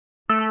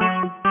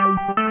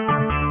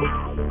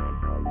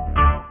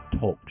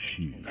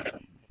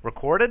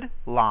Recorded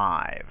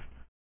live.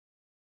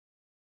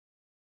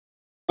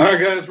 All right,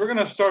 guys, we're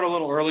going to start a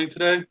little early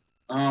today.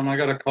 I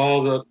got a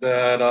call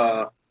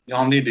that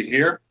y'all need to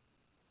hear.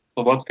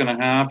 So what's going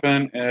to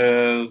happen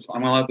is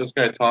I'm going to let this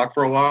guy talk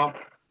for a while,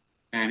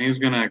 and he's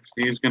going to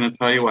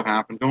tell you what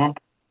happened to him.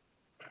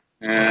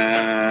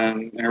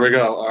 And here we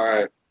go. All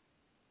right.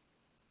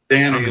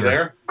 Dan, are you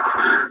there?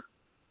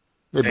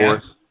 Hey,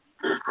 boys.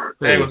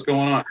 Hey, what's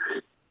going on?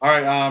 All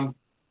right.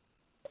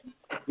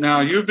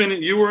 Now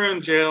you were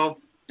in jail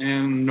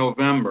in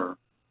November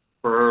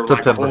for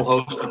like a whole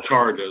host of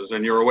charges,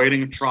 and you were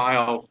awaiting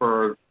trial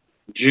for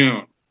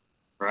June,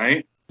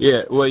 right?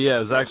 Yeah. Well,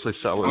 yeah. It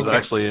was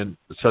actually in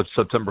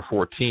September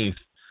 14th,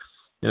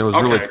 and it was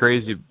really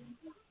crazy.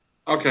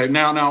 Okay.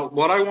 Now,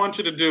 what I want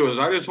you to do is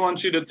I just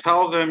want you to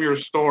tell them your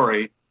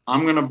story.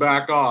 I'm going to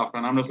back off,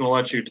 and I'm just going to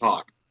let you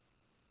talk.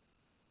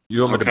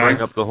 You want me to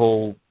bring up the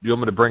whole? You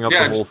want me to bring up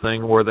the whole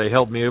thing where they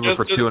held me over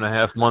for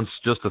 2.5 months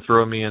just to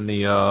throw me in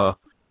the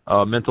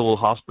mental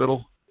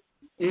hospital?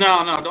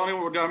 No, don't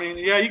even. I mean,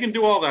 yeah, you can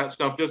do all that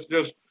stuff. Just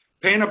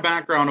paint a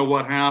background of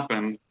what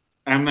happened,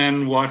 and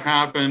then what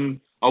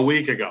happened a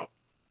week ago.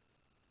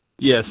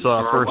 Yes,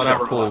 I first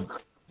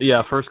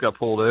got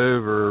pulled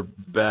over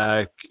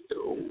back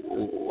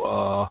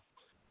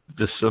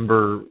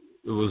December.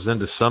 It was in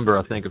December,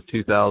 I think, of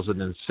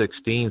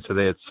 2016. So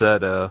they had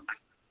set a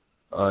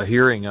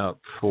hearing up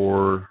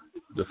for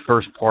the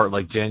first part,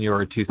 like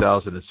January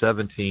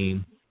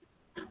 2017.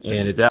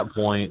 And at that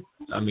point,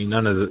 I mean,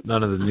 none of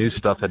the new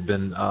stuff had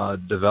been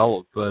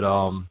developed, but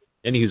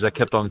anyways, I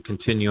kept on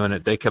continuing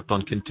it. They kept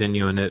on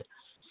continuing it.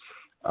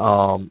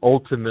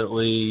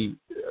 Ultimately,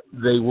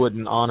 they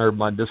wouldn't honor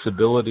my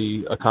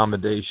disability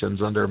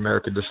accommodations under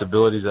American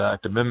Disabilities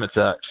Act, Amendments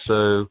Act.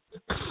 So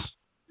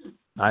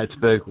I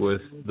spoke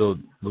with the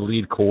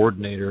lead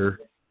coordinator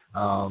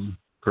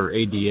for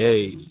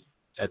ADA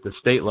at the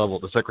state level,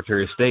 the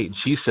Secretary of State, and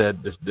she said,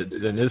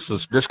 and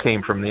this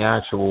came from the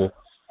actual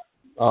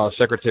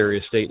Secretary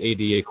of State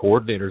ADA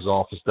coordinator's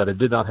office, that I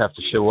did not have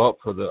to show up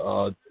for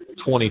the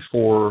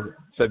 24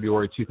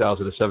 February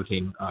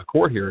 2017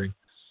 court hearing.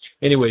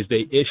 Anyways,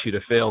 they issued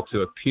a fail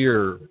to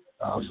appear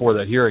for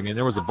that hearing, and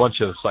there was a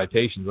bunch of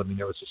citations. I mean,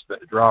 there was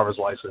suspended driver's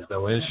license,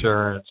 no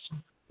insurance,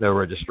 no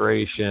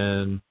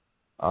registration,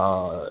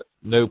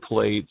 no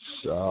plates.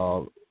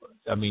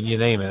 I mean, you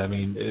name it. I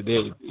mean,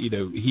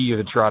 he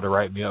even tried to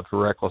write me up for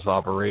reckless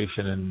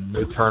operation and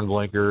no turn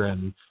blinker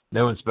and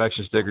no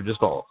inspection sticker,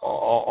 just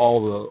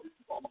all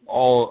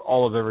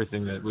of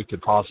everything that we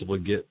could possibly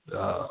get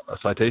a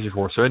citation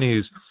for. So,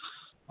 anyways,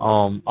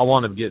 I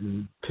wound up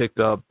getting picked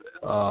up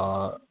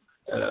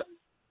at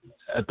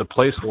the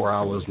place where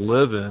I was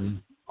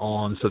living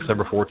on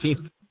September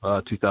 14th,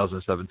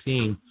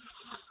 2017,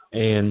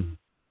 and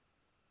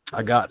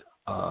I got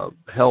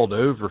held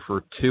over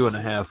for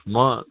 2.5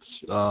 months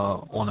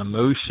on a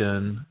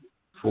motion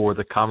for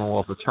the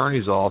Commonwealth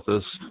Attorney's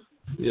Office,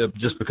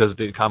 just because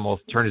the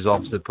Commonwealth Attorney's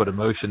Office had put a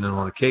motion in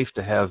on a case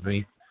to have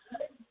me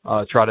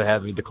try to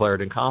have me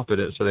declared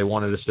incompetent. So they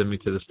wanted to send me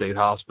to the state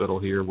hospital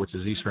here, which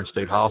is Eastern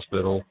State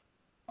Hospital,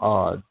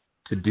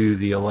 to do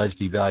the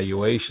alleged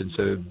evaluation.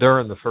 So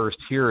during the first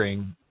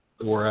hearing,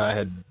 where I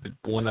had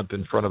went up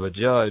in front of a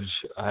judge,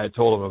 I had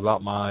told him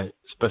about my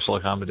special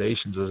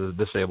accommodations as a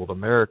disabled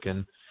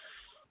American,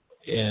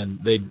 and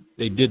they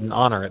didn't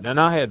honor it. And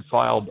I had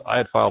filed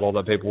all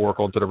that paperwork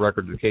onto the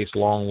record of the case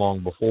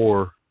long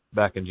before,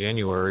 back in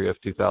January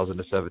of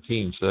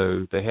 2017.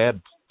 So they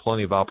had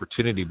plenty of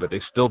opportunity, but they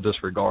still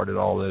disregarded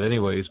all that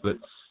anyways. But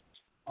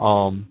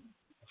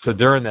so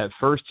during that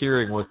first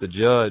hearing with the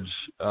judge,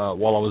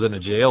 while I was in a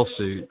jail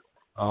suit,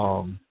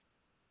 on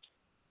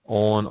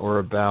or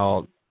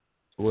about,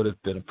 would have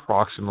been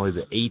approximately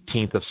the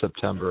 18th of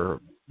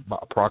September,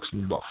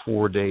 approximately about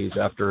 4 days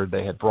after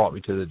they had brought me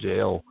to the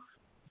jail,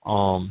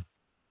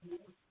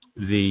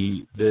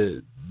 the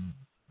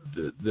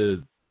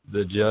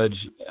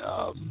judge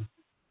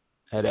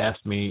had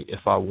asked me if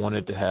I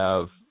wanted to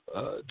have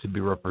to be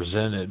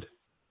represented,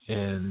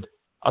 and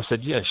I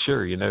said, yeah,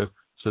 sure,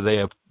 So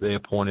they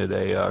appointed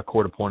a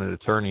court-appointed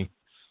attorney,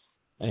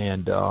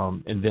 and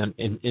then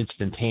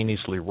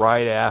instantaneously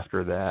right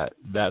after that,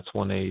 that's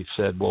when they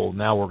said, well,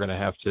 now we're going to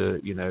have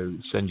to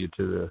send you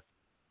to the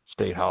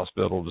state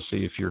hospital to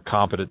see if you're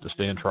competent to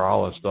stand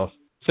trial and stuff.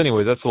 So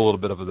anyway, that's a little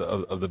bit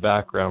of the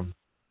background.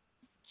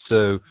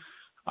 So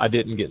I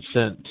didn't get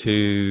sent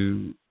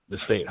to the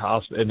state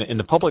hospital, and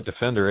the public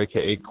defender,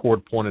 aka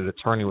court-appointed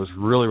attorney, was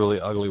really, really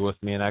ugly with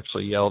me and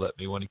actually yelled at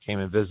me when he came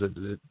and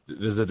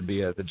visited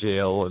me at the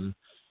jail and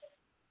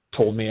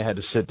told me I had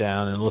to sit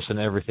down and listen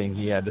to everything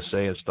he had to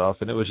say and stuff,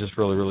 and it was just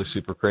really, really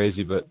super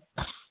crazy. But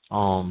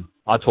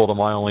I told him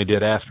I only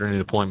did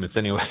afternoon appointments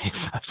anyway.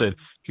 I said,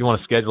 if you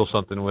want to schedule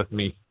something with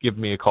me, give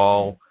me a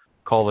call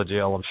the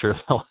jail. I'm sure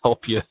they'll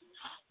help you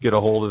get a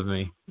hold of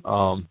me.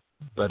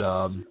 But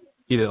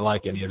he didn't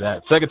like any of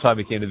that. Second time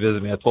he came to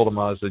visit me, I told him,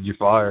 I said, you're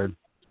fired.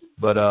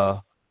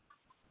 But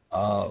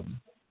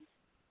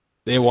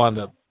they wound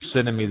up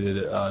sending me to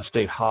the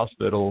state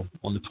hospital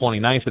on the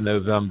 29th of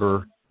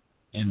November,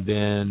 and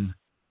then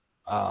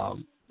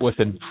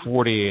within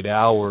 48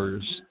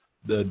 hours,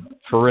 the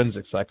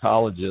forensic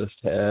psychologist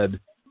had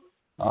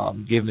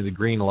gave me the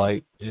green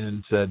light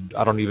and said,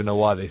 I don't even know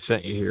why they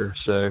sent you here.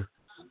 So,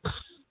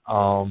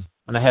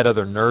 and I had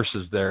other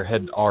nurses there,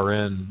 had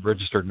RN,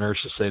 registered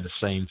nurses, say the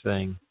same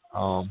thing.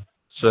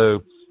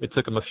 So it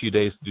took them a few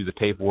days to do the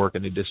paperwork,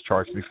 and they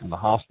discharged me from the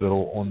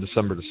hospital on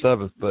December the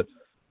 7th. But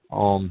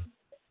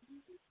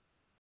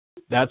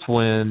that's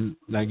when,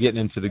 now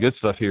getting into the good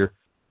stuff here,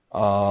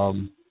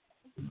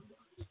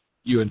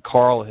 you and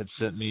Carl had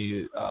sent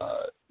me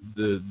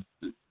the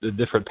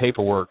different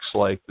paperworks,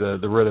 like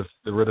the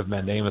writ of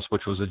mandamus,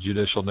 which was a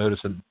judicial notice,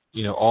 and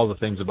all the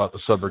things about the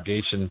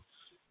subrogation.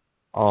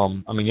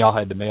 I mean, y'all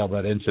had to mail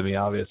that in to me.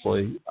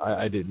 Obviously,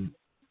 I didn't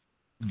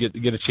get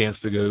a chance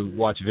to go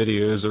watch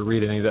videos or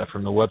read any of that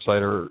from the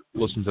website or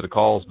listen to the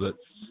calls, but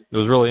it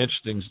was really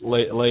interesting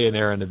laying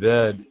there in the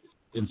bed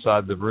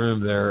inside the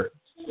room there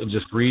and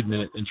just reading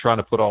it and trying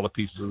to put all the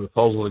pieces of the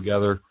puzzle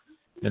together,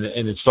 and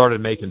it started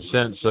making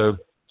sense. So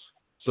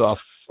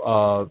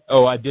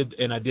I did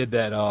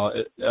that.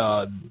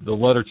 The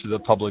letter to the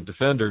public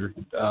defender,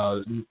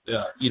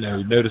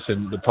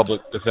 noticing the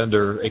public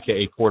defender,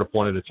 aka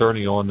court-appointed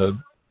attorney,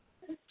 on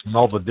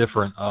all the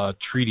different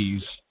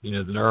treaties,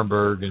 the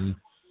Nuremberg and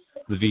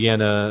the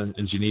Vienna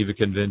and Geneva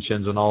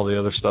Conventions and all the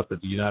other stuff that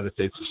the United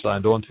States has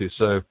signed on to.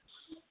 So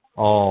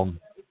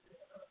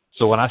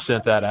when I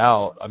sent that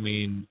out, I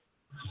mean,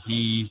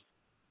 the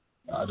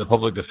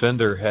public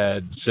defender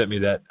had sent me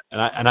that, and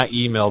I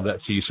emailed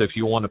that to you. So if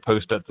you want to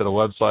post that to the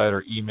website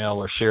or email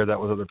or share that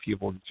with other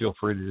people, feel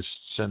free to just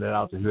send it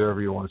out to whoever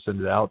you want to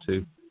send it out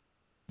to.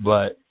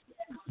 But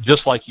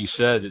just like you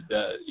said,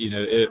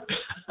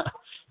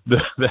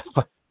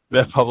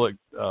 that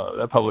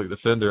public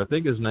defender, I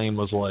think his name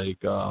was like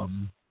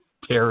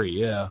Terry,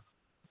 yeah,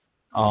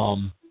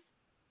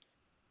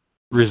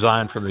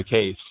 resigned from the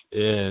case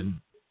in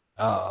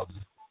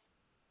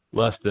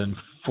less than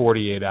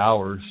 48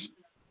 hours.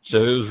 So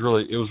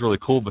it was really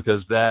cool,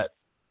 because that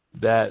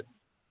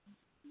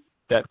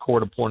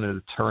court-appointed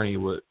attorney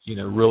would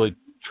really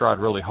tried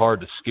really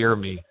hard to scare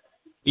me.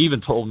 He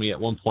even told me at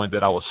one point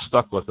that I was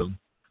stuck with him.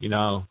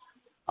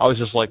 I was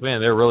just like,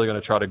 man, they're really going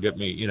to try to get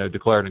me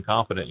declared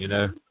incompetent.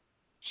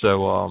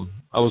 So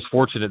I was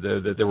fortunate though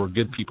that there were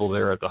good people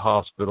there at the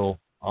hospital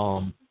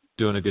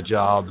doing a good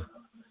job.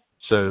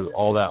 So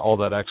all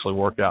that actually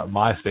worked out in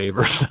my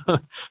favor.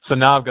 So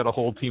now I've got a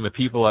whole team of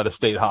people at a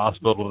state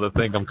hospital that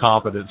think I'm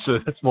competent. So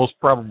that's most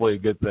probably a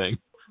good thing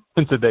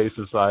in today's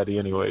society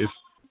anyways.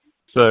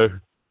 So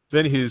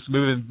then he's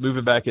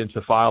moving back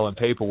into filing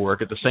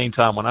paperwork. At the same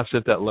time, when I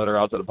sent that letter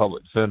out to the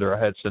public defender, I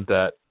had sent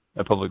that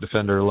public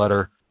defender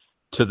letter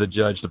to the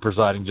judge, the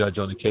presiding judge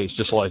on the case,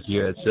 just like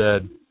you had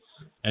said.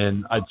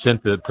 And I'd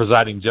sent the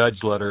presiding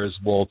judge letter as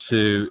well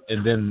too,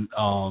 and then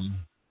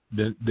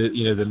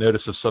the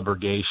notice of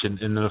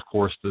subrogation, and then of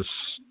course the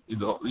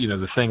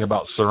thing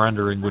about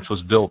surrendering, which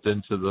was built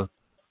into the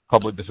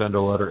public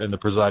defender letter and the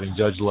presiding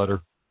judge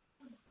letter,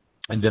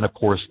 and then of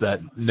course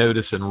that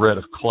notice and writ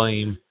of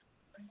claim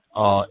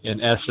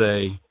and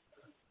essay,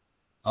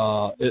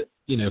 for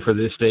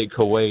the estate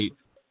Kuwait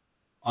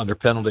under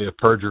penalty of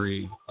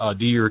perjury.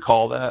 Do you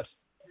recall that,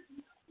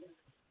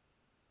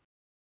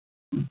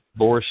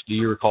 Boris? Do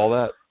you recall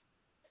that?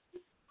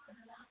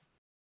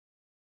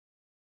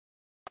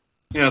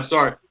 Yeah,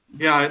 sorry.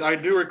 Yeah, I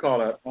do recall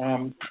that.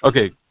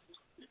 Okay.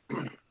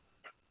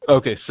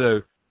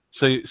 So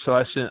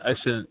I sent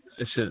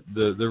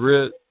the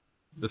writ,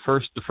 the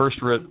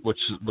first writ, which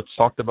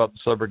talked about the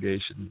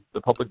subrogation,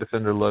 the public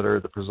defender letter,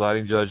 the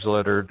presiding judge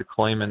letter, the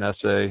claim and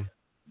essay,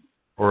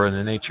 or in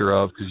the nature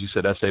of, because you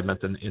said essay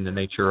meant in the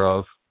nature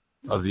of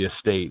the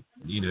estate,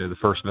 the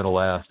first, middle,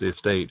 last, the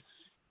estate.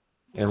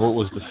 And what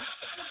was the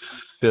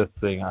fifth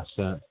thing I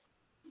sent?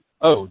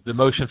 Oh, the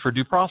motion for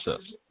due process.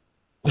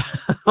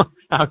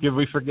 How could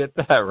we forget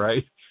that,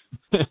 right?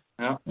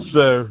 Yeah.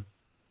 So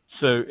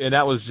and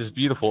that was just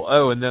beautiful.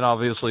 Oh, and then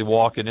obviously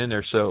walking in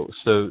there. So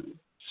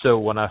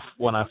when I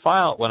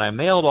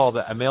mailed all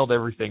that, I mailed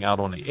everything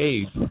out on the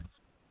 8th,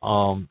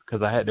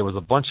 because there was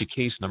a bunch of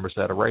case numbers.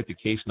 I had to write the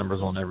case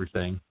numbers on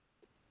everything,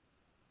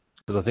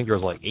 because I think there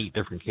was like 8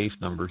 different case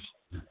numbers.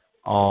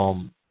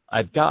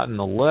 I'd gotten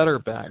a letter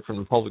back from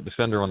the public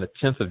defender on the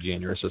 10th of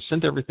January, so I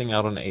sent everything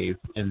out on the 8th,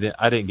 and then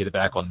I didn't get it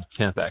back on the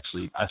 10th,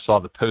 actually. I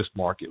saw the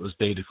postmark. It was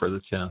dated for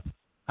the 10th.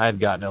 I had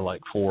gotten it like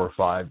 4 or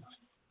 5,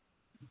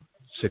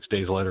 6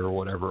 days later or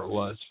whatever it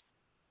was.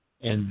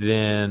 And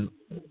then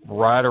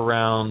right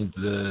around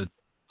the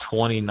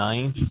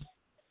 29th,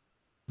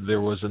 there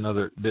was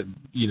another,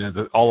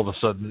 all of a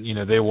sudden,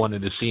 they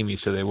wanted to see me,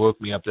 so they woke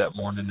me up that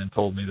morning and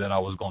told me that I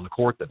was going to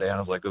court that day. And I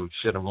was like, oh,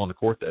 shit, I'm going to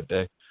court that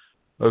day.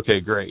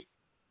 Okay, great.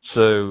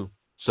 So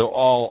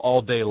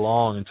all day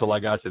long until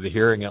I got to the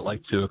hearing at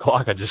like 2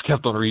 o'clock, I just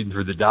kept on reading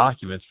through the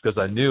documents, because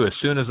I knew as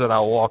soon as that I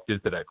walked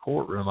into that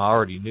courtroom, I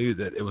already knew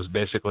that it was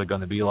basically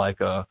going to be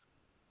like a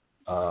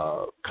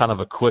kind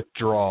of a quick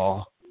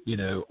draw,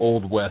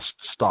 Old West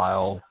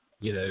style,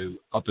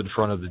 up in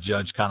front of the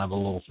judge kind of a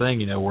little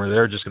thing, where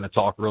they're just going to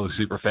talk really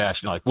super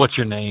fast. Like, what's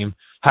your name?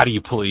 How do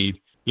you plead?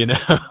 you know.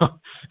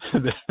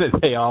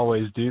 They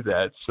always do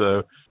that.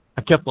 So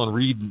I kept on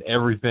reading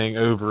everything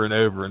over and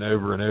over and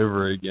over and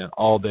over again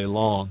all day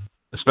long,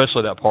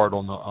 especially that part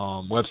on the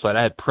website.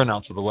 I had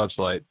printouts of the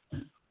website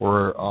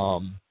where,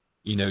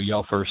 you know, you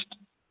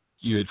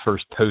had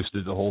first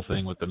posted the whole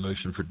thing with the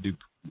motion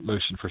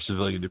for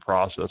civilian due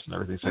process and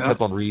everything. So I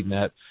kept on reading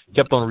that,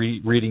 kept on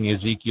reading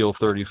Ezekiel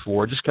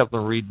 34, just kept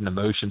on reading the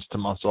motions to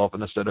myself,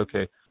 and I said,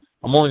 okay,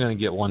 I'm only going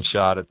to get one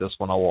shot at this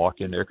when I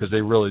walk in there, because they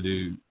really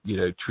do, you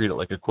know, treat it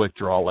like a quick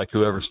draw, like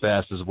whoever's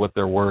fastest with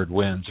their word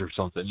wins or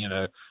something, you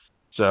know.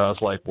 So I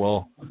was like,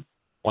 well,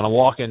 when I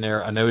walk in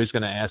there, I know he's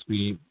going to ask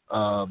me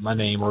my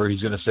name, or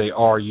he's going to say,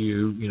 "Are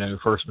you?" You know,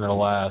 first, middle,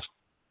 last.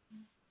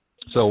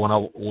 So when I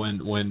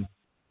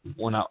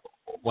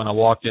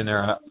walked in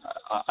there,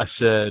 I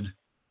said,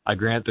 I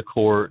grant the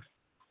court.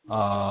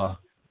 I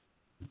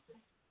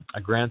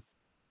grant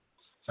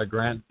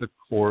the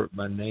court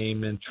my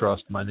name and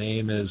trust. My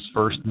name is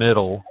first,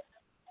 middle,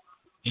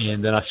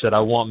 and then I said I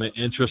want my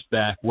interest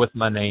back with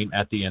my name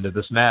at the end of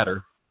this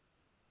matter.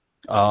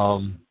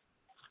 And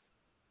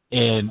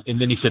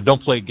then he said,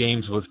 "Don't play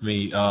games with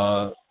me,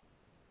 Mr.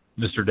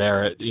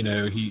 Darrett." You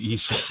know, he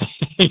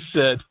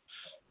said,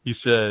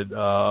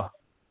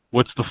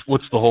 what's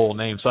the whole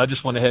name? So I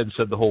just went ahead and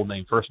said the whole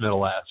name, first, middle,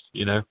 last.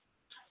 You know,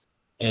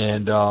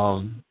 and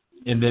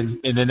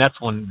then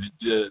that's when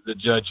the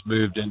judge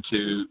moved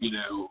into, you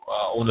know,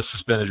 on the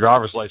suspended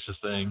driver's license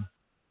thing.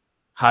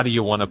 How do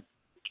you want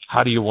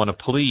to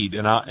plead?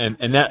 And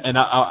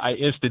I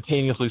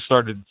instantaneously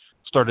started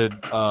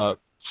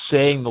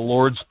saying the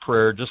Lord's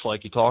Prayer, just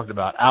like you talked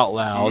about, out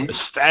loud, as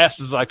fast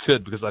as I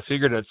could, because I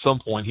figured at some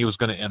point he was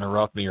going to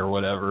interrupt me or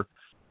whatever.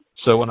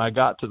 So when I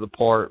got to the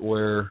part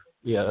where,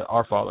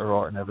 Our Father who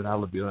art in heaven,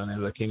 hallowed be thy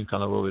name, thy kingdom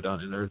come, thy will be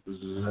done in earth as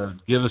it is in heaven.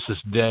 Give us this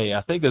day.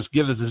 I think it's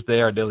give us this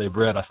day our daily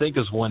bread. I think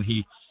is when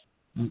he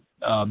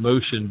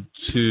motioned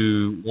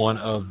to one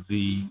of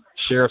the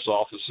sheriff's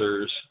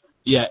officers.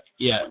 Yeah,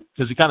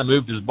 because he kind of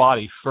moved his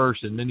body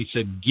first, and then he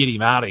said, "Get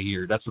him out of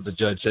here." That's what the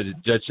judge said. The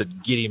judge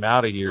said, "Get him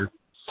out of here."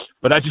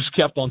 But I just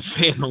kept on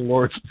saying the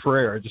Lord's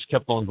Prayer. I just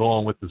kept on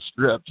going with the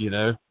script, you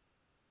know.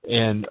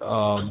 And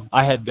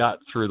I had got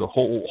through the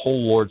whole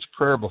Lord's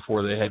Prayer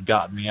before they had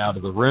gotten me out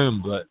of the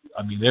room. But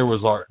I mean, there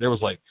was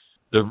like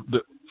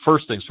the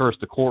first things first.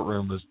 The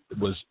courtroom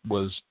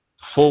was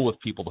full with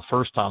people the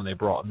first time they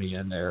brought me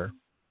in there,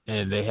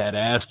 and they had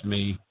asked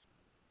me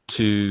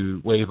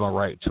to waive my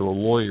right to a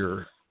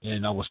lawyer.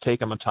 And I was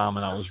taking my time,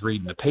 and I was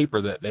reading the paper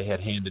that they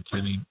had handed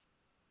to me.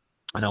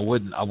 And I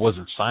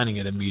wasn't signing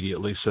it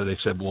immediately, so they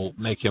said, "Well,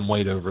 make him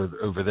wait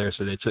over there."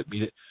 So they took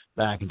me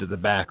back into the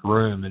back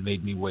room and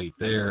made me wait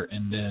there.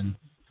 And then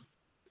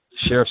the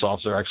sheriff's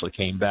officer actually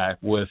came back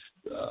with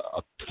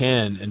a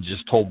pen and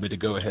just told me to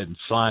go ahead and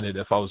sign it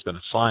if I was going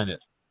to sign it.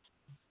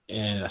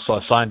 And so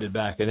I signed it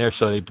back in there.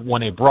 So when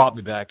they brought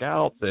me back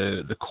out,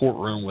 the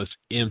courtroom was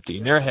empty,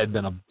 and there had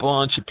been a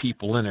bunch of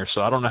people in there.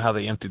 So I don't know how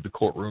they emptied the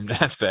courtroom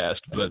that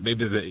fast, but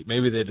maybe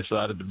they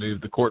decided to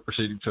move the court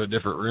proceeding to a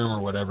different room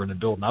or whatever in the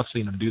building. I've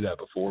seen them do that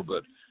before,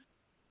 but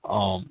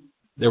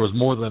there was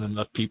more than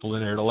enough people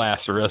in there to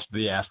last the rest of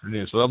the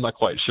afternoon. So I'm not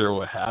quite sure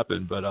what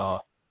happened,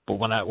 but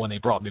when they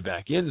brought me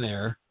back in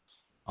there,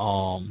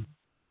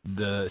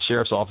 the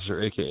sheriff's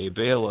officer, a.k.a.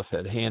 bailiff,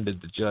 had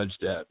handed the judge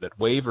that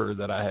waiver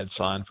that I had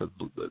signed for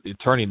the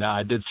attorney. Now,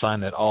 I did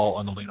sign that all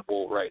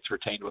unalienable rights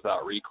retained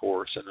without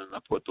recourse, and then I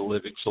put the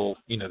living soul,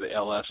 you know, the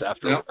LS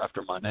after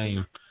my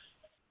name.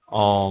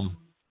 And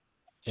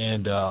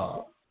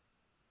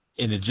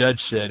the judge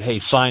said, "Hey,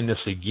 sign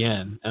this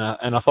again."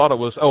 And I thought it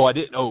was,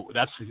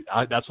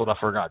 that's what I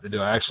forgot to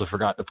do. I actually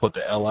forgot to put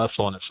the LS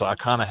on it, so I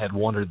kind of had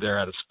wondered there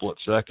at a split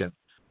second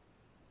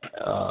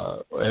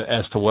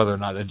as to whether or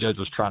not the judge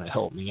was trying to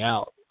help me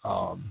out,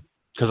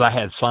 because I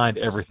had signed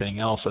everything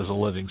else as a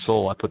living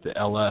soul. I put the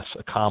LS,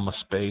 a comma,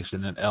 space,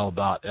 and then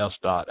L.S.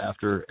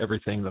 after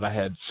everything that I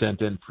had sent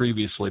in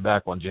previously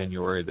back on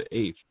January the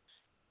 8th.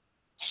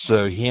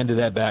 So he handed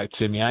that back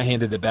to me. I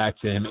handed it back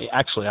to him.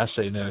 Actually, I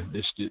say no,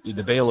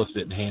 the bailiff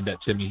didn't hand that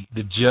to me.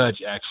 The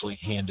judge actually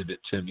handed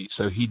it to me.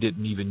 So he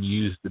didn't even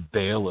use the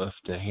bailiff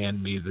to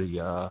hand me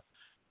the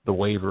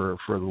waiver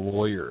for the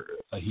lawyer.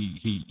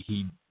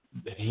 He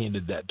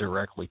handed that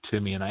directly to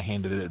me, and I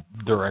handed it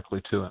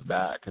directly to him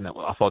back. And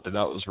I thought that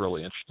was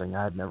really interesting.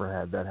 I had never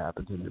had that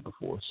happen to me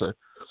before. So,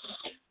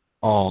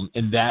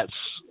 and that's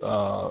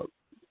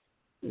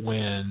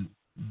when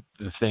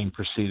the thing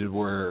proceeded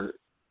where,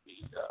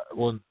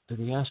 did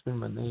he ask me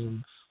my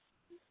name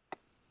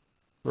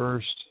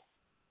first?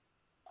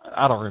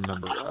 I don't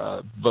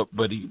remember.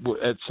 But he,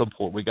 at some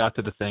point we got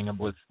to the thing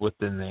with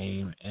the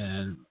name,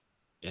 and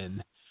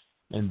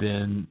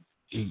then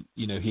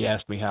he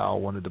asked me how I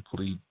wanted to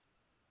plead.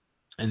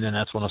 And then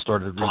that's when I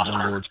started reading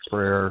the Lord's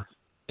Prayer.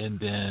 And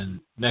then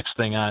next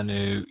thing I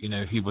knew,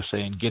 he was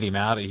saying, "Get him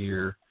out of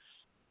here."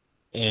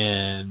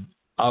 And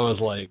I was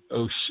like,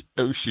 oh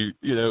shoot,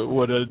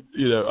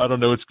 I don't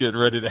know what's getting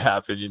ready to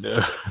happen,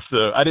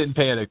 So I didn't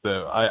panic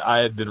though. I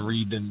had been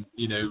reading,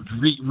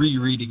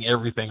 rereading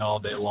everything all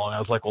day long. I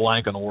was like, well, I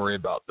ain't going to worry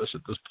about this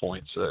at this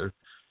point. So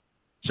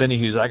So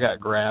anywho, I got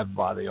grabbed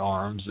by the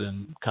arms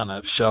and kind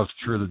of shoved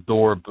through the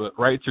door. But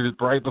right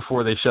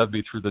before they shoved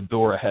me through the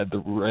door,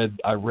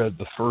 I read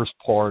the first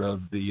part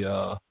of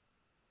the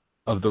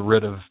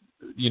writ of,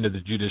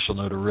 the judicial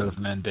note of writ of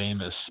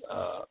mandamus.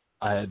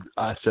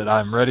 I said,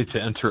 I'm ready to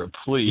enter a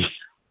plea.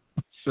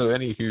 So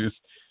anywho's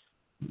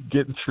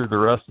getting through the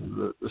rest of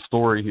the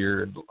story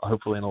here, and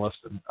hopefully in less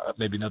than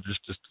maybe not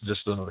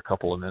just another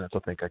couple of minutes, I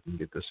think I can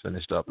get this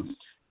finished up.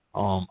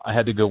 I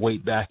had to go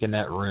wait back in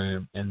that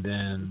room, and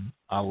then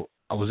I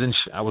was in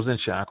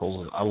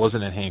shackles. I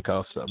wasn't in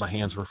handcuffs. My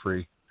hands were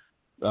free.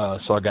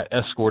 So I got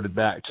escorted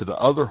back to the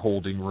other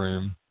holding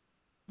room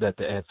that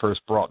they had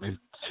first brought me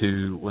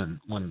to when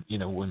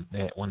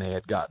they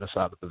had gotten us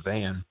out of the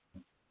van,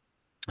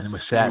 and we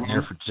sat in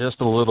there for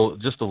just a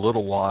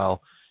little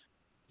while,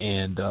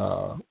 and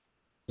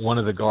one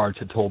of the guards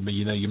had told me,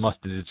 you must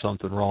have did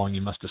something wrong.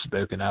 You must have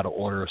spoken out of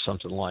order or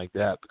something like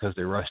that because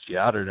they rushed you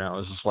out of there. And I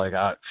was just like,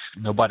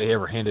 nobody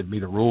ever handed me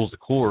the rules of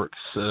court,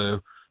 so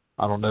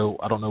I don't know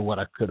what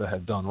I could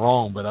have done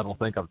wrong, but I don't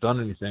think I've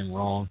done anything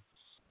wrong.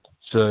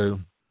 So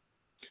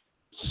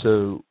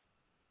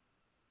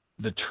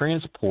the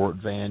transport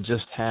van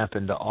just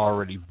happened to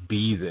already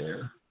be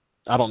there.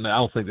 I don't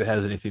think that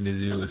has anything to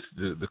do with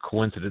the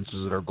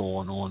coincidences that are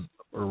going on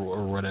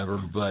or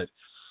whatever, but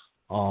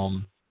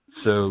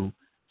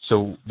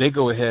So they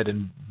go ahead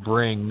and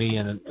bring me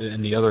and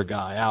the other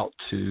guy out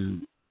to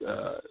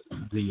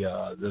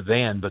the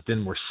van, but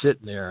then we're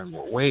sitting there and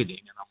we're waiting.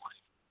 And I'm like,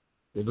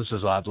 well, this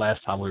is odd.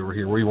 Last time we were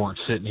here, we weren't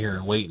sitting here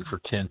and waiting for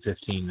 10,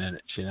 15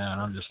 minutes, And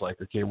I'm just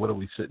like, okay, what are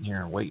we sitting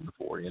here and waiting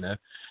for,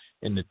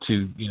 And the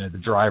two, the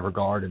driver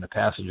guard and the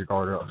passenger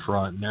guard are up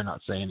front, and they're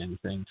not saying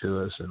anything to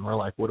us. And we're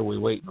like, what are we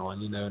waiting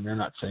on, And they're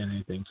not saying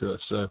anything to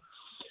us.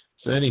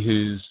 So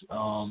anywho's,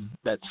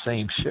 that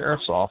same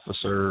sheriff's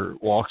officer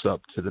walks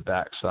up to the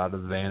back side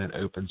of the van and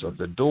opens up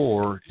the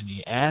door, and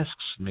he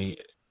asks me,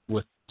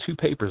 with two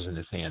papers in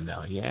his hand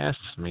now, he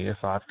asks me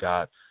if I've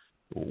got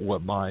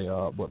what my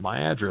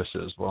address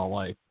is. Well, I'm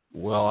like,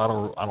 I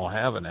don't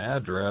have an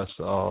address.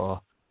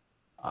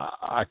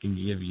 I can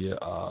give you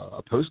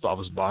a post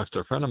office box to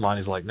a friend of mine.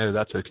 He's like, no,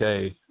 that's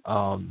okay.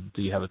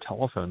 Do you have a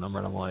telephone number?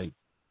 And I'm like,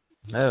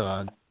 no,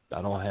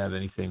 I don't have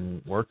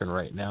anything working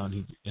right now.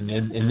 And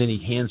then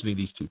he hands me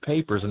these two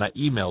papers, and I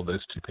emailed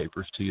those two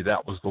papers to you.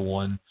 That was the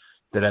one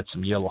that had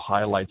some yellow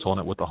highlights on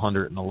it with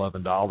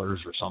 $111 or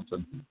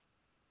something.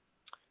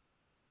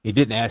 He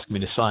didn't ask me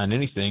to sign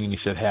anything, and he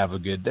said, "Have a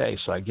good day."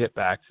 So I get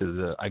back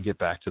to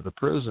the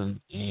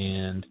prison,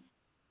 and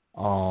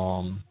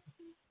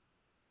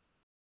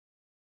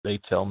they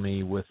tell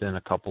me within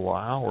a couple of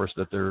hours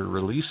that they're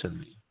releasing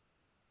me.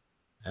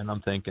 And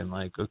I'm thinking,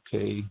 like,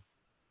 okay,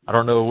 I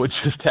don't know what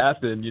just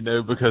happened,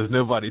 because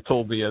nobody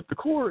told me at the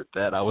court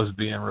that I was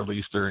being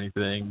released or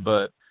anything.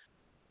 But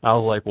I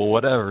was like, well,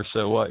 whatever.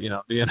 So what,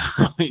 being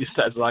released,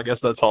 I guess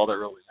that's all that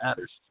really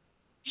matters.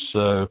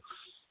 So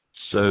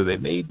they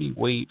made me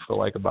wait for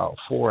like about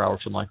 4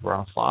 hours, from like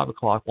around 5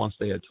 o'clock once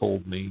they had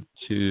told me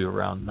to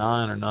around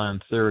 9 or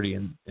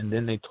 9:30, and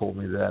then they told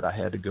me that I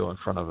had to go in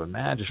front of a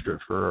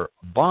magistrate for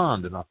a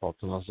bond. And I thought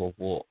to myself,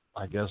 well,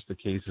 I guess the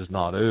case is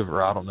not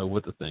over. I don't know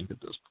what to think at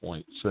this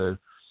point. So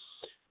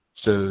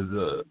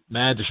the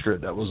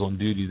magistrate that was on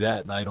duty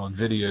that night on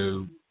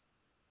video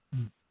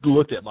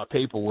looked at my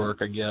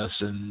paperwork, I guess,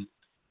 and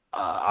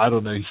I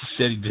don't know. He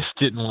said he just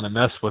didn't want to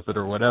mess with it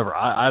or whatever.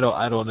 I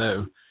don't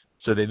know.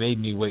 So they made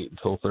me wait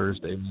until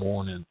Thursday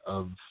morning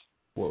of,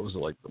 what was it,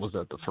 like, was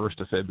that the 1st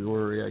of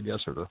February, I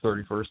guess, or the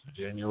 31st of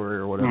January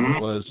or whatever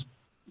it was.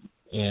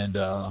 And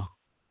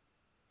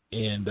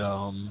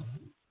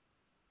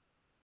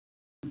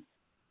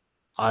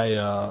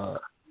I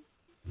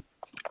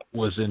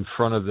was in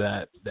front of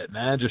that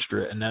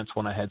magistrate, and that's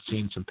when I had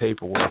seen some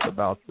paperwork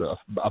about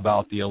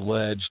the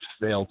alleged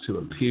fail to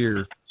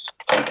appear,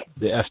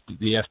 the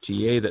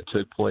FTA that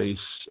took place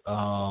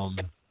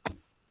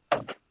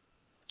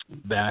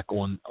back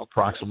on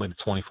approximately the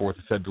 24th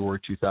of February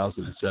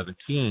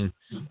 2017.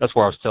 That's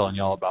where I was telling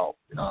y'all about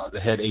the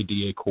head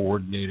ADA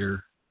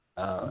coordinator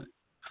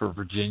for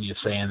Virginia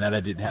saying that I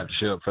didn't have to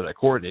show up for that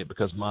court date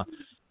because my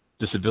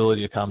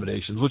disability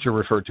accommodations, which are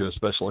referred to as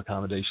special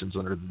accommodations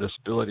under the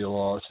disability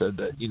law, said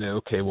that,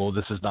 okay, well,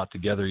 this is not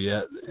together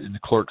yet, and the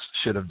clerks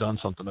should have done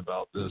something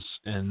about this.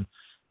 And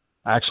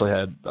I actually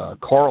had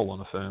Carl on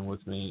the phone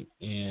with me,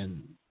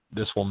 and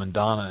this woman,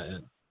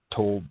 Donna,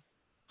 told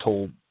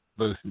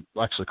both.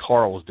 Actually,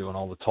 Carl was doing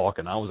all the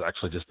talking. I was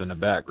actually just in the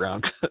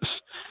background because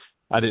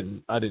I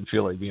didn't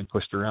feel like being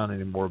pushed around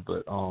anymore.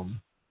 But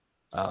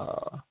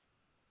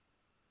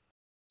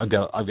I've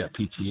got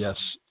PTS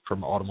from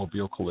an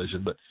automobile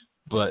collision, but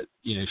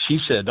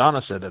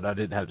Donna said that I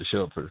didn't have to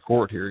show up for the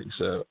court hearing.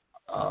 So,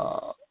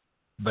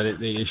 but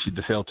they issued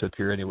the fail to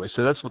appear anyway.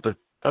 So that's what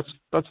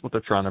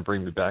they're trying to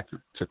bring me back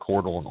to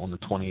court on the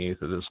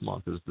 28th of this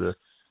month is the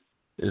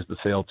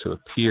fail to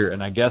appear.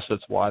 And I guess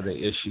that's why they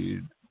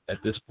issued,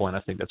 at this point,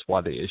 I think that's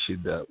why they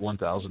issued that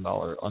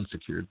 $1,000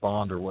 unsecured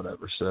bond or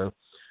whatever.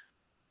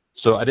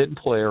 So I didn't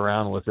play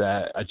around with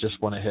that. I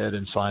just went ahead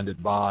and signed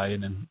it by,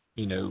 and then,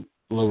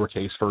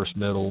 lowercase first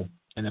middle,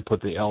 and then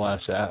put the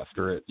LS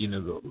after it,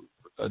 the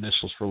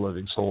initials for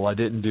living soul. I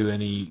didn't do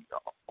any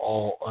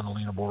all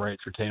unalienable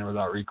rights retained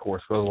without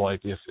recourse. But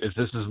like, if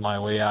this is my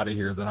way out of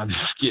here, then I'm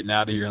just getting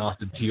out of here and I'll have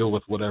to deal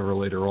with whatever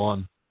later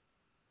on.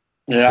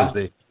 Yeah. Because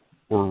they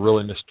were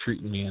really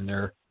mistreating me in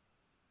there.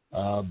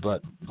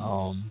 But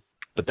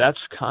that's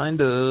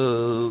kind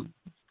of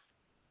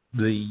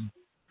the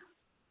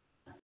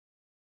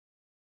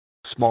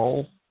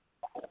small,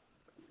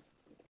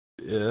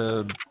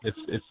 if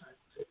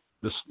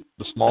the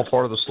small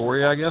part of the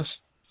story, I guess.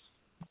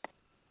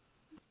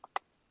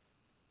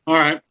 All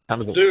right,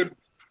 dude.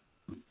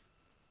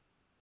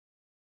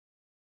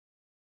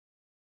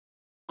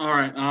 All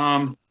right.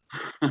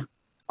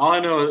 All I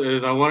know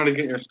is I wanted to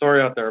get your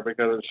story out there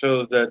because it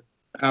shows that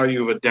how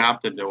you've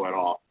adapted to it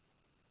all.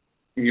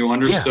 You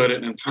understood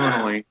it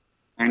internally,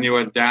 and you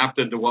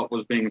adapted to what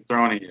was being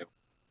thrown at you.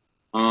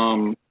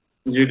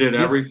 You did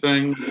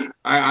everything.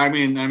 I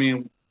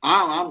mean,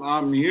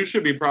 you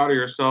should be proud of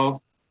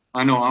yourself.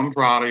 I know I'm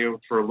proud of you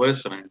for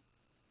listening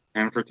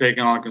and for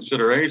taking all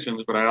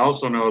considerations, but I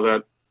also know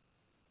that,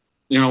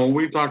 when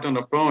we talked on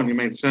the phone, you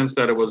made sense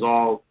that it was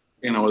all,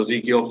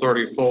 Ezekiel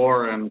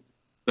 34 and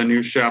the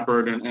New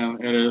Shepherd, and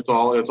it's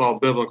all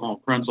biblical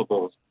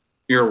principles.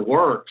 Your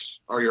works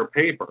are your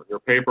paper. Your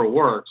paper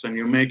works, and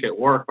you make it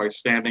work by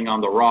standing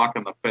on the rock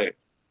and the faith.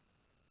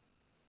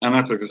 And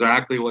that's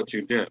exactly what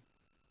you did.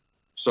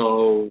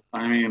 So,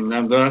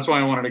 that's why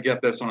I wanted to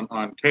get this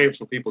on tape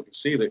so people can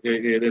see that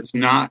it's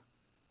not,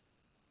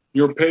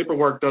 your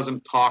paperwork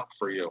doesn't talk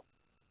for you.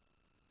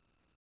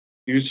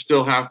 You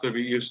still have to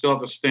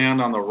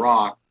stand on the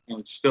rock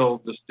and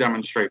still just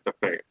demonstrate the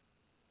faith.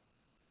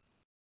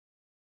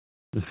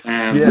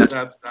 And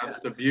that's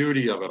the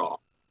beauty of it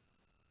all.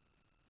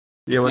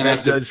 Yeah, when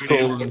that judge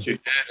told what you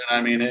did,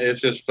 and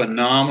it's just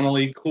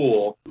phenomenally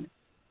cool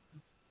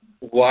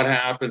what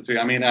happened to you.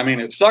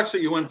 It sucks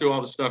that you went through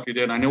all the stuff you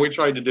did. I know we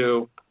tried to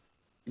do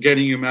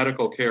getting you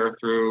medical care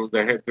through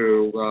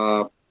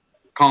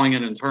calling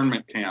in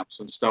internment camps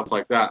and stuff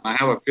like that. And I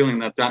have a feeling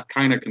that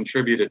kind of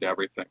contributed to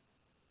everything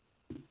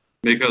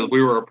because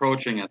we were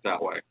approaching it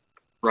that way,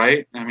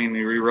 right? We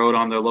rewrote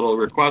on the little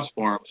request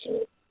forms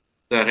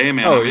that, hey,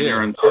 man, I'm in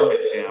your internment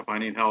camp. I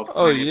need help.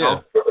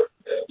 Help.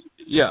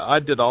 Yeah, I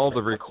did all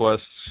the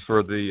requests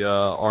for the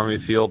Army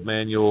field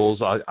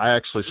manuals. I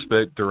actually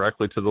spoke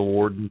directly to the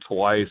warden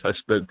twice. I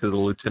spoke to the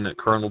lieutenant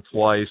colonel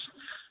twice.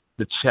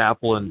 The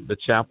chaplain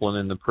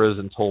in the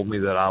prison told me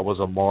that I was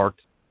a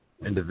marked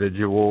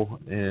individual,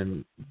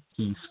 and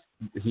he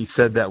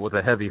said that with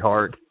a heavy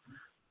heart.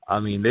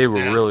 They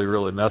were really,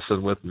 really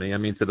messing with me.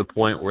 To the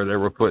point where they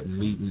were putting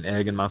meat and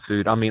egg in my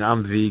food.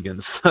 I'm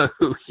vegan, so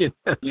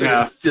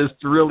it's just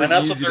really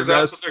easy to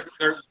mess.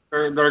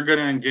 They're going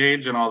to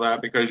engage in all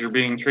that because you're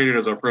being treated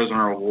as a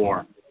prisoner of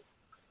war.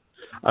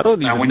 I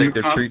don't even think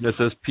they're treating us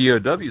as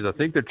POWs. I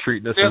think they're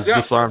treating us as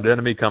disarmed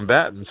enemy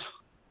combatants.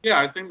 Yeah,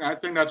 I think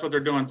that's what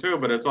they're doing too.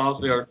 But it's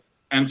also,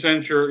 and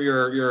since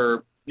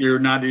you're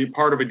not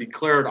part of a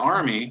declared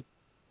army,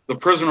 the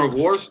prisoner of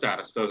war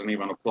status doesn't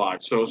even apply.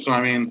 So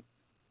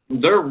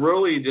they're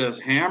really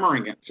just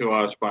hammering it to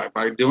us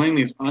by doing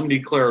these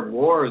undeclared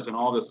wars and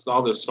all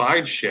this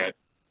side shit.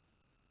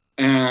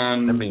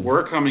 And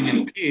we're coming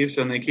in peace,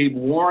 and they keep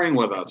warring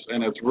with us.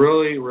 And it's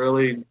really,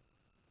 really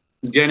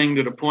getting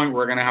to the point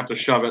where we're going to have to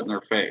shove it in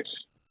their face.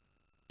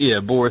 Yeah,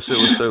 Boris, it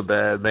was so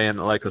bad, man.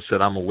 Like I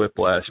said, I'm a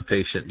whiplash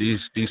patient. These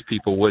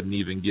people wouldn't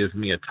even give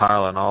me a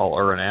Tylenol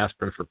or an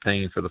aspirin for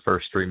pain for the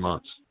first 3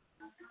 months.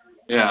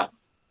 Yeah.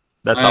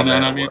 That's how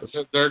bad it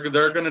was.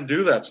 They're going to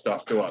do that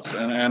stuff to us.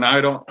 And I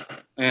don't,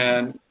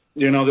 and,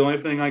 the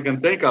only thing I can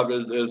think of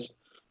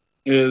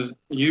is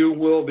you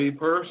will be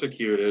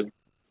persecuted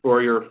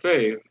for your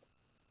faith,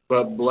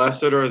 but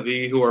blessed are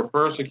thee who are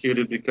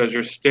persecuted because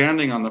you're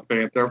standing on the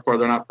faith. Therefore,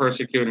 they're not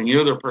persecuting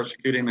you. They're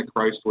persecuting the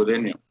Christ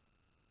within you.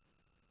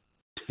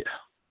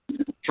 Yeah.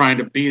 Trying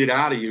to beat it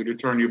out of you to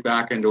turn you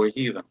back into a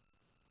heathen.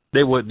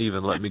 They wouldn't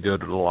even let me go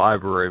to the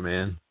library,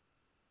 man.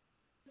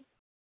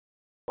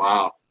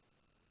 Wow.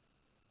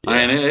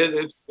 Yeah.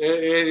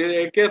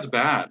 It gets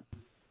bad.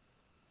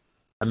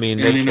 They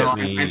kept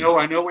me.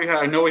 I know we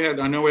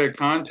had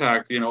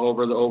contact,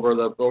 over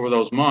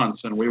those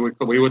months, and we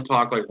would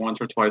talk like once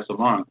or twice a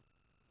month.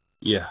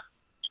 Yeah,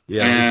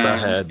 and,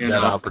 I had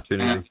that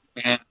opportunity.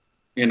 And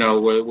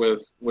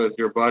with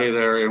your buddy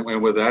there,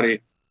 and with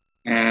Eddie,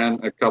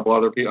 and a couple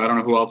other people. I don't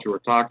know who else you were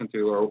talking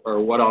to,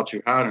 or what else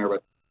you had in there,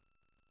 but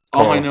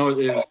all I know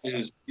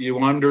is you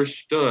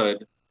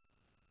understood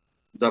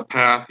the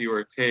path you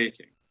were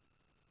taking.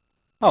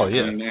 Oh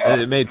yeah,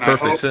 it made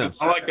perfect sense.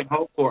 All I can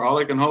hope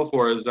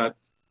for is that,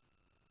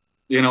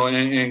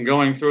 in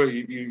going through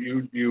it,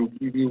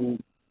 you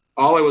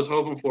all I was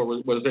hoping for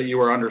was that you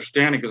were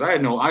understanding, because I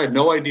had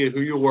no idea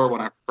who you were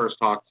when I first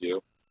talked to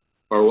you,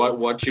 or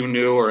what you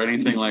knew or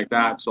anything like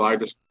that. So I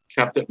just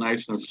kept it nice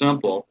and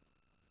simple,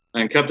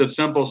 and kept it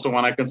simple so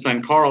when I could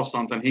send Carl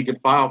something, he could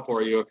file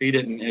for you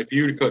if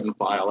you couldn't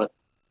file it,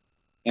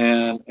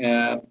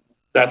 and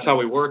that's how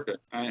we worked it.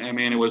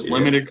 It was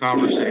limited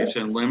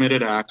conversation,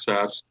 limited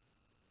access,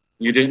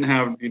 You didn't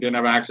have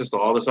access to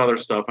all this other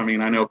stuff. I mean,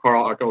 I know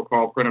Carl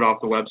printed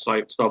off the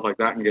website, stuff like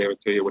that, and gave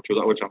it to you, which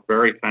I'm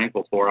very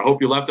thankful for. I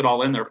hope you left it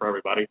all in there for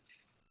everybody.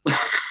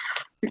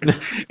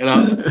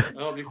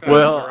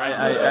 Well,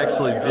 I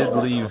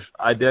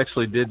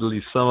actually did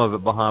leave some of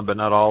it behind, but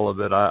not all of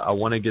it. I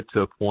want to get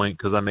to a point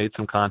because I made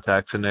some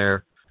contacts in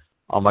there.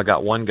 I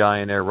got one guy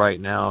in there right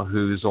now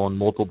who's on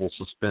multiple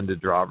suspended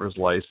driver's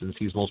license.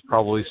 He's most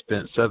probably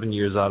spent 7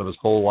 years out of his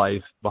whole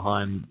life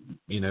behind,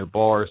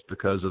 bars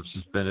because of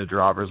suspended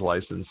driver's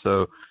license.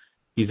 So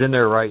he's in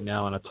there right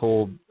now, and I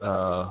told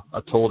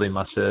him,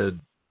 I said,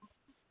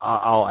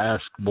 I'll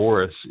ask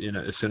Boris,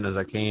 as soon as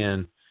I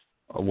can,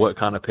 what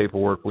kind of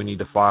paperwork we need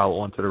to file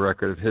onto the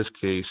record of his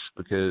case,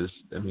 because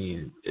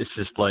it's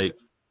just like,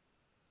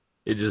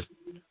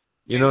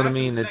 you know what I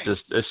mean?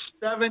 It's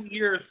 7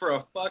 years for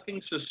a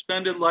fucking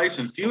suspended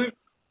license.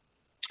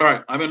 All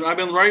right, I've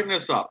been writing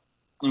this up.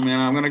 I'm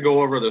going to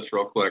go over this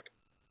real quick.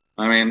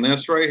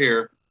 This right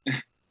here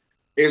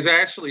is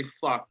actually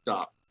fucked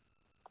up.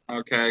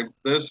 Okay,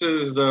 this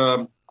is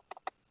to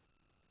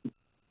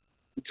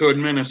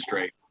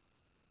administrate.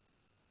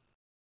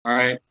 All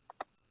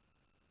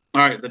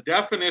right, the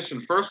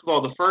definition, first of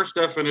all, the first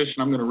definition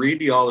I'm going to read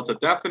to y'all is a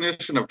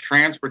definition of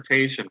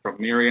transportation from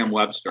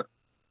Merriam-Webster.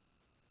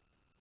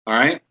 All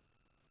right?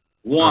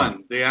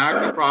 1, the act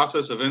or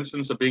process of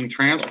instance of being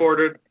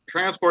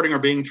transporting or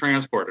being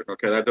transported.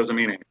 Okay, that doesn't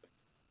mean anything.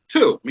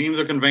 2, means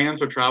of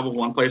conveyance or travel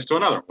one place to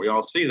another. We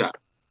all see that.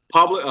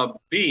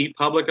 B,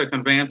 public a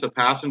conveyance of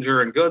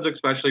passenger and goods,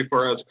 especially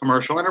for as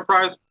commercial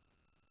enterprise.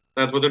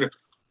 That's what they're doing.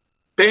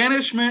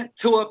 Banishment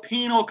to a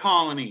penal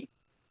colony.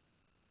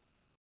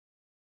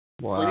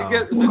 Wow. When you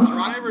get the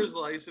driver's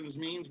license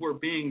means we're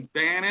being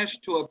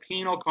banished to a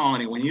penal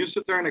colony. When you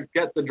sit there and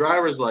get the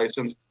driver's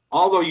license,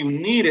 although you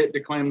need it to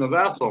claim the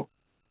vessel,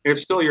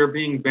 it's still you're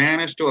being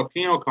banished to a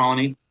penal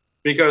colony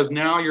because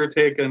now you're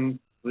taking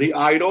the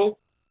idol,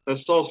 the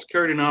social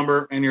security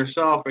number, and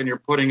yourself, and you're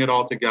putting it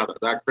all together.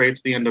 That creates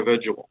the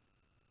individual.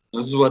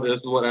 This is what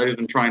I've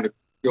been trying to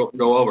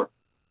go over.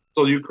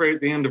 So you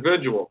create the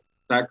individual.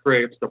 That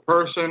creates the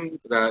person.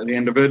 That the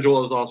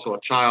individual is also a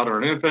child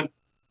or an infant.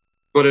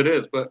 But it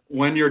is. But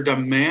when you're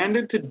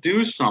demanded to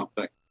do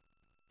something,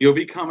 you'll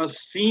become a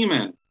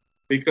seaman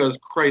because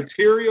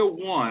criteria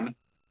 1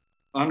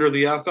 under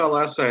the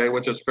FLSA,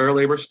 which is Fair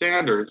Labor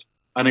Standards,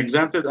 a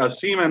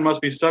seaman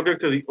must be subject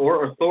to the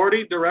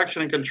authority,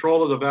 direction, and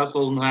control of the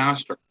vessel's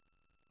master.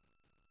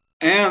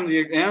 And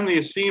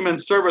the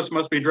seaman's service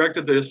must be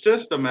directed to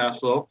assist the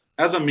vessel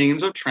as a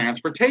means of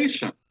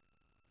transportation.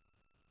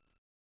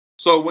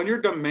 So when you're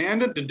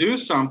demanded to do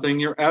something,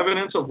 your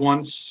evidence of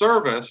one's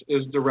service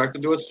is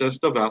directed to assist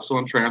the vessel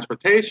in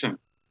transportation.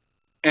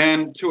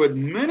 And to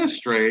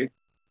administrate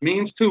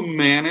means to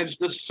manage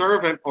the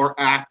servant or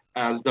act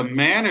as the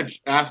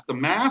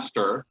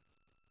master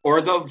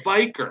or the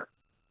vicar.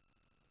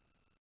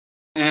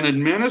 And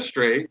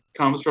administrate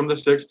comes from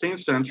the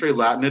 16th century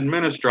Latin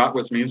administrat,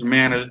 which means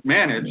managed.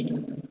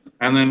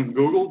 And then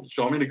Google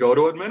showed me to go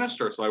to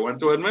administer. So I went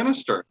to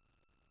administer.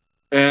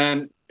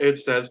 And it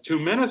says to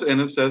minister,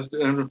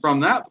 and from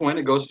that point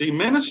it goes to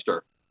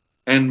minister.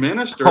 And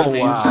minister means,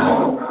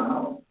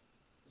 wow.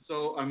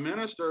 So a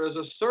minister is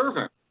a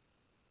servant.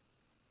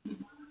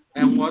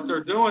 And what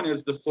they're doing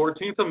is the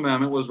 14th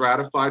Amendment was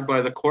ratified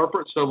by the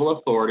corporate civil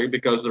authority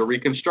because the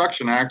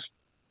Reconstruction Acts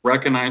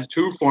recognized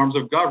 2 forms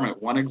of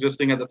government, one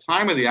existing at the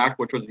time of the act,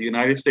 which was the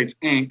United States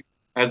Inc.,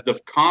 as the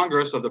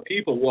Congress of the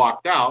people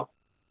walked out.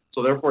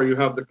 So therefore you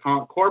have the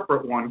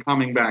corporate one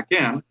coming back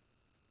in.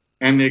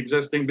 And the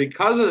existing,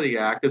 because of the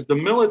act, is the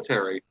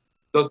military.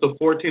 Thus, the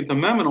 14th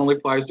Amendment only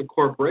applies to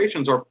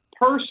corporations or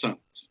persons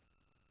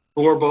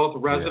who are both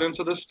residents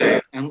of the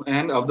state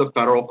and of the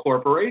federal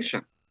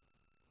corporation.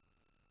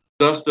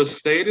 Thus, the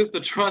state is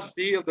the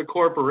trustee of the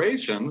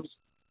corporations,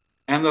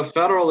 and the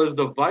federal is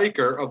the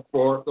vicar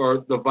for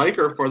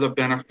the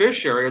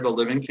beneficiary of the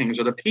living kings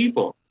of the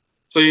people.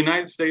 So the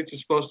United States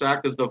is supposed to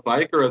act as the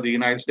vicar of the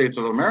United States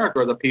of America,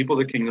 or the people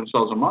of the kingdom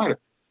themselves united.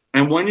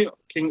 And when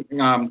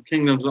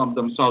kingdoms of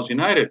themselves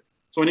united.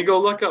 So when you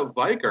go look up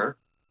vicar,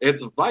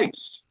 it's vice.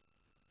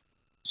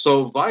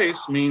 So vice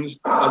means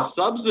a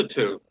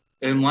substitute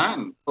in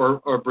Latin, or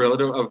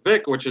relative of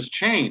vic, which is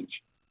change.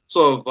 So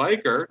a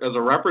vicar is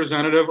a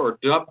representative or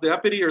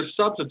deputy or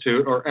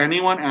substitute or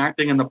anyone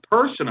acting in the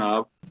person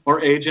of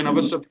or agent of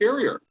a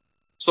superior.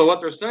 So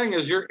what they're saying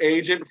is you're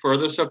agent for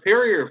the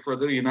superior for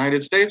the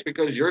United States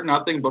because you're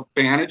nothing but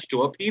banished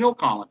to a penal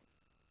colony.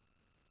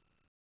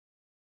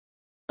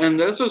 And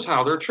this is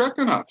how they're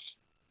tricking us.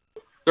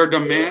 They're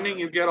demanding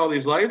you get all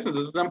these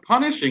licenses, then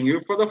punishing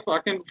you for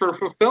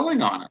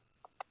fulfilling on it.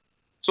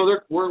 So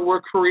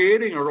we're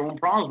creating our own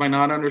problems by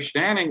not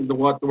understanding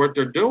what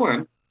they're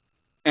doing,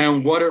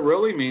 and what it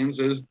really means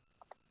is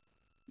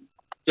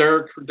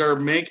they're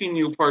making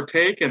you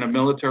partake in a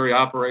military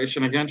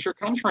operation against your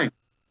country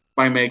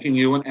by making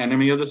you an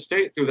enemy of the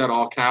state through that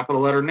all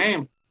capital letter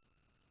name.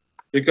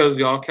 Because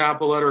the all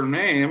capital letter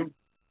name,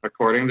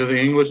 according to the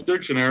English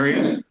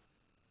dictionaries,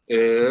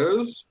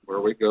 is,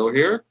 where we go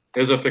here,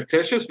 is a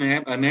fictitious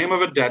name, a name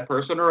of a dead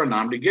person, or a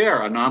nom de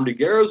guerre. A nom de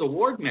guerre is a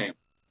war name.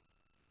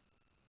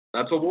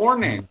 That's a war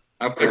name.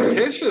 A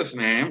fictitious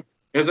name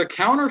is a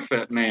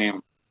counterfeit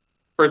name,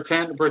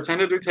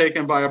 pretended to be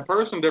taken by a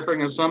person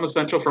differing in some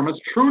essential from its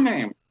true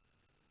name,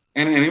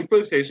 and an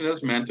implication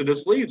that's meant to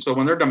mislead. So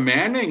when they're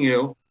demanding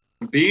you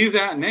be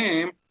that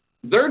name,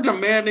 they're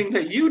demanding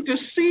that you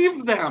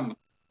deceive them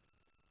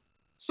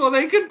so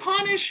they can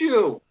punish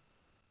you.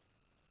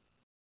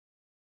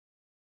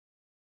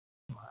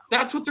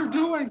 That's what they're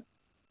doing.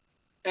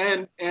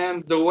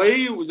 And the way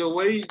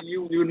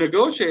you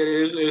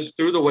negotiate is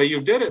through the way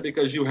you did it,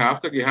 because you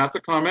have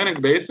to come in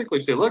and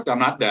basically say, look, I'm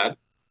not dead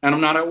and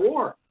I'm not at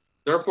war.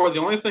 Therefore, the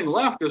only thing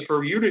left is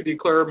for you to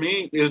declare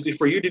me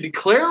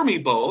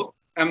both,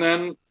 and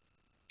then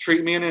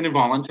treat me in an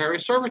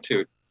involuntary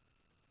servitude.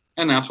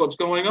 And that's what's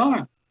going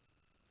on.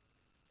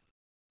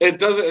 It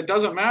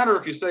doesn't matter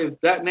if you say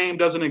that name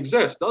doesn't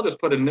exist. They'll just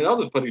put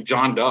a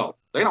John Doe.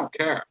 They don't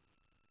care.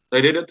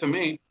 They did it to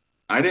me.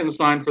 I didn't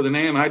sign for the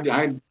name.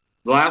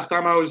 The last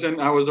time I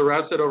was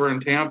arrested over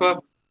in Tampa.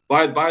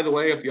 By the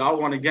way, if y'all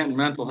want to get in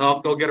mental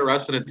health, go get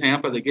arrested in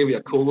Tampa. They give you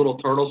a cool little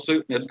turtle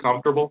suit and it's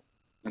comfortable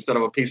instead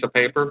of a piece of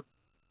paper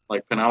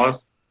like Pinellas.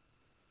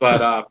 But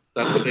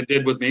that's what they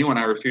did with me when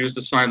I refused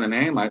to sign the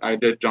name. I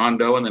did John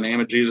Doe in the name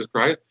of Jesus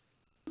Christ,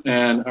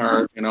 and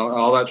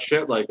all that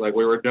shit like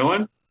we were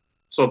doing.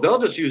 So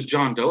they'll just use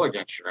John Doe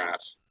against your ass.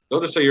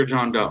 They'll just say you're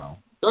John Doe.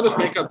 They'll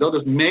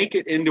just make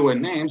it into a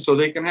name so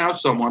they can have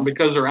someone,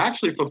 because they're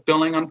actually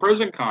fulfilling on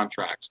prison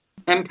contracts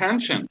and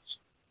pensions.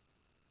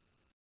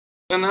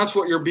 And that's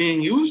what you're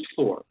being used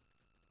for.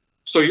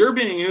 So you're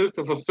being used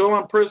to fulfill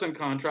on prison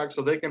contracts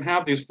so they can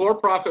have these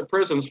for-profit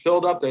prisons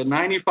filled up to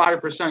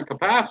 95%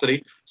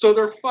 capacity, so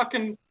their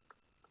fucking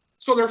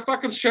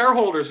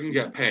shareholders can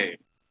get paid.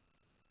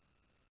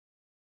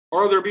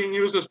 Or they're being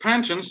used as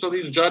pensions so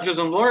these judges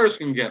and lawyers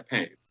can get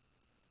paid.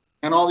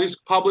 And all these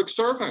public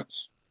servants.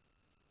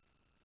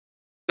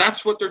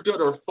 That's what they're doing.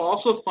 They're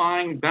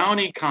falsifying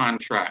bounty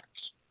contracts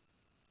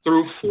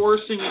through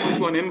forcing you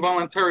into an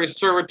involuntary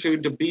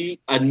servitude to be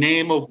a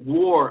name of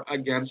war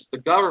against the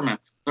government.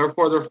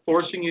 Therefore, they're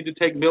forcing you to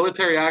take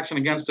military action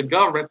against the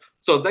government,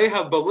 so they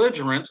have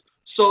belligerents,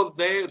 so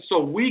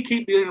we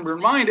keep being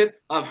reminded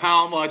of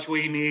how much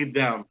we need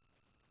them.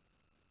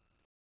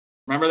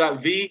 Remember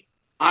that V?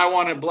 I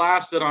want it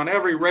blasted on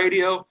every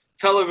radio,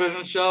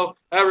 television show,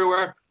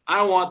 everywhere.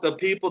 I want the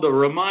people to be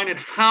reminded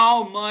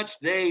how much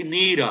they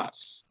need us.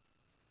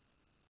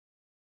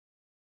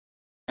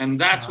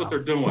 And that's what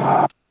they're doing.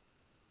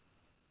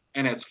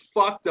 And it's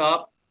fucked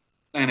up,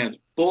 and it's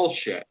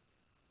bullshit.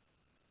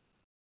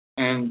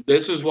 And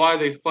this is why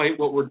they fight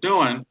what we're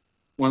doing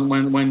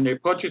when they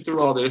put you through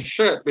all this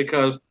shit,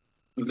 because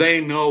they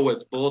know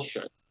it's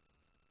bullshit.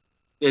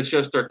 It's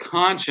just their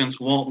conscience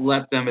won't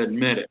let them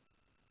admit it,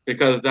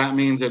 because that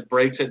means it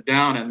breaks it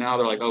down, and now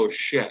they're like, oh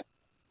shit.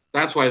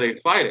 That's why they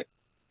fight it.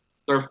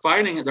 They're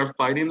fighting it. They're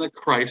fighting the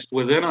Christ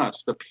within us,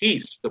 the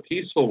peace, the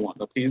peaceful one,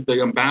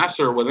 the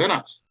ambassador within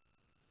us.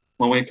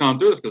 When we come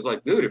through this, because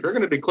like, dude, if you're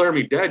going to declare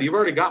me dead, you've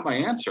already got my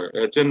answer.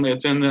 It's in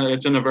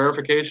the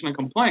verification and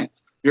complaint.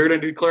 You're going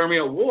to declare me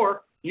at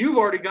war, you've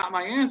already got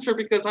my answer,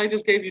 because I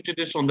just gave you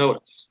judicial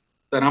notice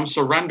that I'm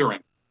surrendering.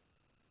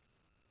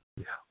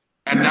 Yeah.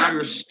 And now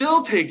you're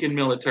still taking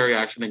military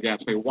action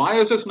against me. Why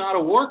is this not a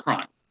war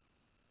crime?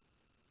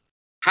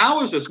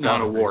 How is this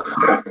not a war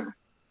crime?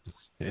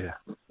 Yeah.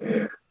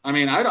 I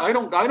mean, I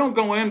don't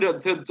go into.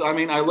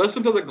 I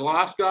listen to the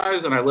Gloss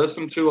guys, and I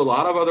listen to a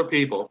lot of other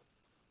people.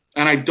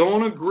 And I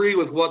don't agree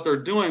with what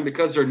they're doing,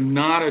 because they're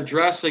not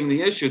addressing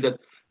the issue that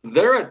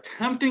they're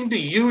attempting to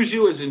use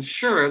you as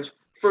insurance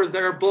for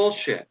their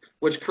bullshit,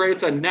 which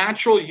creates a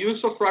natural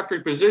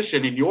usufructory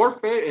position in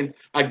your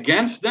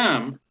against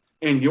them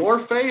in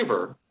your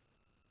favor,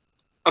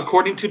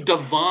 according to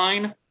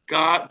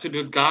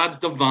God's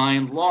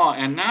divine law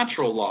and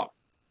natural law.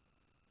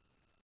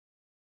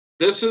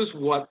 This is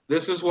what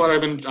I've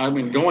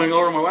been going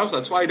over my website.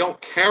 That's why I don't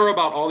care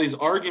about all these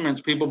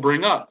arguments people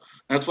bring up.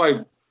 That's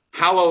why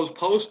Hallow's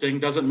posting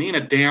doesn't mean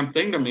a damn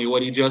thing to me,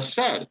 what he just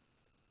said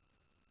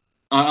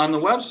on the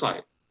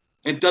website.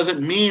 It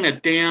doesn't mean a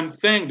damn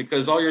thing,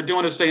 because all you're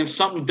doing is saying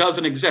something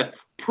doesn't exist.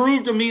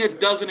 Prove to me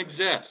it doesn't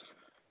exist.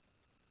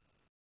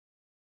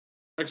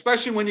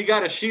 Especially when you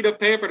got a sheet of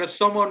paper that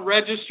someone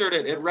registered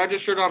it. It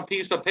registered on a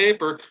piece of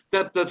paper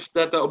that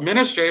the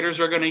administrators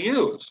are going to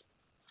use.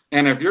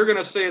 And if you're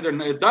going to say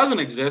that it doesn't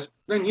exist,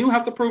 then you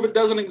have to prove it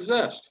doesn't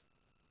exist.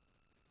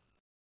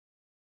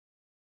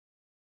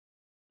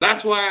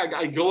 That's why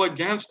I go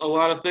against a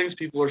lot of things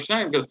people are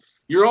saying, because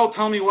you're all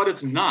telling me what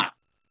it's not.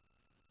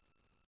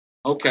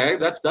 Okay,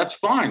 that's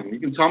fine. You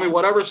can tell me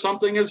whatever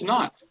something is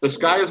not. The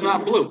sky is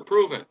not blue.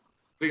 Prove it.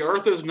 The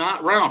earth is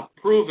not round.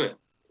 Prove it.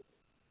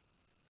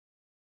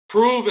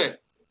 Prove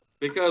it.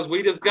 Because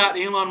we just got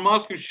Elon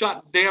Musk, who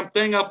shot the damn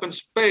thing up in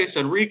space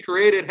and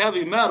recreated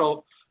heavy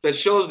metal that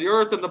shows the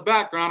earth in the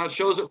background and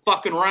shows it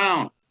fucking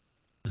round.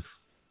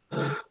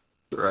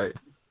 Right.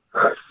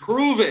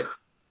 Prove it.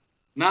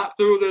 Not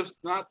through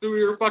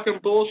your fucking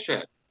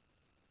bullshit.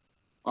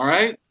 All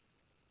right?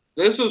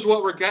 This is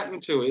what we're getting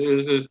to,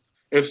 is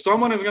if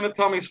someone is going to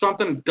tell me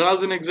something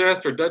doesn't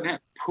exist or doesn't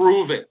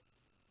prove it,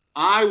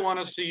 I want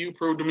to see you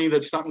prove to me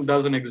that something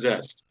doesn't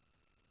exist.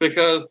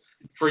 Because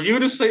for you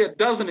to say it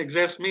doesn't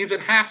exist means it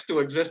has to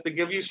exist to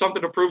give you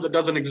something to prove that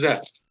doesn't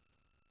exist.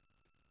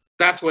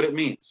 That's what it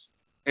means.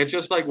 It's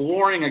just like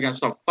warring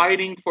against something.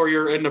 Fighting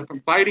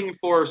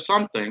for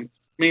something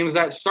means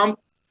that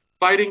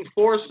fighting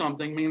for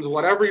something means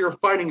whatever you're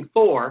fighting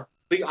for,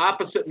 the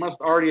opposite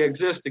must already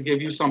exist to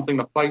give you something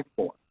to fight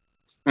for.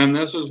 And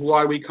this is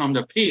why we come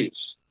to peace.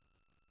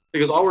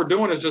 Because all we're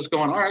doing is just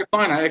going, all right,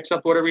 fine, I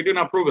accept whatever you do,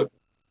 now prove it.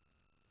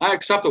 I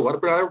accept it,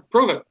 whatever,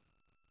 prove it.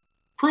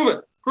 Prove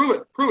it, prove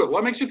it, prove it.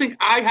 What makes you think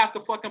I have to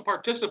fucking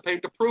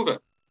participate to prove it?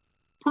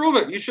 Prove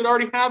it. You should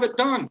already have it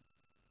done.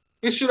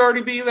 It should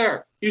already be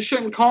there. You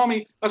shouldn't call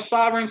me a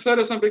sovereign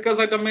citizen because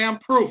I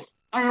demand proof.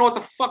 I don't know what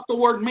the fuck the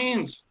word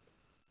means.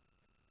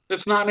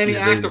 It's not in any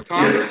act of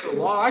Congress or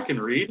law I can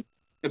read.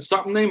 It's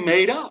something they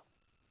made up.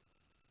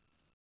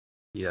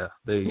 Yeah,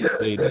 they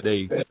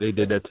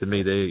did that to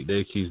me. They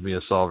accused me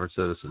of sovereign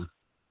citizen.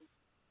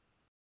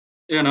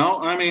 You know,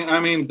 I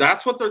mean,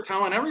 that's what they're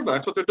telling everybody.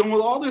 That's what they're doing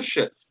with all this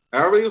shit.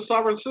 Everybody's a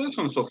sovereign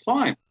citizen, so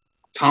fine.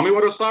 Tell me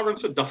what a sovereign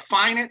citizen is.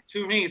 Define it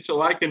to me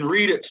so I can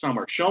read it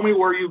somewhere. Show me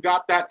where you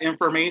got that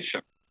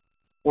information.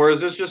 Or is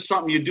this just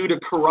something you do to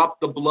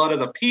corrupt the blood of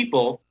the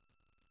people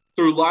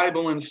through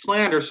libel and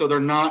slander so they're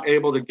not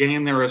able to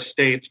gain their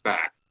estates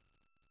back?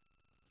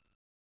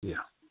 Yeah.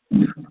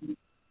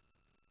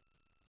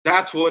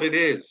 That's what it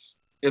is.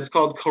 It's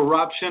called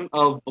corruption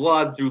of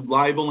blood through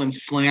libel and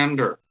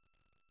slander.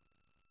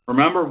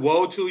 Remember,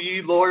 woe to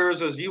ye lawyers,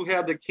 as you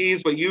have the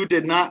keys, but you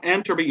did not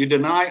enter, but you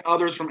deny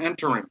others from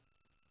entering.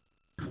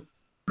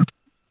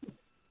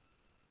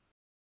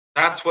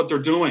 That's what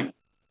they're doing.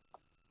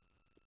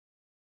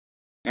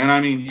 And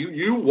I mean,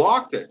 you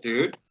walked it,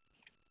 dude.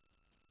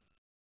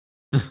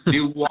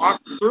 You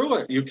walked through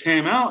it. You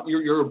came out.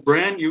 You're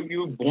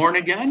you born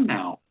again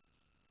now.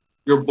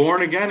 You're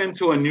born again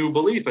into a new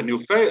belief, a new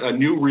faith, a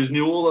new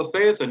renewal of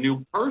faith, a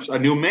new person, a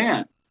new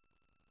man.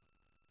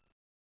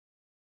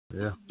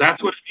 Yeah.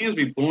 That's what it means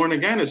to be born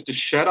again, is to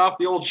shed off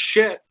the old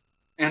shit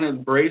and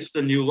embrace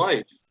the new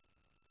life.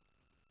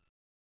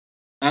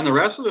 And the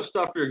rest of the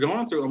stuff you're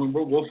going through, I mean,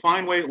 we'll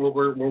find ways.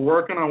 We're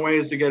working on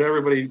ways to get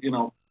everybody,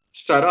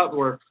 set up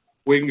where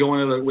we can go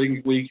into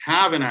we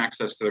have an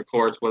access to the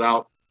courts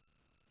without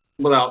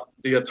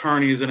the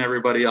attorneys and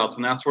everybody else.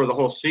 And that's where the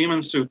whole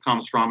seaman suit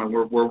comes from. And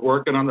we're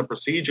working on the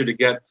procedure to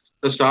get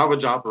the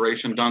salvage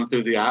operation done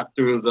through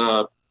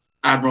the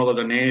Admiral of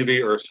the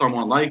Navy or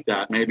someone like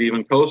that, maybe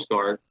even Coast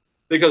Guard,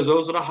 because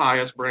those are the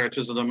highest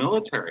branches of the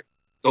military.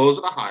 Those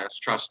are the highest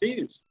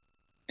trustees.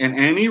 In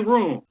any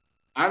room,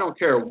 I don't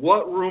care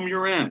what room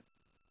you're in,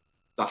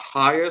 the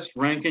highest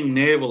ranking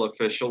naval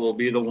official will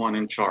be the one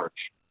in charge.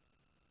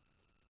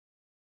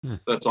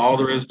 That's all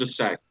there is to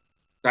say.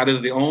 That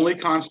is the only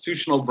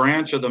constitutional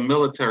branch of the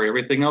military.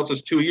 Everything else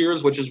is 2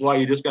 years, which is why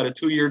you just got a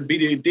 2-year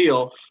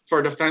deal for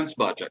a defense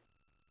budget.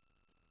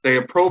 They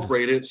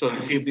appropriate it so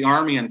to keep the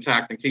army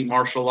intact and keep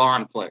martial law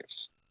in place.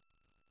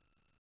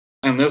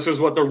 And this is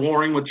what they're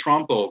warring with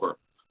Trump over.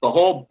 The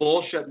whole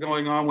bullshit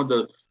going on with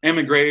the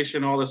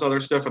immigration, all this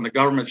other stuff, and the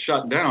government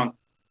shut down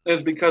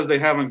is because they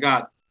haven't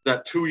got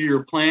that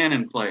 2-year plan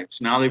in place.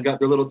 Now they've got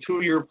their little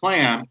 2-year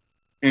plan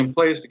in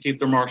place to keep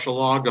their martial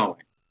law going.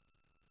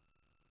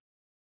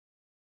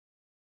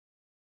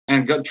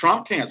 And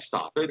Trump can't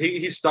stop it.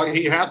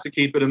 He has to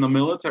keep it in the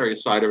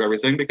military side of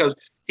everything because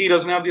he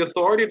doesn't have the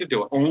authority to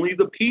do it. Only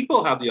the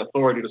people have the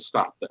authority to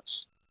stop this.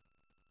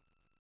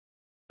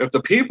 If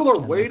the people are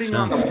waiting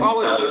on the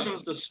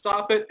politicians to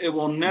stop it, it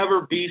will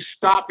never be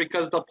stopped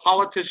because the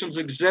politicians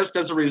exist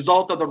as a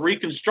result of the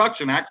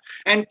Reconstruction Act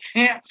and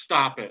can't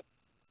stop it.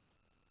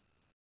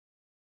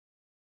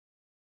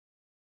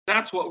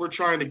 That's what we're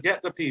trying to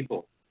get the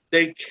people.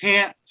 They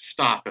can't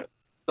stop it.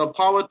 The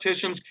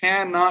politicians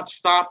cannot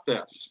stop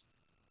this.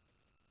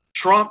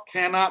 Trump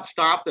cannot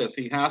stop this.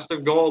 He has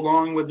to go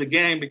along with the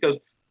game because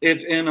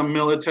it's in a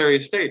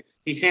military state.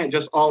 He can't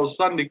just all of a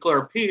sudden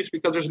declare peace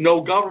because there's no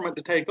government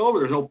to take over.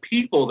 There's no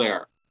people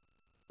there.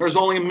 There's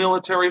only a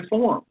military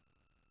form.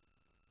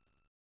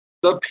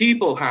 The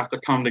people have to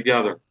come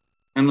together.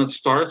 And it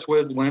starts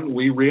with when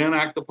we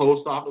reenact the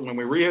post office, when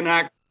we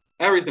reenact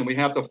everything, we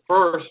have to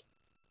first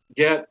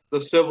get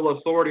the civil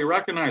authority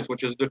recognized,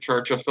 which is the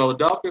Church of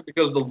Philadelphia,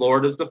 because the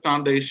Lord is the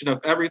foundation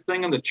of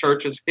everything, and the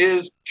church is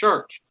his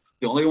church,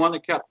 the only one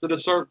that kept to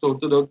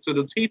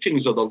the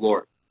teachings of the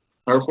Lord.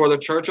 Therefore,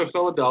 the Church of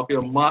Philadelphia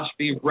must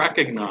be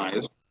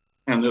recognized,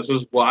 and this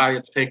is why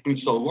it's taking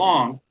so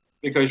long,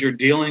 because you're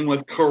dealing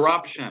with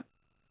corruption,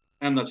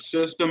 and the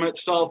system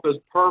itself is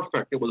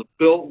perfect. It was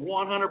built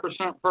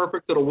 100%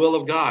 perfect to the will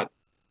of God.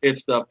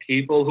 It's the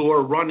people who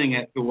are running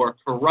it who are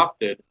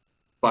corrupted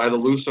by the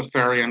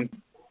Luciferian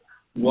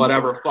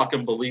whatever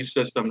fucking belief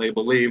system they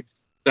believe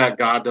that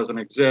God doesn't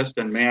exist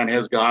and man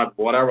is God,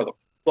 whatever the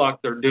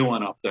fuck they're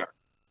doing up there.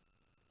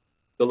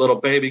 The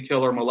little baby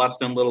killer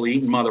molesting little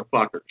eating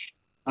motherfuckers.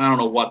 I don't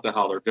know what the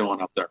hell they're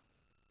doing up there.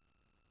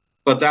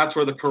 But that's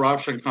where the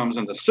corruption comes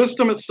in. The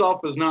system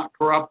itself is not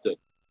corrupted.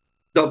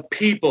 The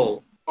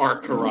people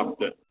are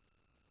corrupted.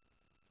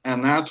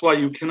 And that's why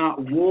you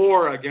cannot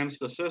war against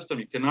the system.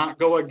 You cannot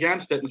go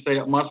against it and say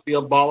it must be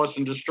abolished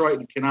and destroyed.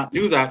 You cannot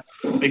do that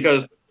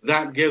because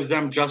that gives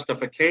them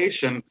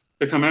justification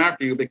to come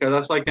after you, because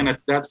that's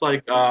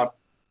like a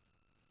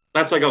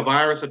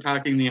virus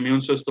attacking the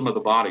immune system of the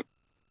body.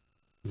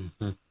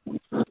 Mm-hmm.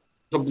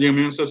 So the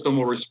immune system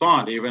will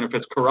respond. Even if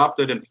it's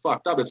corrupted and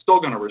fucked up, it's still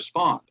going to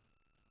respond.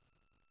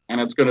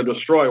 And it's going to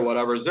destroy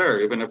whatever's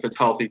there, even if it's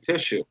healthy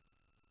tissue.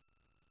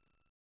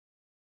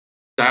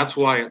 That's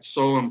why it's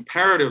so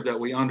imperative that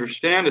we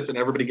understand this and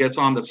everybody gets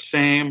on the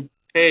same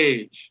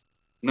page.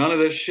 None of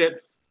this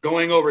shit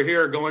going over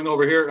here.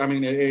 I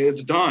mean,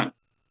 it's done.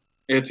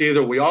 It's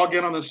either we all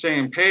get on the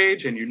same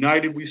page and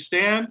united we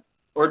stand,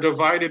 or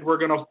divided we're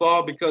going to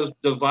fall, because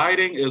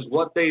dividing is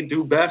what they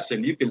do best,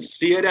 and you can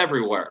see it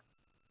everywhere.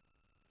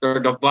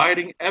 They're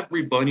dividing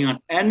everybody on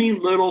any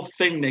little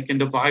thing they can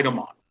divide them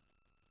on.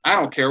 I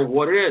don't care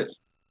what it is.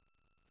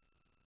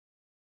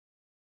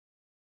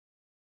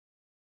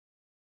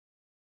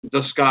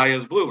 The sky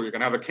is blue. You're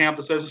going to have a camp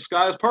that says the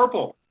sky is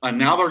purple. And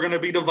now they're going to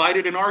be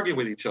divided and argue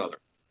with each other.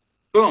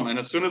 Boom. And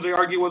as soon as they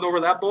argue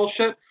over that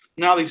bullshit,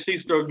 now they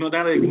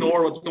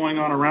ignore what's going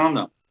on around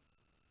them.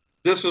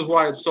 This is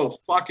why it's so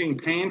fucking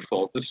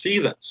painful to see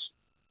this.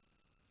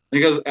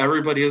 Because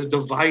everybody is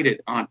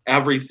divided on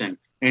everything.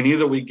 And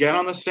either we get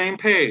on the same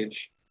page,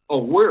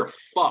 or we're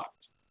fucked.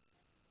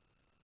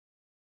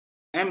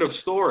 End of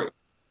story.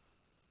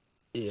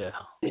 Yeah,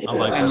 I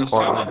like that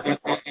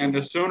part. And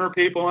the sooner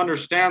people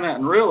understand that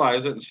and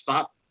realize it and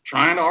stop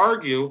trying to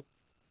argue,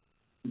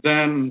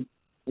 then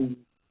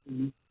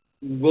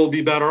we'll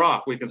be better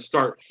off. We can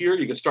start here.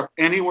 You can start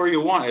anywhere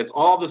you want. It's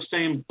all the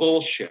same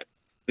bullshit.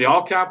 The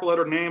all-capital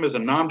letter name is a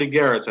nom de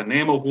guerre. It's a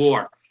name of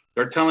war.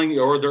 They're telling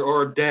you,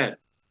 or dead.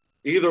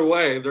 Either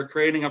way, they're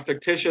creating a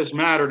fictitious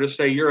matter to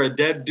say you're a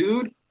dead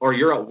dude or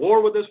you're at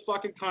war with this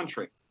fucking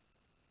country.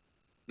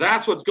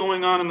 That's what's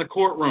going on in the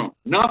courtroom.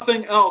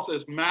 Nothing else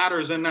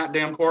matters in that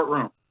damn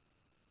courtroom.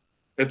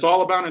 It's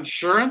all about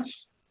insurance,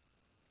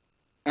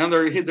 and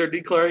they're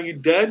declaring you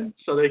dead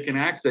so they can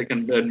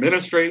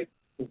administrate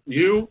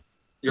your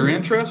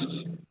interests,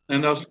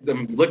 and thus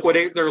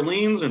liquidate their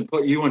liens and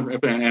put you in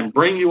and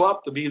bring you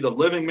up to be the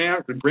living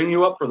man, to bring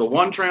you up for the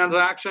one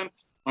transaction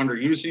under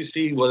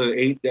UCC, whether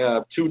 8,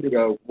 I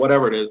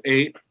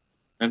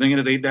think it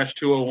is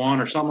 8-201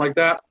 or something like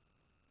that.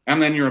 And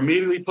then you're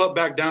immediately put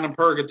back down in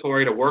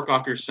purgatory to work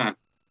off your sentence.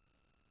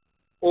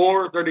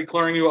 Or they're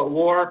declaring you at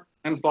war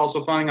and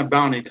falsifying a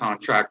bounty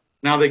contract.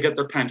 Now they get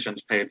their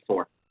pensions paid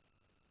for.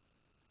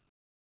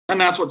 And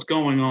that's what's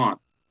going on.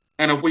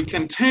 And if we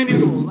continue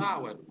to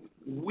allow it,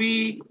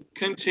 we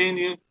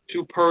continue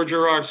to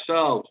perjure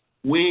ourselves.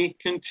 We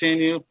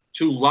continue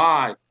to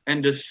lie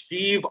and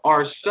deceive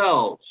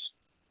ourselves.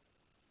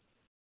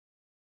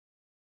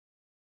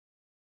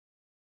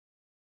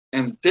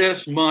 And this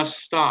must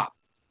stop.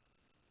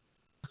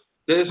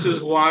 This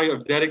is why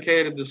I've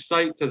dedicated the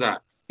site to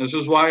that. This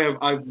is why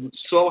I'm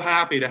so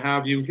happy to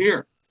have you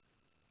here.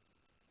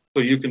 So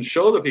you can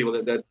show the people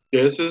that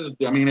this is,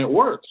 it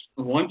works.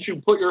 Once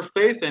you put your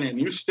faith in it and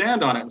you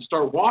stand on it and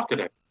start walking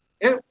it,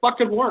 it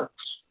fucking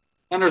works.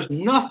 And there's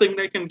nothing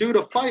they can do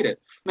to fight it.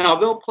 Now,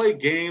 they'll play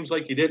games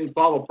like you didn't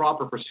follow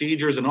proper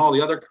procedures and all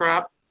the other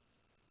crap.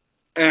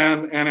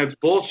 And it's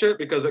bullshit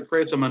because it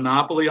creates a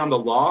monopoly on the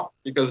law,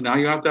 because now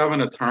you have to have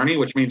an attorney,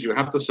 which means you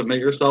have to submit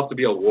yourself to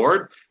be a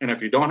ward. And if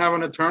you don't have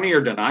an attorney,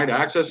 you're denied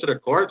access to the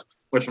courts,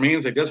 which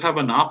means they just have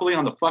a monopoly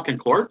on the fucking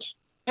courts.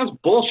 That's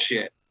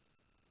bullshit.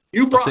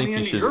 You brought me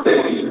into your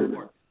fucking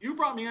court. You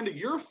brought me into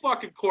your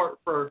fucking court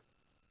for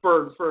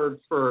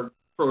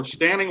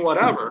standing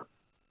whatever.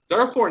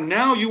 Therefore,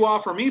 now you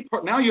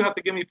have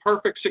to give me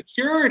perfect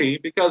security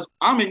because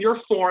I'm in your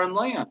foreign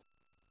land.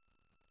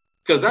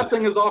 Because that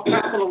thing is all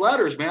capital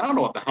letters, man. I don't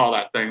know what the hell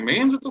that thing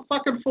means. It's a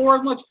fucking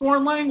foreign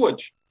language.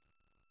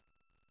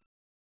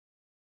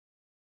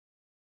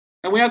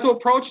 And we have to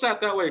approach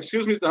that way.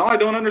 Excuse me, no, I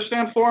don't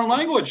understand foreign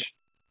language.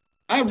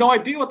 I have no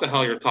idea what the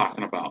hell you're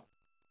talking about.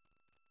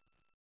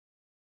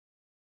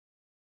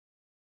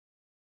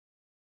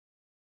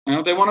 And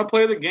if they want to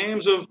play the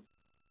games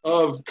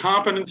of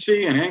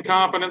competency and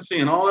incompetency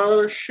and all that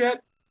other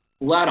shit,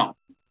 let them.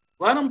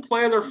 Let them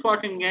play their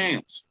fucking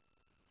games.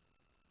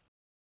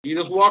 You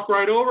just walk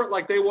right over it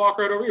like they walk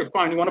right over you.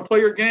 Fine. You want to play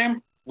your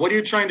game? What are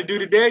you trying to do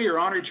today, Your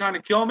Honor? You're trying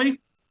to kill me?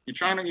 You're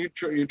trying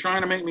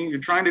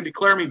to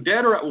declare me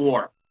dead or at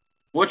war?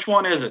 Which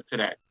one is it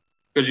today?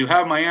 Because you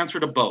have my answer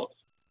to both.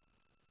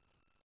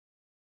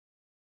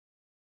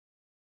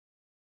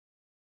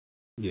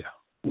 Yeah.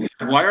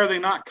 Why are they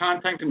not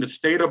contacting the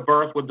state of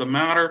birth with the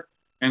matter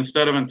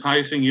instead of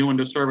enticing you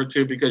into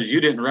servitude because you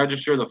didn't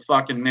register the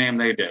fucking name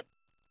they did?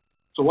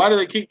 So why do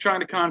they keep trying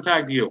to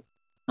contact you?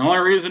 The only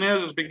reason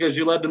is because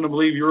you led them to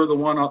believe you were the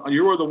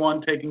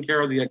one taking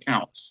care of the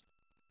accounts.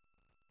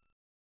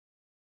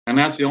 And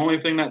that's the only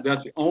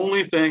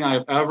thing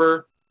I've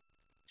ever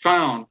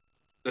found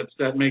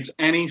that makes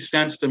any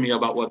sense to me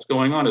about what's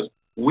going on is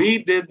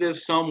we did this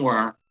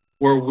somewhere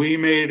where we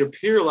made it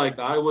appear like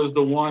I was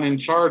the one in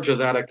charge of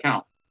that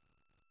account.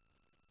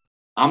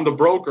 I'm the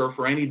broker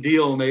for any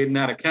deal made in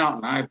that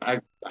account, and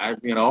I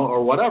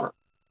or whatever.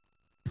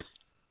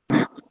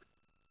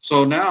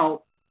 So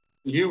now,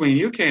 when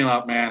you came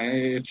up, man,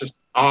 it's just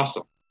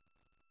awesome.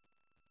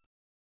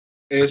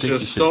 It's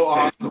just so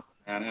awesome,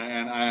 man.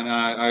 And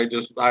I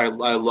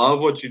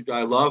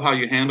love how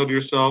you handled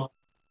yourself.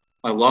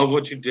 I love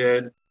what you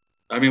did.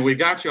 I mean, we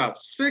got you out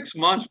 6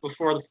 months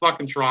before the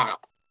fucking trial.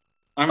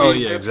 I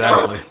mean,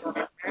 exactly.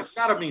 It's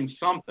got to mean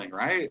something,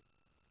 right?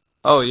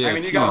 Oh, yeah. I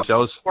mean, you got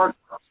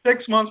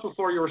 6 months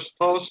before you were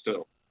supposed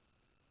to.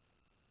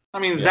 I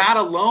mean, that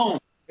alone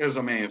is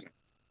amazing.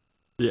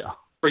 Yeah.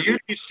 For you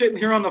to be sitting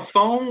here on the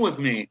phone with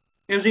me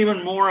is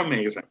even more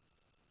amazing.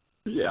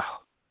 Yeah.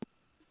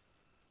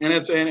 And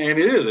it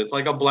is. It's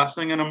like a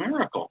blessing and a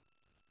miracle.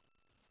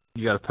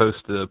 You got to post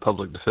the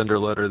public defender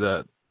letter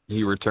that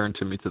he returned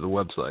to me to the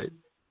website,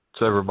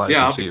 so everybody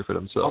can see it for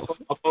themselves.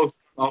 I'll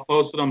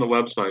post it on the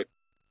website.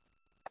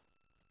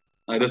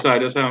 I just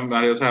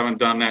haven't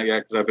done that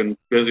yet because I've been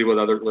busy with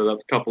a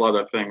couple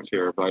other things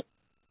here. But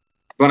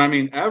I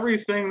mean,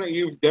 everything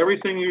you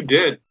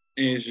did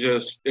is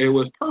it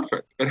was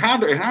perfect. It had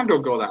to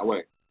go that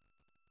way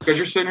because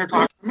you're sitting here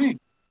talking to me.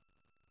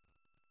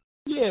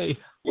 Yay.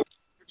 You're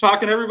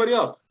talking to everybody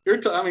else.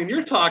 You're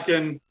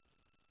talking.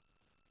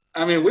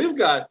 I mean, we've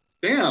got.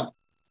 Damn.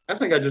 I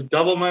think I just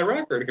doubled my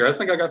record here. I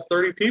think I got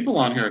 30 people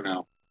on here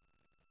now.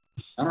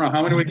 I don't know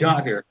how many we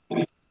got here.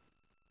 I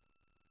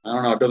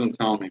don't know. It doesn't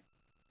tell me.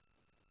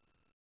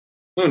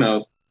 Who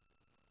knows?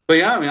 But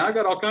yeah, I mean, I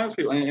got all kinds of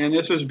people, and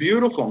this is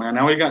beautiful, man.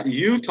 Now we got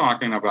you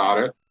talking about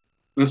it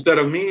instead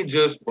of me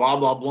just blah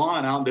blah blah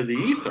and out into the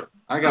ether.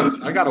 I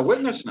got a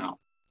witness now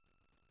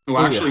who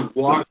actually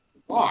walked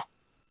the walk.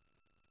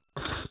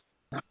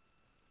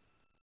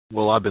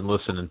 Well, I've been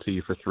listening to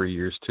you for 3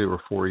 years, 2 or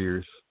 4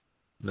 years.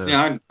 No.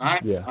 Yeah,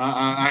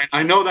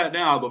 I know that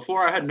now.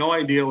 Before, I had no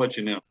idea what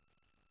you knew.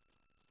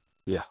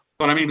 Yeah.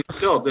 But I mean,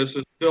 this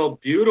is still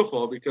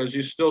beautiful because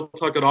you still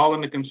took it all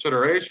into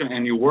consideration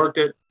and you worked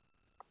it.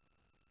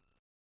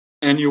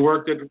 And you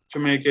worked it to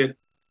make it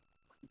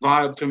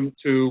vibe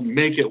to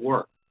make it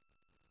work.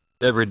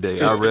 Every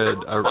day, I read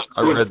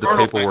the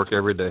paperwork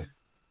every day.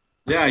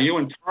 Yeah, you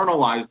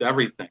internalized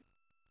everything.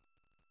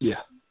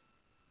 Yeah.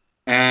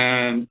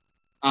 And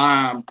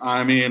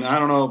I mean, I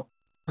don't know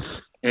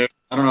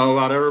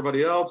about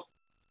everybody else,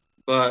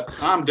 but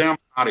I'm damn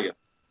proud of you.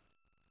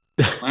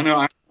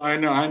 I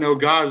know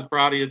God is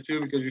proud of you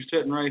too because you're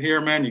sitting right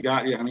here, man.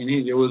 I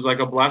mean, it was like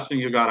a blessing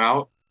you got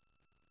out,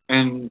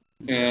 and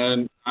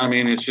I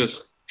mean, it's just.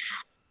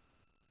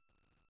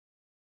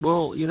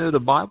 Well, the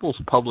Bible's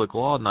public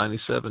law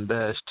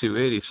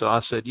 97-280. So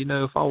I said,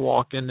 if I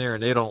walk in there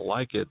and they don't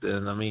like it,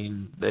 then I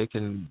mean, they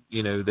can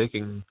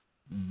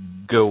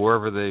go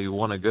wherever they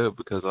want to go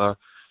because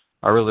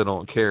I really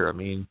don't care. I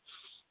mean,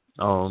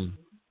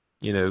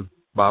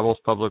 Bible's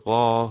public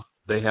law.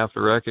 They have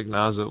to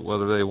recognize it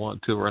whether they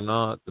want to or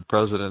not. The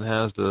president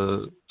has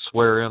to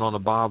swear in on the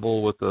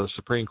Bible with the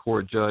Supreme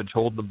Court judge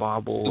holding the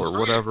Bible or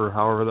whatever,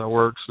 however that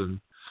works. And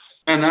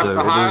that's so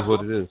the highest, it is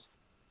what it is.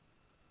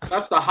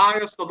 That's the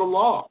highest of the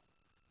law.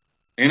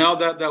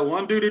 That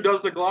one dude who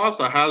does the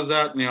glossa has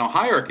that,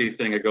 hierarchy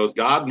thing. It goes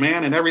God,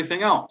 man, and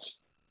everything else.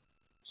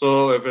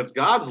 So if it's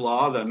God's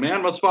law, then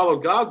man must follow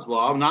God's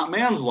law, not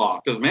man's law,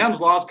 because man's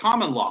law is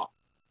common law.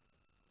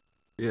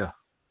 Yeah.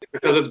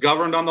 Because it's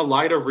governed on the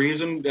light of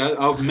reason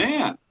of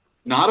man,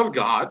 not of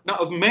God, not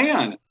of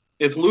man.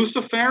 It's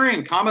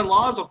Luciferian. Common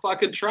law is a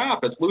fucking trap.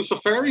 It's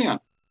Luciferian.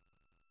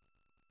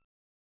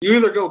 You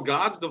either go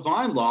God's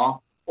divine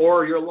law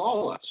or you're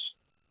lawless.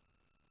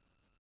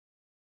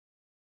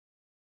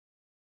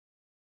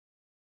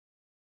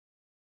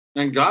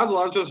 And God's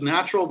law is just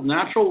natural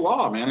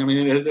law, man. I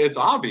mean, it's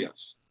obvious.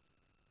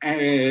 And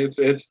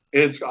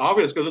it's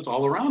obvious because it's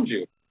all around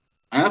you.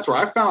 And that's where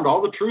I found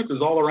all the truth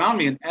is all around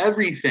me and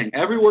everything,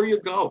 everywhere you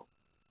go.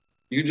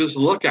 You just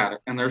look at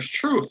it and there's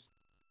truth.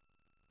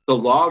 The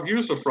law of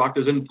usufruct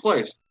is in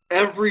place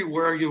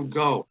everywhere you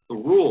go. The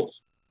rules,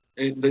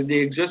 the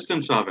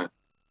existence of it.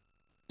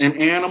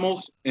 And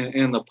animals,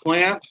 and the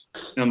plants,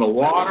 and the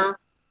water.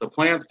 The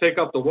plants take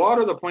up the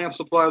water. The plants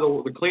supply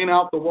the clean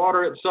out the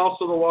water itself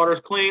so the water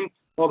is clean,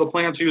 while the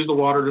plants use the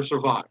water to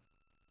survive.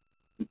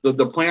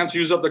 The plants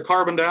use up the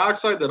carbon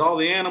dioxide that all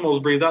the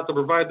animals breathe out to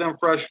provide them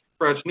fresh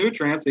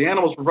nutrients. The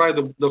animals provide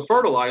the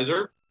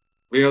fertilizer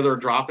via their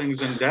droppings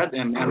and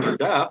their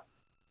death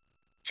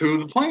to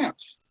the plants.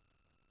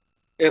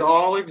 It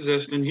all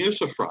exists in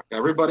usufruct.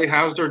 Everybody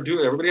has their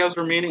duty. Everybody has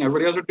their meaning.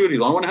 Everybody has their duty.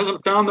 The only one who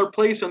hasn't found their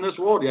place in this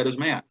world yet is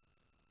man.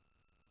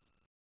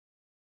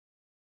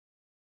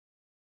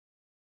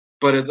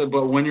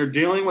 But when you're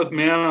dealing with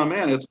man on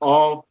man, it's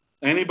all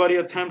anybody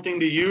attempting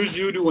to use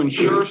you to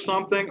ensure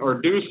something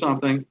or do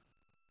something.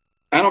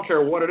 I don't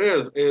care what it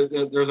is.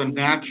 There's a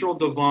natural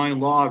divine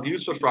law of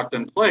usufruct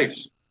in place,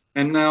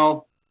 and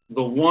now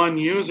the one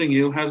using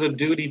you has a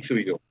duty to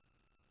you.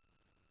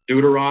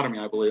 Deuteronomy,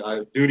 I believe.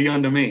 Duty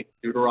unto me.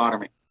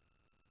 Deuteronomy.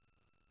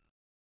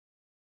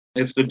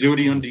 It's the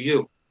duty unto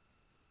you.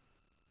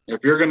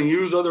 If you're going to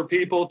use other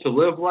people to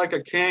live like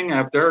a king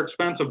at their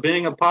expense of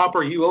being a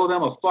pauper, you owe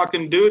them a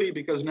fucking duty,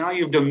 because now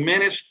you've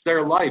diminished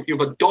their life. You've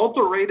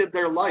adulterated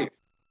their life.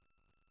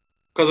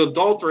 Because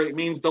adulterate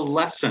means to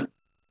lessen.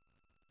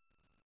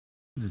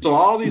 So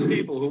all these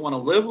people who want to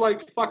live like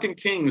fucking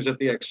kings at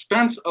the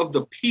expense of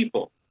the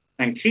people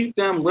and keep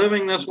them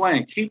living this way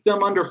and keep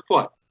them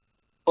underfoot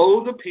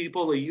owe the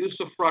people a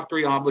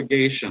usufructuary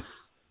obligation.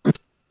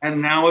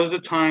 And now is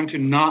the time to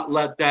not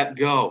let that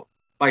go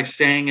by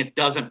saying it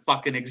doesn't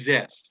fucking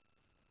exist.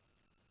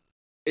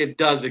 It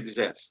does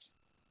exist.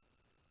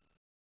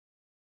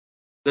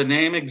 The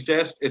name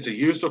exists. It's a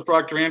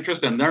usufructuary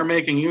interest, and they're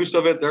making use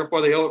of it.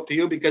 Therefore, they owe it to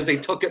you because they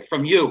took it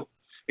from you.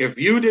 If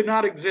you did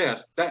not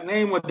exist, that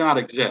name would not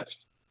exist.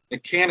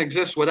 It can't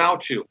exist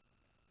without you.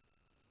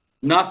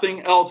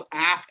 Nothing else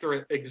after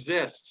it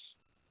exists.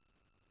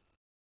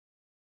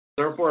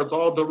 Therefore, it's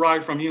all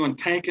derived from you and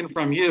taken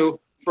from you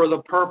for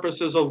the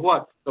purposes of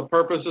what? The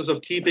purposes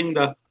of keeping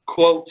the,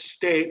 quote,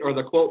 state or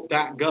the, quote,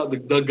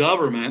 the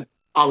government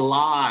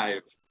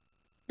alive.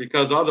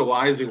 Because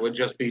otherwise it would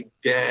just be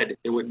dead.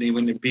 It wouldn't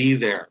even be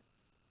there.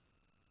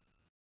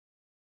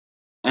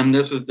 And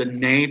this is the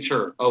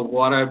nature of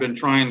what I've been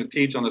trying to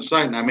teach on the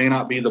site. And I may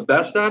not be the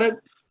best at it.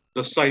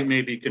 The site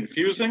may be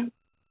confusing.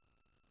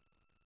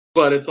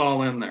 But it's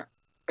all in there.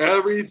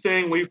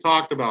 Everything we've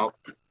talked about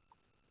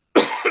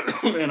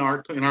in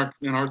our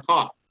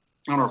talk,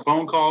 on our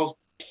phone calls,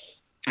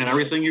 and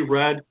everything you've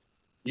read,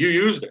 you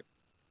used it.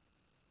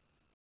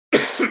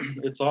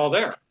 It's all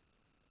there.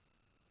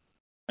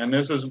 And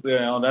this is,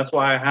 that's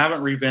why I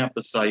haven't revamped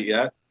the site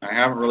yet. I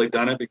haven't really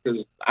done it because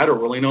I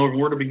don't really know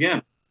where to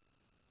begin.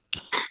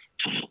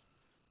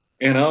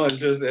 It's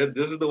just,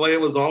 this is the way it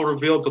was all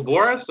revealed to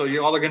Boris, so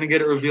you all are going to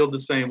get it revealed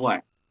the same way.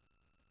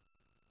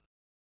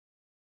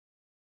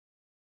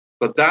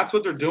 But that's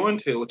what they're doing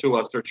to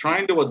us. They're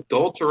trying to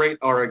adulterate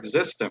our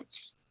existence.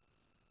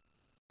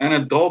 And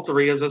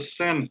adultery is a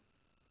sin.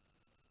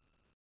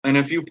 And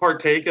if you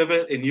partake of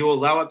it and you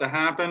allow it to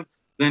happen,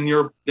 then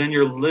you're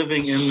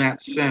living in that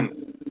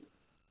sin.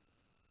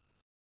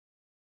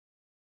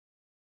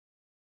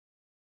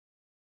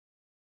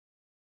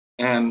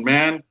 And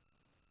man,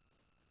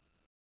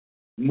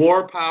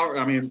 more power.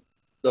 I mean,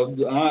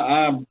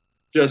 I'm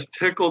just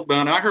tickled,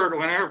 man.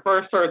 When I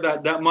first heard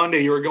that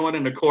Monday you were going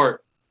into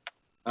court.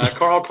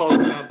 Carl calls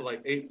me up at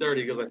like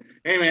 8:30. He goes,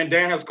 "Hey man,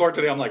 Dan has court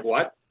today." I'm like,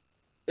 "What?"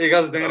 He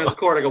goes, "Dan has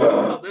court." I go, "What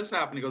the hell this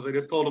happened?" He goes, "I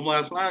just told him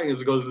last night."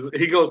 He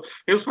goes,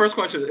 his first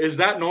question is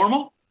that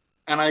normal?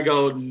 And I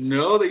go,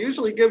 "No, they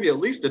usually give you at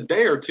least a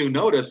day or two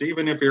notice,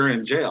 even if you're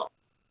in jail."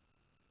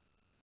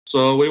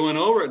 So we went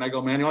over it, and I go,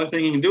 "Man, the only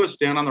thing you can do is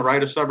stand on the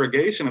right of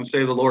subrogation and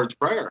say the Lord's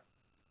Prayer."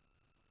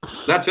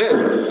 That's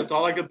it. That's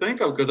all I could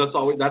think of, because that's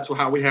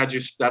how we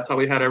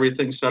had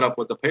everything set up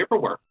with the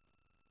paperwork.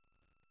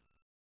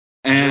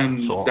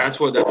 And that's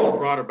what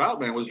brought about,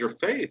 man, was your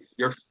faith.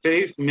 Your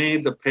faith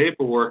made the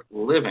paperwork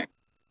living.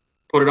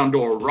 Put it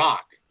onto a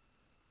rock.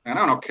 And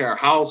I don't care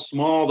how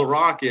small the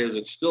rock is,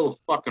 it's still a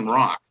fucking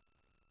rock.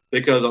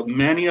 Because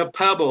many a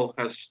pebble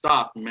has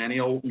stopped many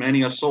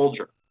a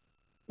soldier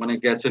when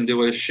it gets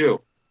into his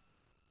shoe.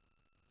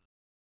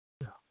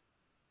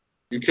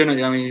 You couldn't,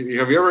 have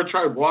you ever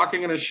tried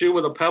walking in a shoe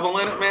with a pebble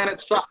in it, man?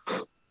 It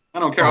sucks. I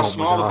don't care how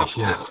small the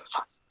pebble is.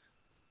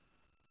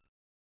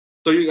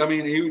 So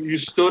you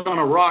stood on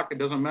a rock. It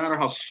doesn't matter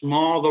how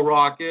small the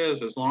rock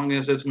is, as long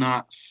as it's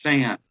not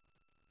sand.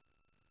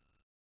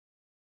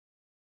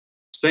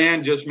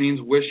 Sand just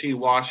means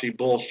wishy-washy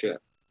bullshit.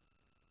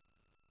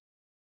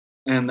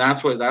 And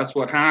that's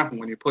what happened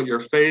when you put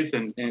your faith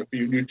in. If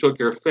you took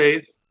your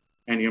faith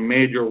and you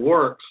made your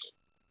works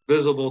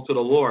visible to the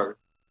Lord,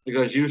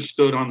 because you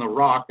stood on the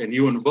rock and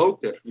you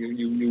invoked it.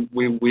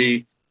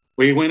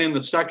 We went in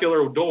the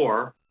secular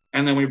door,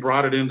 and then we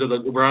brought it into the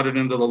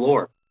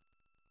Lord.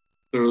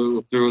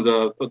 Through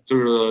the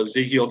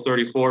Ezekiel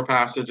 34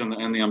 passage and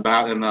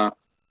the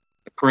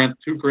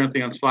 2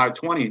 Corinthians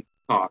 5:20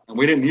 talk, and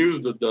we didn't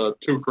use the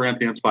 2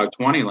 Corinthians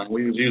 5:20 language.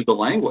 We used the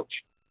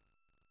language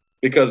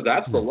because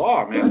that's the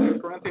law, man. 2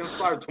 Corinthians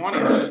 5:20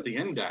 is just the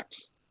index,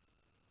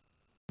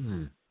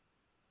 and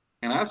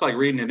that's like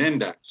reading an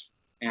index.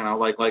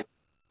 Like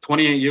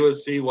 28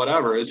 USC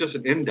whatever. It's just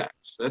an index.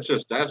 That's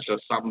just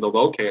something to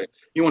locate.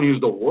 You want to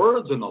use the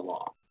words in the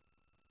law.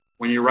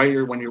 When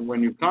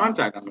you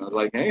contact them, it's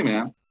like, hey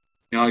man,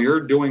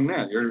 you're doing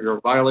this. You're a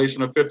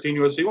violation of 15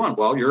 USC 1.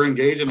 Well, you're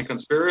engaged in a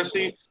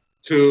conspiracy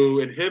to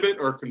inhibit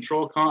or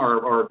control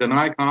or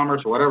deny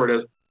commerce or whatever it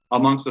is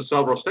amongst the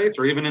several states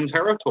or even in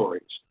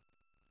territories.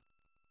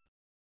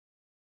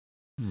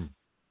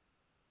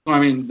 So,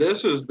 this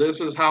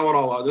is how it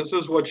all. This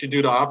is what you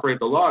do to operate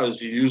the law. Is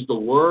you use the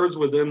words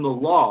within the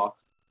law,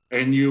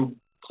 and you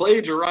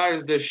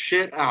plagiarize the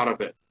shit out of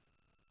it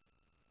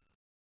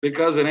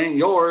because it ain't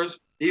yours.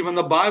 Even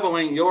the Bible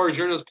ain't yours.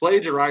 You're just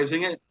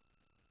plagiarizing it.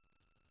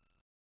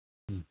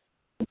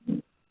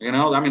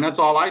 That's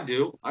all I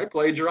do. I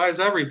plagiarize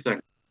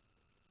everything.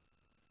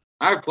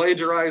 I've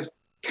plagiarized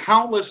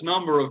countless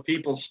number of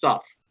people's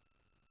stuff.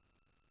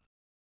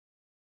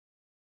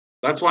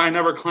 That's why I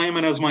never claim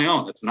it as my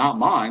own. It's not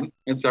mine.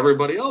 It's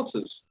everybody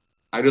else's.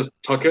 I just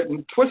took it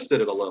and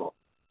twisted it a little.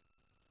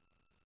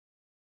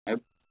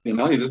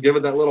 You just give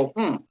it that little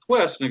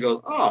twist, and it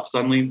goes, oh,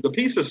 suddenly the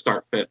pieces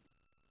start fitting.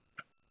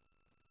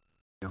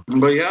 Yeah.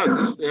 But yeah,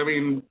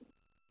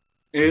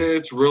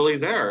 it's really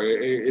there.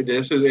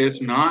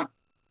 It's not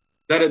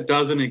that it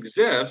doesn't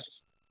exist.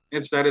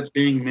 It's that it's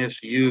being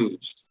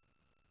misused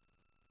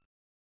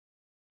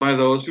by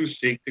those who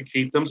seek to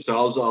keep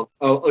themselves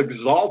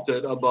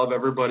exalted above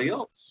everybody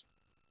else.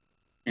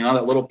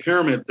 That little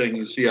pyramid thing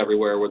you see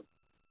everywhere with,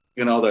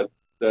 that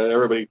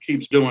everybody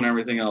keeps doing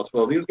everything else.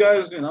 Well, these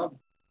guys,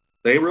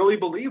 they really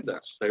believe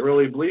this. They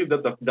really believe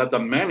that the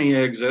many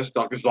exist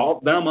to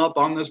exalt them up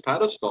on this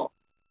pedestal.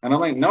 And I'm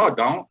like, no, I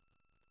don't.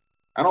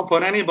 I don't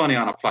put anybody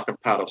on a fucking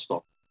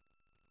pedestal.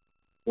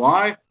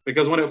 Why?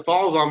 Because when it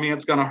falls on me,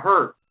 it's going to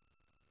hurt.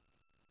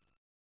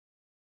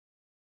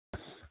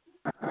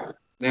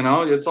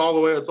 It's all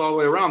the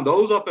way around.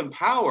 Those up in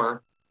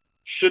power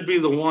should be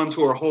the ones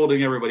who are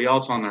holding everybody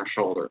else on their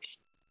shoulders.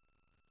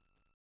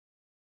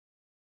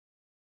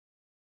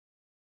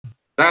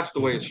 That's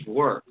the way it should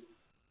work.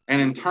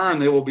 And in turn,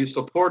 they will be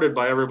supported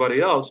by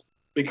everybody else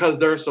because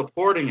they're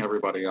supporting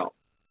everybody else.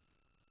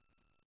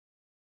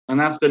 And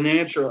that's the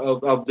nature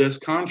of this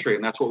country.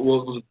 And that's what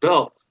was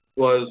built,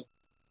 was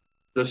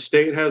the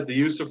state has the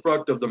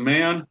usufruct of the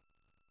man,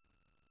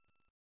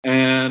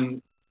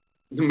 and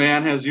the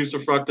man has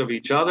usufruct of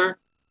each other,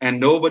 and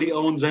nobody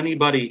owns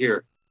anybody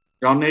here.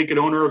 You're a naked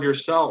owner of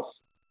yourself.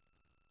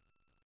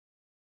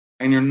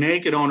 And you're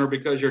naked owner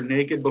because you're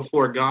naked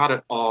before God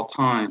at all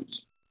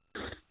times.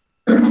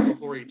 Not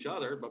before each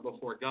other, but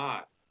before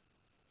God.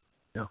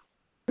 Yeah.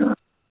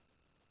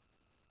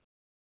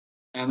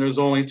 And there's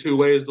only two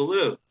ways to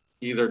live,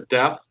 either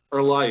death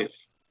or life.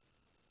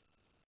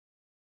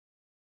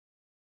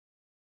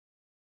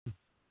 In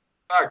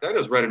fact, I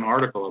just read an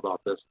article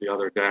about this the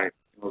other day.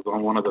 It was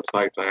on one of the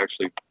sites I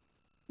actually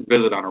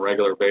visit on a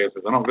regular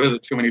basis. I don't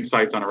visit too many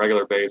sites on a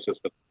regular basis,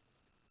 but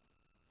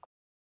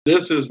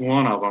this is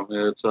one of them.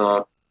 It's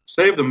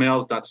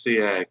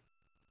savethemails.ca.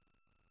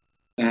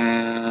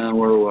 And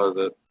where was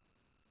it?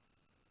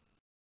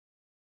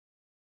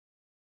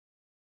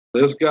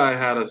 This guy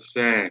had a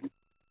saying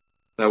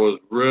that was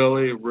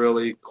really,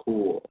 really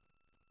cool.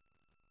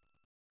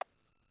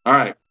 All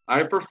right.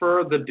 I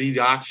prefer the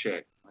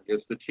didache.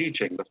 It's the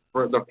teaching.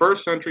 The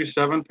first century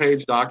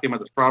 7-page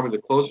document is probably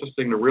the closest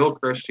thing to real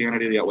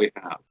Christianity that we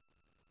have.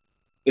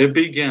 It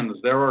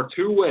begins, there are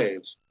two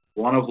ways,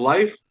 one of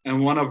life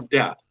and one of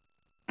death.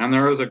 And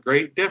there is a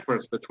great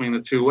difference between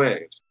the two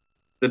ways.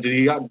 The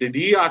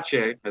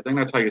didache, I think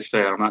that's how you say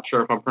it. I'm not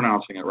sure if I'm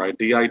pronouncing it right.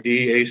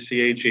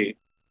 D-I-D-A-C-H-E,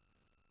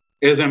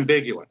 is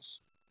ambiguous.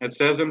 It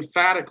says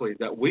emphatically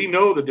that we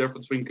know the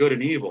difference between good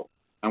and evil.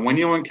 And when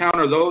you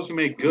encounter those who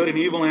make good and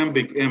evil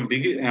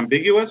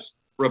ambiguous,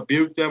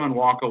 rebuke them and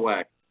walk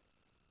away.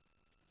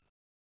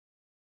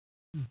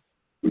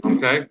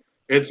 Okay?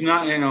 It's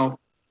not,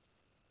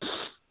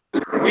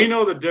 we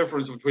know the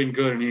difference between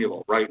good and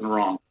evil, right and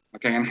wrong.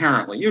 Okay,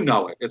 inherently. You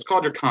know it. It's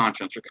called your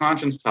conscience. Your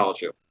conscience tells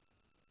you.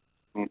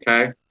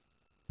 Okay?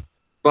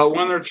 But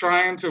when they're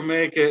trying to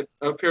make it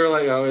appear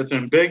like, it's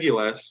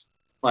ambiguous,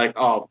 like,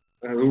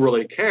 who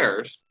really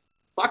cares?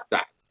 Fuck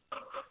that.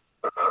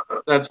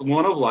 That's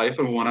one of life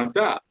and one of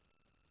death.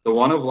 The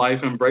one of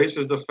life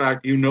embraces the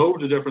fact you know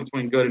the difference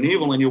between good and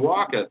evil and you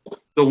walk it.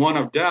 The one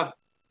of death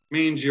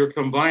means you're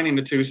combining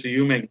the two so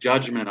you make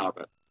judgment of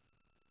it.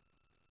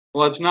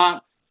 Well, it's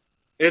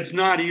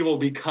not evil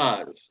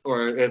because,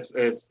 or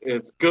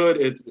it's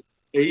good,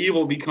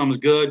 evil becomes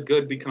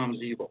good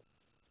becomes evil.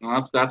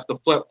 Now that's the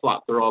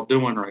flip-flop they're all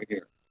doing right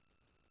here.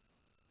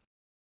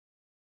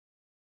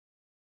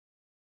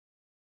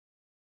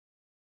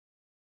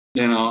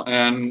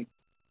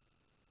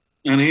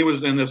 And he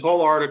was in this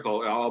whole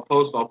article. I'll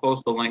post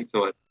the link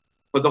to it.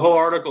 But the whole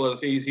article is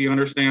he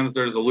understands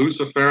there's a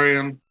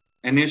Luciferian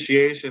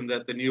initiation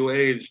that the New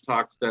Age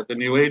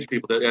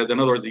people, in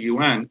other words, the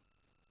UN,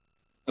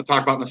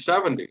 talk about in the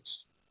 70s.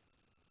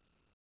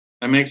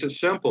 It makes it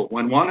simple.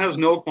 When one has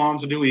no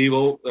qualms to do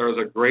evil, there is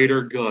a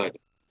greater good.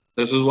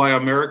 This is why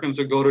Americans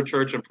who go to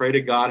church and pray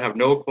to God have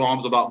no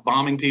qualms about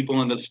bombing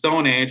people in the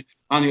Stone Age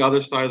on the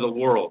other side of the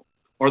world.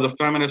 Or the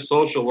feminist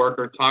social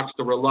worker talks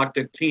to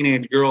reluctant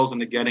teenage girls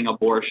into getting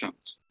abortions.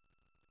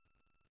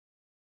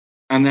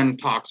 And then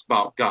talks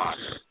about God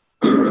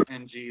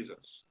and Jesus.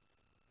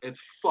 It's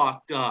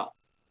fucked up.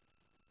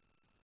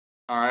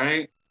 All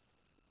right?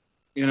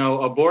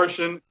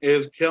 Abortion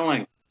is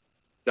killing.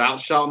 Thou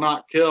shalt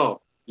not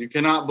kill. You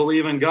cannot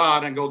believe in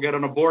God and go get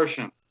an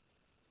abortion.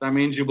 That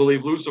means you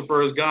believe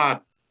Lucifer is God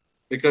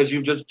because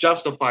you've just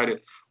justified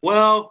it.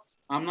 Well,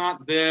 I'm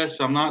not this,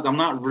 I'm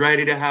not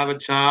ready to have a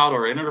child,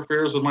 or it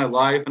interferes with my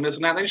life and this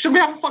and that. They shouldn't be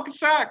having fucking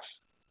sex.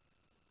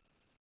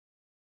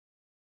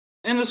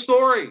 End of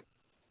story.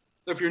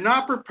 If you're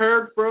not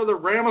prepared for the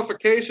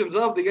ramifications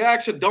of the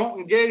action,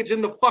 don't engage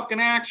in the fucking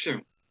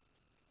action.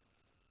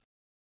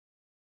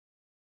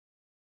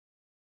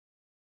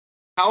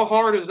 How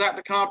hard is that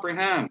to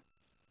comprehend?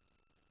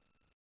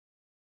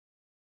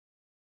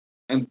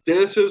 And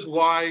this is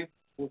why,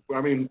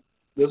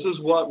 this is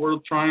what we're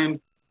trying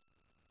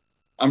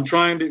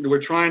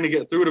to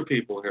get through to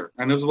people here.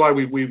 And this is why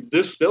we've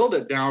distilled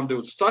it down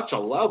to such a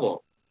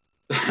level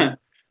that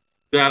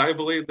I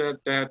believe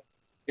that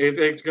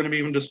it's going to be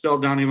even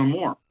distilled down even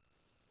more.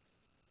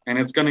 And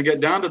it's going to get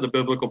down to the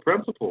biblical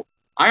principle.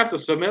 I have to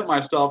submit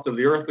myself to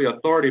the earthly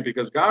authority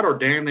because God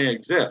ordained they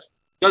exist.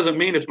 Doesn't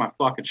mean it's my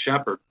fucking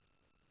shepherd.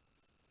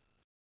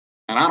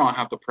 And I don't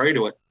have to pray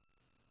to it.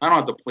 I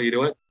don't have to plead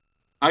to it.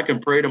 I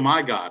can pray to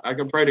my God. I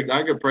can pray to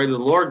the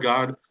Lord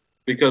God,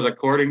 because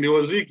according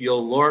to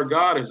Ezekiel, Lord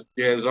God has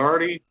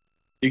already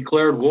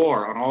declared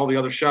war on all the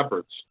other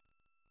shepherds.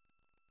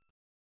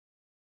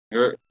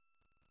 Where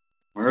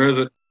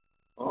is it?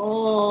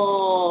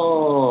 Oh,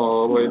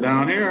 all the way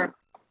down here.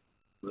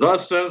 Thus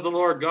says the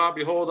Lord God,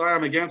 behold, I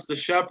am against the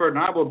shepherd, and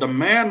I will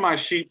demand my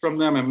sheep from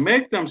them and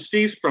make them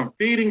cease from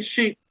feeding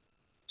sheep.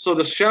 So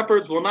the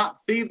shepherds will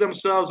not feed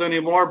themselves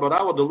anymore, but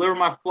I will deliver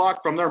my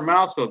flock from their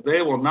mouth, so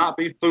they will not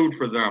be food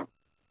for them.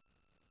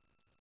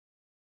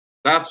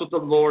 That's what the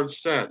Lord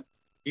said.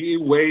 He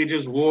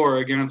wages war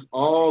against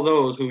all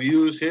those who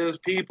use his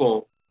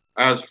people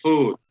as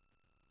food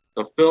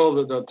to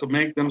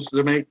make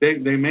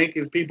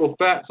his people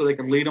fat so they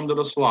can lead them to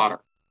the slaughter.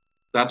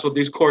 That's what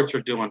these courts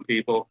are doing,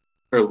 people.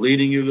 They're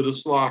leading you to the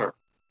slaughter.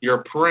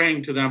 You're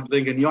praying to them,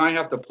 thinking, I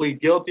have to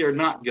plead guilty or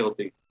not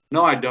guilty.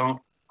 No, I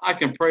don't. I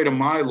can pray to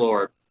my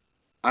Lord.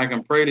 I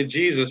can pray to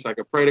Jesus. I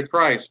can pray to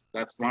Christ.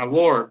 That's my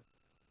Lord.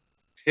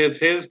 His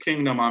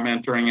kingdom I'm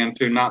entering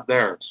into, not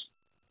theirs.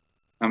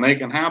 And they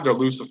can have their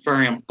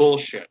Luciferian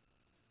bullshit.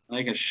 And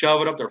they can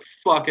shove it up their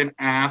fucking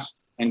ass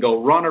and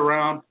go run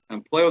around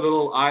and play with the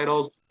little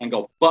idols and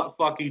go butt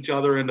fuck each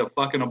other into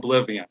fucking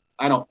oblivion.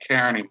 I don't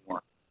care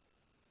anymore.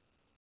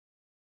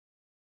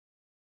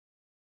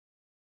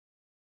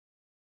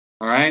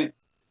 All right?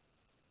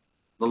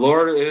 The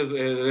Lord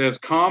is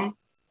come,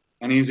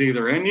 and he's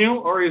either in you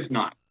or he's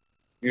not.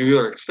 You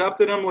either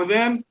accepted him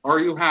within or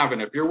you haven't.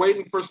 If you're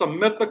waiting for some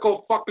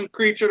mythical fucking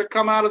creature to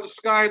come out of the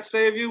sky and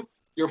save you,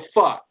 you're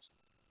fucked.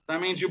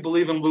 That means you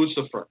believe in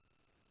Lucifer.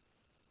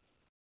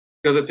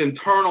 Because it's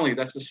internally.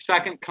 That's the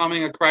second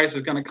coming of Christ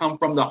is going to come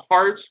from the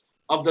hearts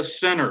of the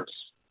sinners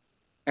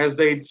as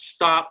they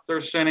stop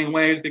their sinning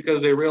ways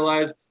because they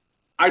realize,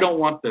 I don't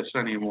want this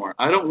anymore.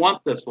 I don't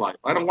want this life.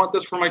 I don't want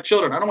this for my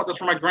children. I don't want this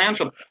for my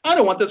grandchildren. I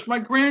don't want this for my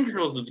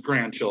grandchildren's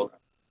grandchildren.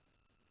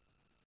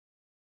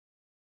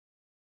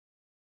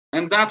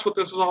 And that's what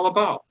this is all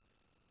about.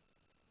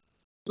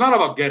 It's not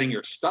about getting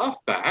your stuff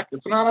back.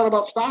 It's not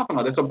about stopping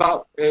it. It's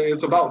about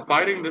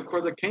fighting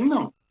for the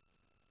kingdom.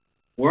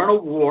 We're in a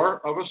war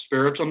of a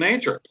spiritual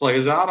nature. It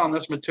plays out on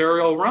this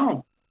material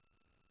realm.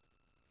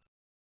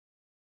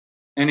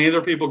 And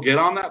either people get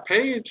on that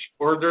page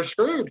or they're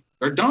screwed.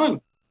 They're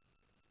done.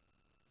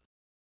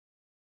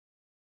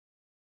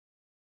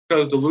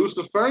 Because the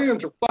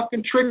Luciferians are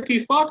fucking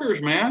tricky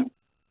fuckers, man.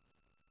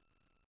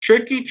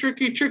 Tricky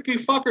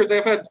fuckers.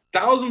 They've had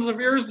thousands of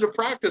years to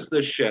practice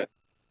this shit.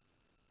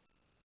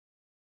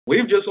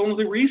 We've just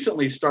only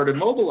recently started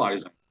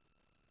mobilizing.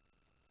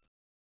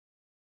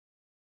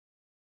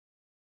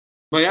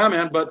 But yeah,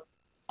 man, but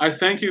I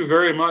thank you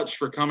very much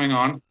for coming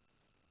on.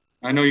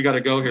 I know you got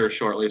to go here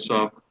shortly,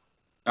 so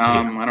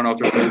I don't know if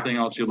there's anything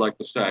else you'd like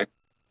to say.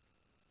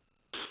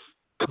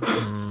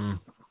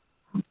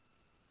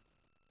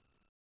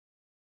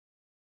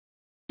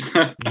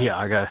 Yeah,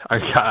 I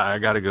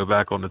got to go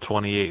back on the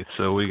 28th,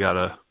 so we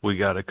gotta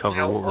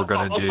cover what we're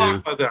gonna do.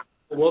 Talk about that.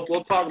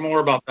 We'll talk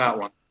more about that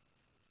one.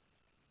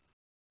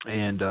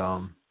 And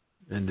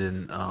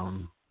then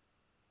I'm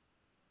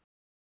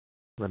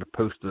gonna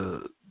post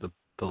the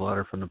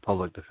letter from the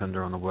public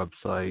defender on the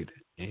website.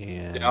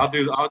 And yeah,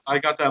 I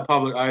got that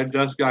public. I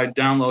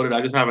downloaded.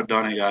 I just haven't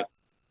done it yet,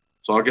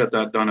 so I'll get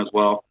that done as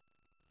well.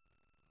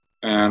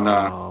 And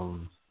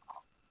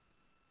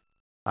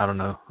I don't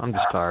know. I'm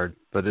just tired,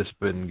 but it's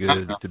been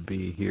good to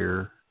be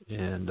here.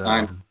 And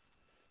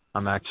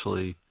I'm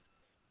actually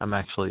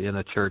in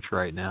a church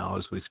right now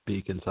as we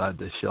speak inside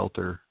this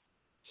shelter.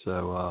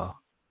 So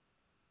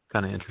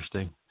kind of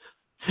interesting.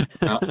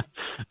 Yeah.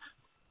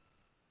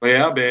 But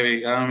yeah,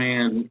 baby. I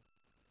mean,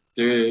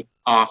 dude,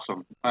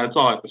 awesome. That's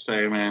all I have to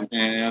say, man.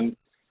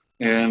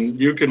 And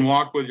you can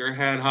walk with your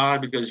head high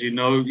because you've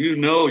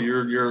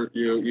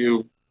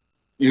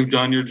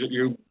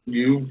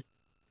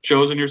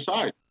chosen your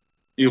side.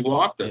 You've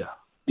walked it. Yeah.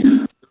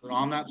 You're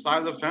on that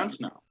side of the fence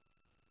now.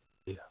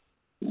 Yeah.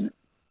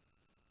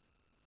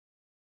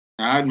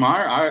 I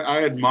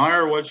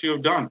admire what you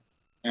have done,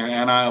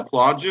 and I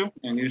applaud you.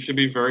 And you should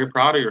be very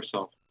proud of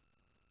yourself.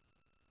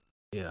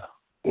 Yeah.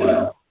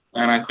 Well,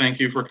 and I thank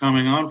you for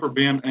coming on for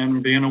being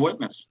a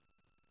witness.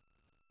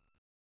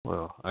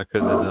 Well, I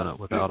couldn't have done it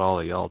without all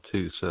of y'all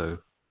too. So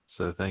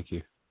thank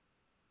you.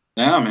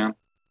 Yeah, man.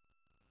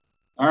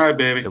 All right,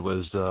 baby. It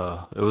was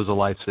a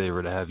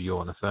lifesaver to have you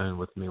on the phone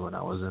with me when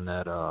I was in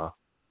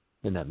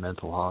that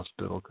mental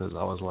hospital, because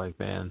I was like,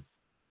 man,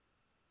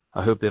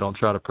 I hope they don't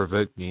try to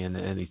provoke me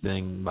into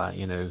anything by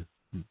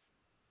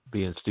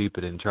being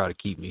stupid and try to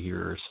keep me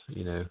here.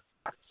 Yeah.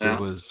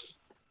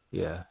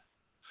 Yeah,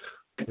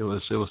 it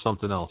was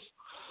something else.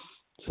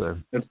 So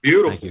it's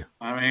beautiful. Thank you.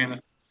 I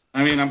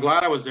mean, I'm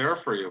glad I was there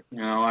for you.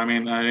 You know, I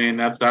mean,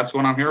 that's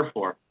what I'm here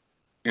for.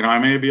 You know, I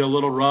may be a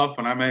little rough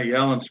and I may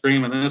yell and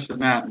scream and this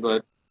and that,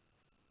 but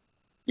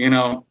you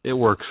know, it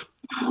works.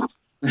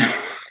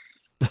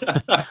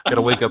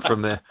 Gotta wake up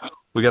from the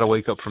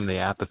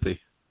apathy.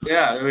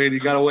 Yeah, I mean, you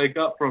got to wake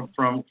up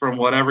from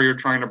whatever you're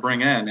trying to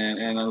bring in,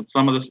 and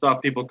some of the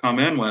stuff people come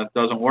in with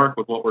doesn't work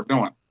with what we're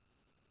doing.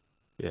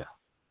 Yeah.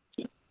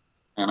 You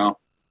know.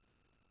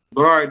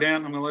 But all right,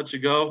 Dan, I'm gonna let you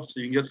go so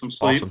you can get some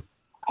sleep.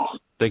 Awesome.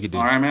 Thank you, dude.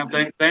 All right, man.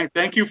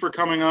 Thank you for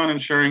coming on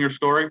and sharing your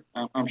story.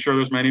 I'm sure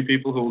there's many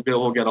people who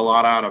will get a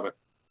lot out of it.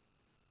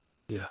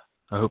 Yeah,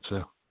 I hope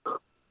so.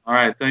 All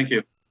right, thank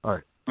you. All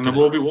right. And then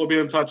we'll be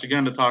in touch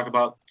again to talk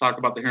about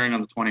the hearing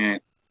on the 28th.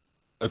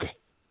 Okay.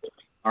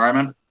 All right,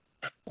 man.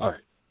 All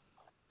right.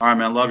 All right,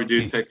 man. Love you,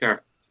 dude. Take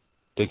care.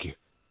 Thank you.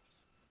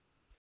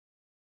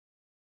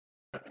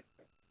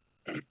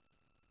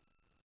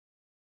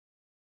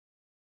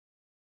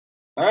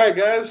 All right,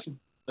 guys.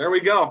 There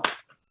we go.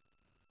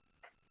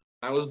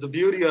 That was the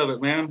beauty of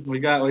it, man.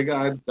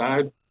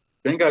 I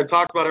think I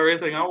talked about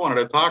everything I wanted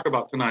to talk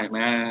about tonight,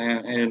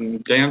 man.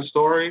 And Dan's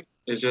story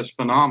is just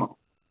phenomenal.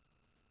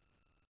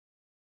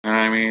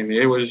 I mean,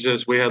 it was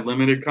just, we had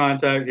limited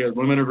contact, we had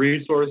limited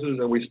resources,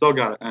 and we still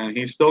got it, and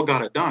he still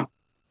got it done.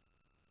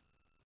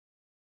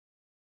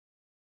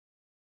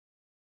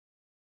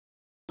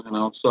 You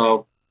know,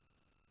 so,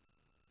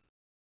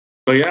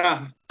 but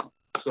yeah,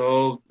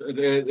 so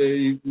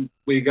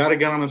we got to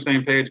get on the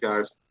same page,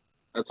 guys.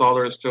 That's all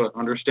there is to it.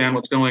 Understand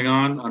what's going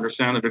on.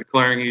 Understand that they're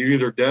declaring you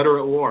either dead or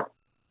at war.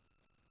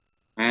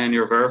 And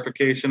your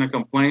verification of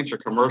complaints, your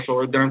commercial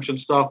redemption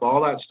stuff,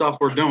 all that stuff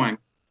we're doing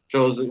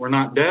shows that we're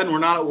not dead and we're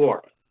not at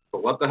war.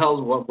 But what the hell?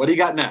 What do you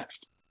got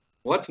next?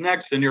 What's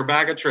next in your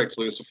bag of tricks,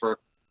 Lucifer?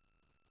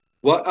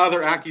 What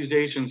other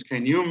accusations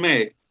can you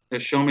make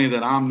that show me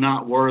that I'm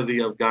not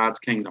worthy of God's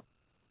kingdom?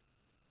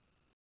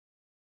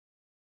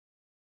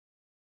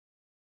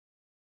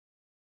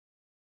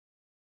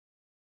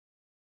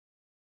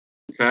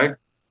 Okay?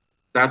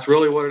 That's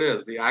really what it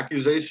is. The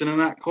accusation in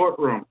that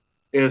courtroom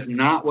is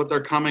not what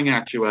they're coming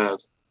at you as.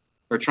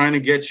 They're trying to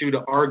get you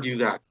to argue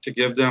that, to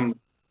give them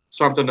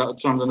something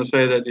to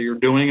say that you're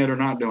doing it or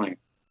not doing it.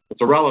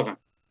 It's irrelevant.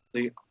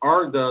 The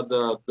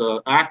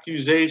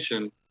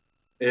accusation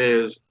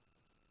is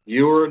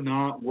you're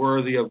not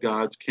worthy of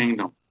God's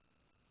kingdom.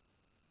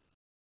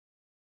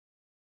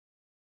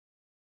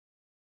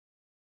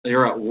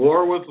 You're at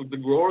war with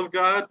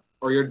God,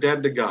 or you're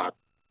dead to God.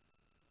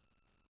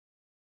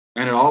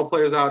 And it all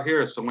plays out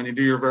here. So when you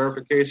do your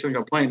verification,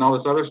 complaint, and all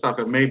this other stuff,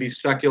 it may be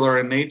secular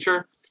in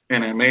nature,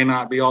 and it may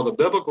not be all the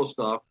biblical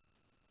stuff.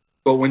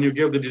 But when you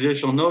give the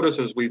judicial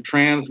notices, we've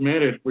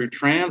translated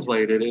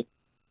it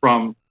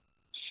from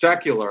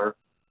secular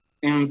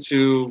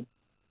into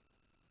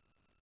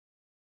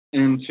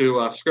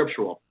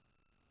scriptural.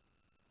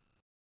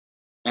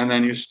 And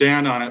then you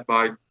stand on it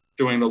by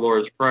doing the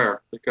Lord's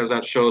Prayer, because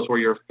that shows where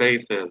your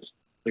faith is.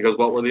 Because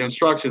what were the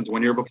instructions?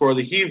 When you're before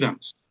the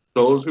heathens,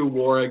 those who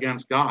war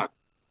against God,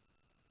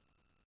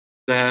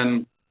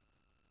 then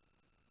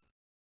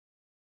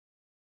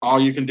all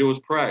you can do is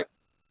pray.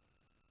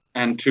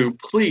 And to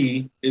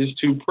plea is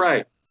to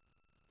pray.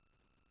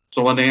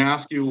 So when they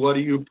ask you, what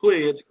do you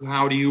plea? It's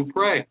how do you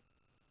pray?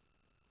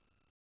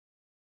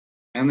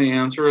 And the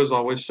answer is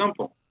always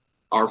simple.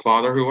 Our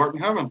Father who art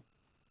in heaven.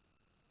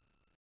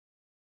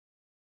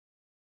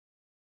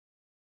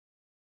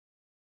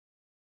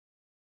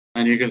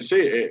 And you can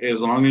see, as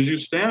long as you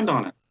stand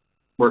on it,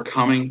 we're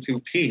coming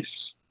to peace.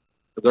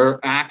 Their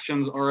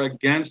actions are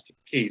against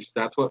peace.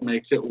 That's what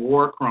makes it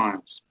war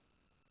crimes.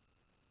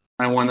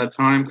 And when the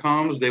time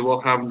comes, they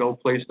will have no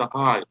place to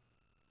hide.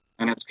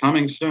 And it's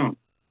coming soon.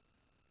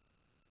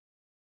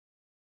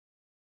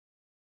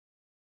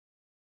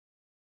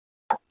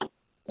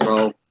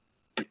 So,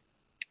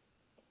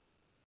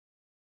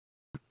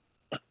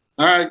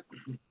 all right.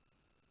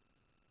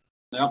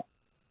 Yep.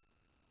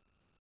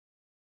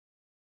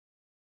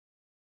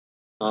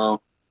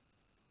 So,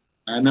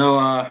 I know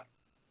I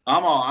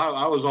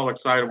was all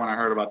excited when I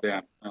heard about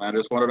Dan. And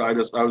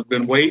I've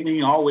been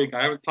waiting all week.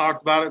 I haven't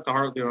talked about it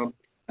to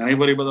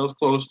anybody but those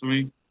close to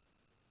me.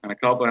 And a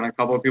couple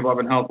of people I've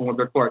been helping with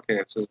their court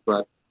cases,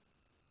 but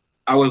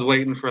I was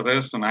waiting for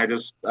this, and I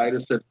just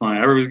said,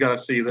 fine, everybody's got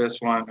to see this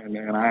one,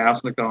 and I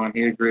asked him to come, and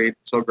he agreed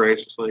so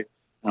graciously,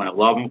 and I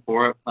love him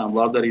for it. I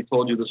love that he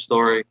told you the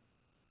story,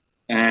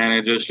 and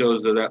it just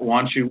shows that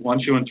once you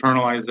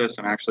internalize this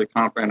and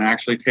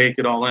actually take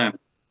it all in,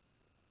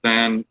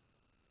 then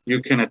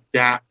you can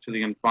adapt to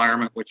the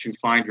environment which you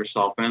find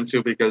yourself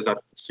into, because that's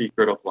the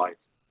secret of life,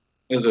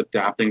 is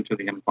adapting to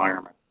the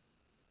environment.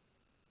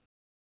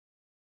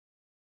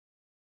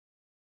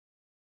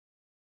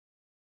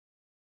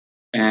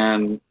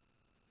 And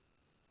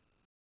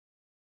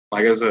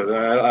like I said,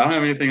 I don't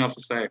have anything else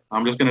to say.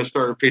 I'm just going to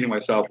start repeating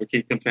myself and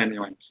keep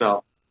continuing.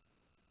 So,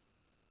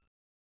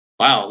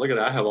 wow, look at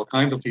that. I have all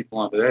kinds of people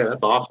on today.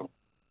 That's awesome.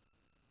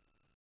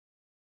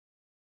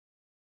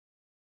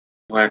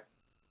 Anyway,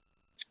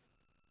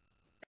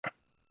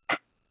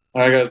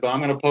 All right, guys, but I'm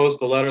going to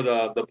post the letter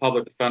the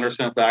public defender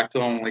sent back to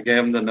him when we gave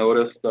him the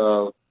notice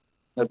that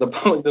the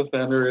public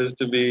defender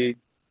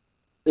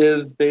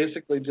is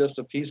basically just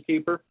a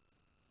peacekeeper.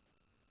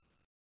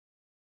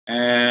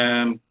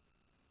 And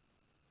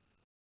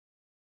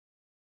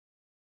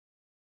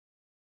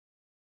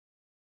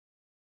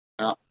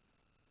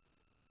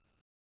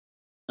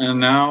and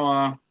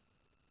now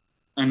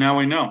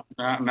we know.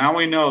 Now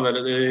we know that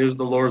it is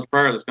the Lord's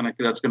Prayer that's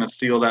gonna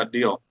seal that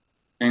deal.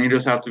 And you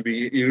just have to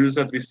be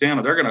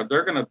standing. They're gonna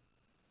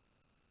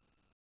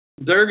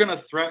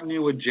threaten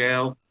you with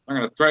jail. They're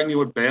gonna threaten you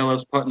with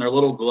bailiffs, putting their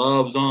little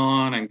gloves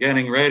on and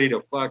getting ready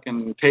to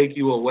fucking take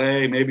you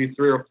away. Maybe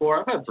 3 or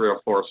 4. I've had 3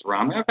 or 4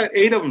 surround me. I've had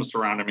 8 of them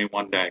surrounding me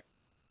one day.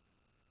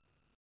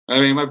 I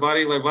mean, my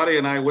buddy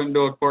and I went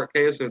into a court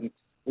case, and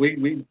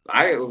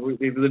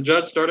the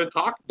judge started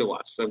talking to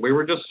us, and we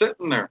were just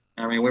sitting there.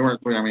 I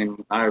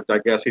mean, I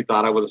guess he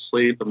thought I was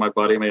asleep, and my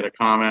buddy made a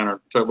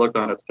comment or looked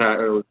on his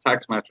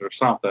text message or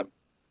something,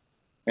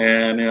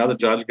 and the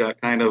judge got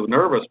kind of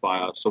nervous by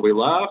us, so we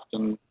left,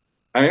 and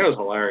I mean, it was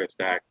a hilarious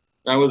day.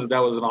 That was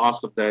an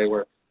awesome day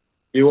where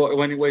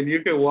when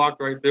you could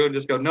walk right through and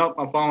just go, nope,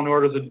 I'm following the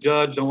orders of the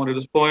judge, don't want to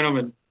disappoint him,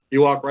 and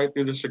you walk right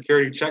through the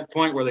security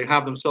checkpoint where they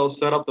have themselves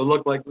set up to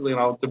look like,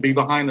 to be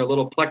behind their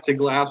little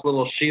plexiglass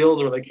little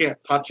shields where they can't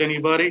touch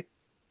anybody.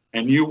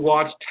 And you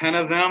watch 10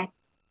 of them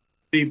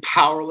be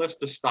powerless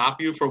to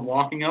stop you from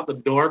walking out the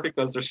door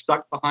because they're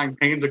stuck behind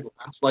panes of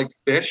glass like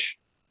fish.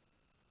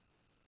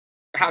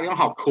 You know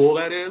how cool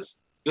that is?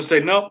 Just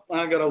say, nope,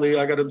 I got to leave.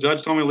 The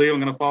judge told me to leave.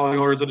 I'm going to follow the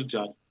orders of the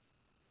judge.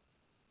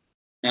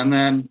 And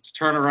then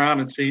turn around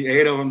and see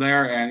 8 of them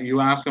there, and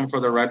you ask them for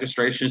their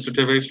registration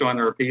certificate showing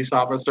they're a peace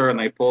officer, and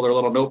they pull their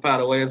little notepad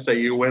away and say,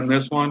 you win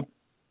this one.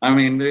 I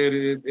mean,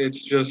 it's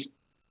just,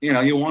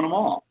 you won them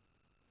all.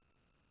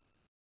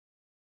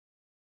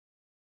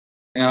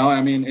 I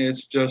mean,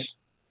 it's just,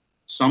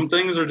 some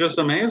things are just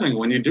amazing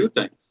when you do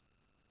things.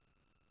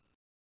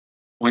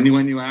 When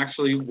you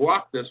actually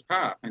walk this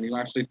path and you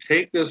actually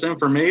take this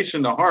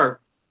information to heart,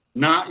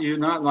 not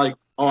like,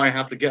 oh, I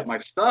have to get my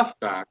stuff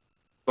back,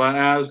 but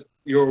as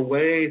your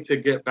way to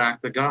get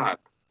back to God,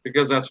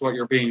 because that's what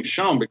you're being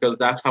shown, because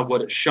that's what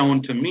it's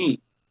shown to me.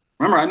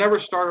 Remember, I never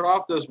started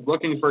off this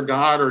looking for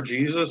God or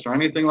Jesus or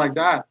anything like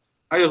that.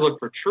 I just looked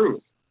for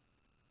truth.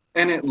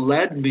 And it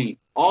led me,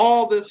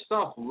 all this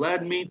stuff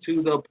led me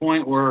to the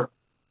point where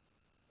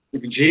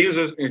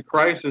Jesus and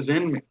Christ is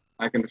in me.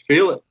 I can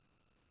feel it.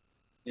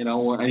 He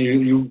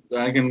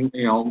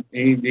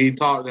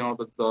talks,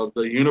 the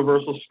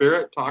universal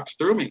spirit talks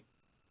through me.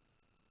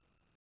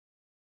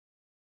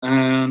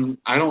 And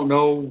I don't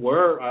know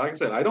where, like I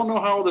said, I don't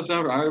know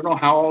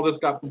how all this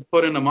got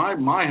put into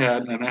my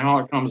head and how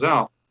it comes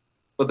out.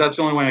 But that's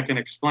the only way I can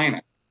explain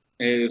it.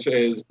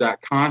 Is that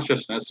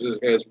consciousness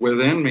is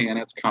within me and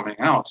it's coming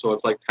out. So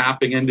it's like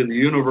tapping into the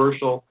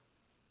universal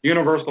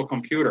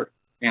computer,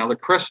 the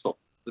crystal,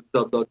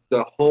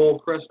 the whole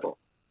crystal.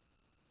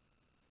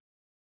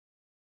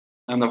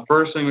 And the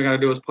first thing we got to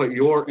do is put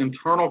your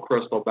internal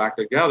crystal back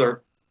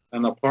together.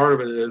 And the part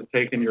of it is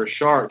taking the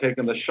shard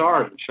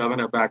and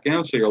shoving it back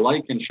in so your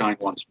light can shine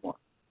once more.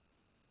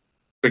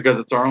 Because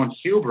it's our own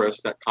hubris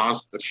that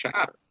caused the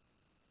shatter.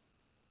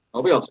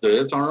 Nobody else did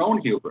it. It's our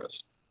own hubris.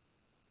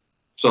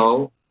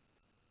 So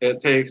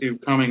it takes you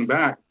coming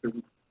back.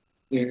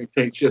 It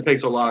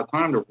takes a lot of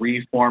time to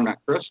reform that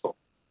crystal.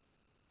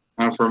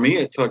 And for me,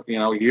 it took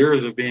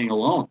years of being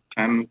alone,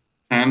 10,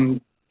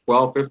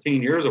 12,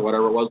 15 years or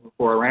whatever it was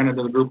before I ran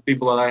into the group of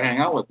people that I hang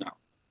out with now.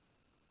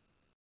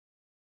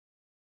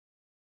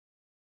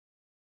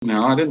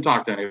 No, I didn't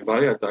talk to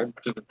anybody. I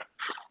just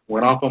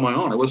went off on my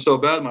own. It was so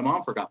bad, my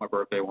mom forgot my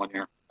birthday one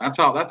year. That's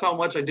how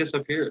much I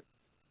disappeared.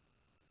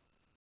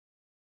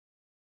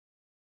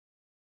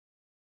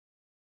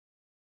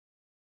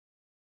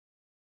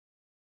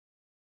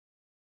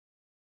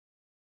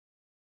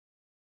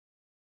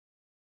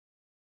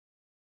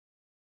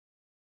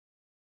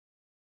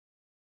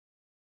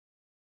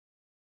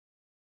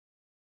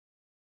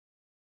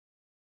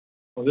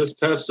 Well, this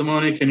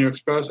testimony, can you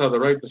express how the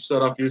right to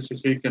set off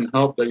UCC can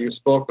help that you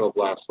spoke of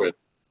last week?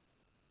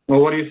 Well,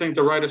 what do you think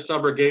the right of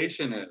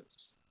subrogation is?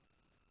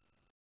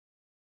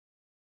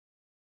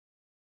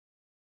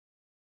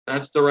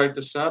 That's the right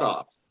to set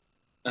off.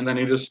 And then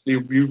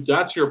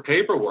that's your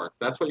paperwork.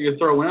 That's what you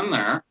throw in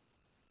there.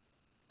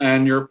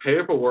 And your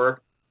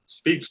paperwork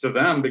speaks to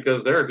them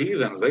because they're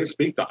heathens. They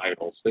speak to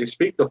idols. They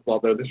speak to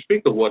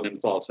wooden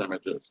and false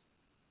images.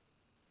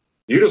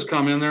 You just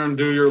come in there and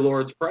do your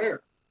Lord's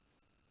Prayer.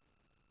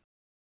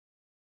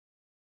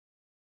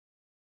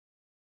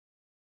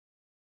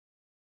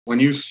 When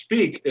you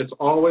speak, it's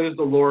always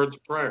the Lord's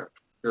Prayer.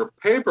 Your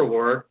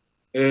paperwork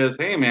is,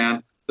 hey,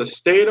 man, the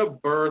state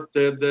of birth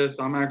did this.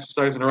 I'm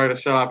exercising the right of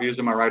set off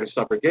using my right of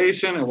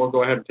subrogation, and we'll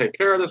go ahead and take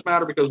care of this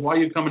matter because why are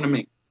you coming to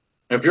me?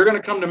 If you're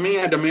going to come to me,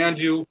 I demand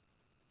you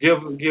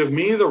give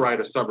me the right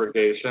of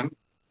subrogation,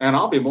 and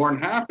I'll be more than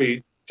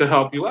happy to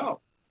help you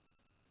out.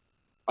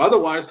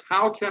 Otherwise,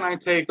 how can I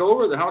take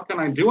over? How can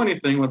I do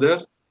anything with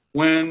this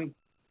when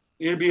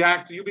you'd be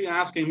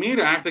asking me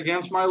to act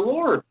against my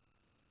Lord?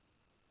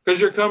 Because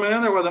you're coming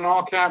in there with an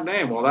all-cap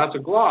name. Well, that's a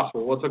gloss.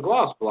 Well, what's a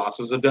gloss? Gloss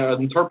is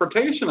an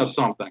interpretation of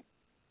something.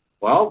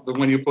 Well,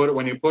 when you put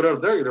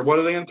it there, what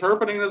are they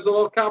interpreting as the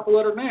little capital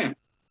letter name?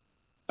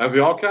 As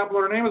the all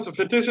capital letter name, it's a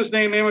fictitious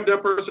name of a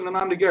dead person and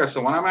nom de guerre. So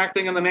when I'm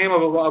acting in the name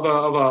of a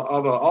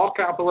all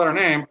capital letter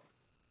name,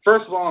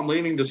 first of all, I'm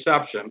leading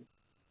deception.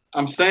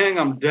 I'm saying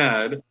I'm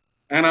dead,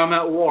 and I'm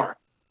at war.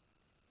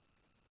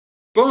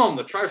 Boom,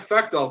 the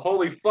trifecta of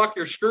holy fuck,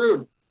 you're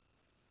screwed.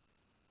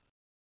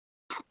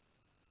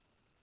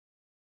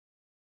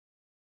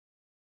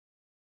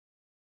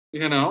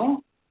 You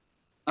know?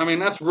 I mean,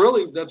 that's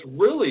really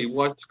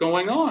what's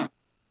going on.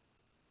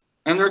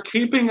 And they're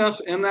keeping us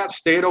in that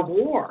state of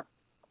war.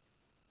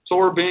 So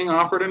we're being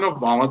offered in a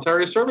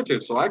voluntary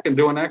servitude. So I can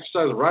do an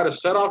exercise, write a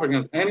set-off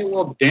against any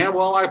damn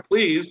well I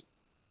please,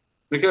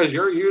 because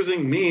you're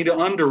using me to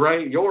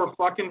underwrite your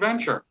fucking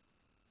venture.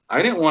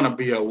 I didn't want to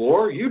be at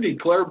war. You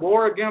declared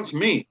war against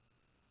me.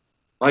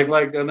 Like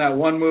in that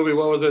one movie,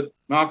 what was it,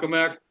 Malcolm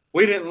X?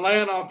 We didn't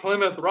land on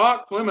Plymouth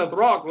Rock. Plymouth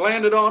Rock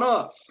landed on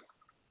us.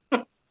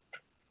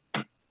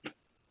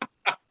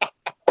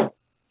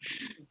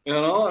 You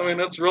know, I mean,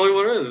 that's really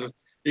what it is.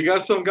 You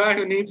got some guy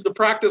who needs to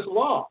practice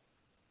law.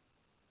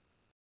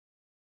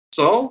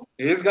 So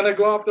he's going to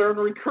go out there and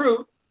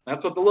recruit.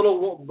 That's what the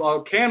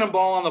little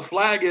cannonball on the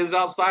flag is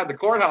outside the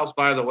courthouse,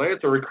 by the way.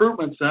 It's a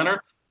recruitment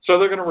center. So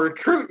they're going to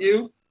recruit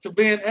you to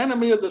be an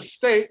enemy of the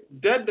state,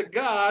 dead to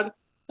God,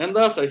 and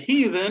thus a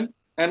heathen.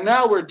 And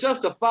now we're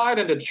justified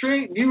into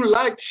treating you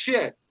like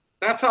shit.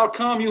 That's how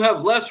come you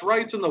have less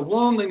rights in the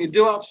womb than you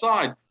do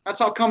outside. That's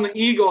how come the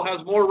eagle has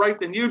more right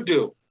than you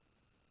do.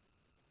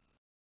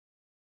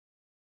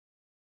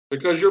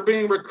 Because you're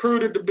being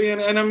recruited to be an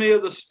enemy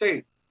of the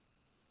state.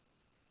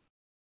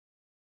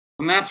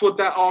 And that's what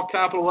that all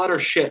capital letter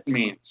shit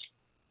means.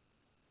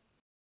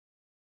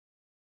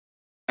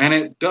 And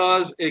it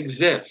does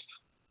exist.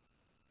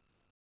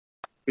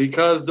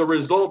 Because the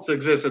results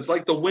exist. It's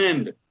like the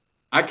wind.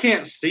 I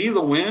can't see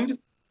the wind.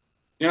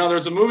 You know,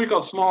 there's a movie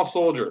called Small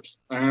Soldiers.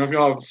 I don't know if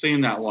y'all have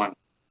seen that one.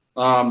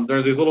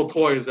 There's these little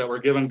toys that were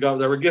given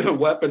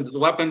weapons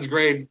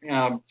grade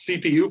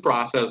CPU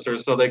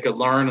processors so they could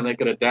learn and they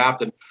could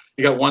adapt. And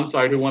you got one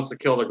side who wants to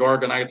kill the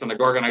Gorgonites, and the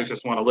Gorgonites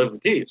just want to live in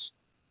peace.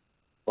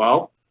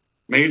 Well,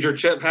 Major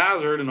Chip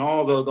Hazard and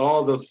all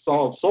the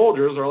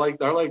soldiers are like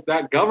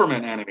that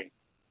government enemy.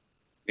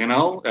 You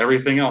know,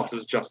 everything else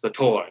is just a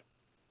toy.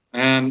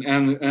 And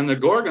the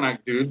Gorgonite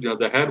dude,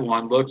 the head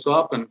one, looks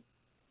up and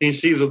he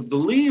sees the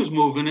leaves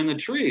moving in the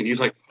tree, and he's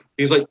like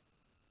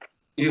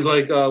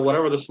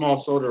whatever the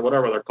small soldier,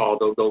 whatever they're called,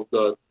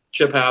 the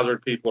Chip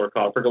Hazard people are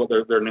called. I forget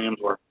what their names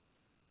were.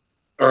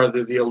 Or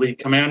the elite,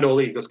 Commando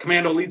Elite. Because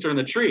Commando Elites are in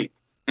the tree.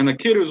 And the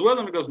kid who's with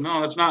him, he goes,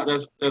 no, that's not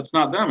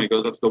them. He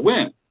goes, that's the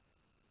wind.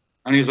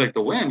 And he's like,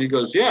 the wind? He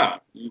goes, yeah,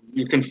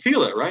 you can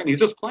feel it, right? And he's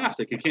just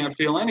plastic. You can't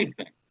feel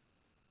anything.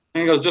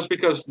 And he goes, just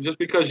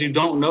because you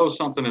don't know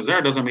something is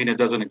there doesn't mean it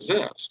doesn't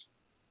exist.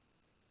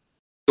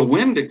 The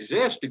wind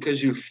exists because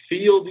you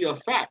feel the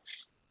effects.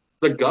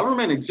 The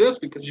government exists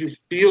because you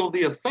feel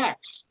the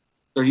effects.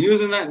 They're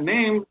using that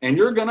name, and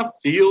you're going to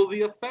feel the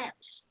effects.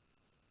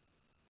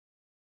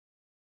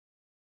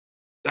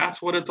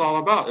 That's what it's all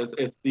about.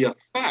 It's the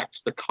effects,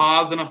 the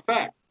cause and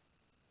effect.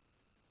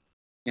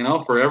 You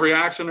know, for every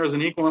action, there's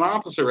an equal and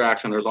opposite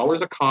reaction. There's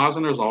always a cause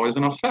and there's always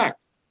an effect.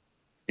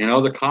 You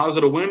know, the cause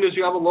of the wind is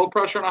you have a low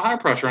pressure and a high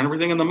pressure, and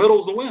everything in the middle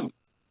is the wind.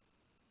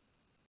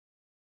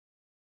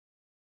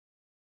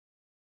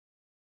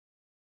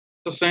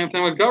 It's the same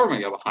thing with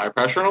government. You have a high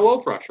pressure and a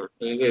low pressure.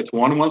 It's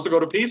one who wants to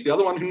go to peace, the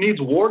other one who needs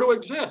war to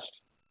exist.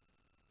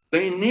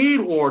 They need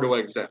war to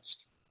exist.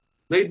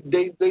 They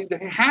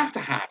have to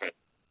have it,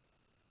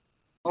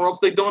 or else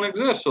they don't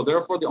exist. So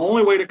therefore, the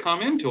only way to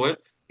come into it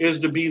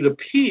is to be the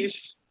peace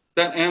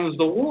that ends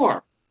the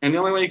war. And the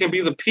only way you can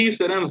be the peace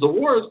that ends the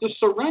war is to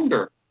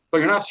surrender. But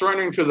you're not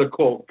surrendering to the,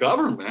 quote,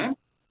 government.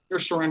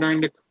 You're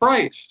surrendering to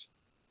Christ.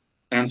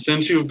 And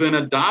since you've been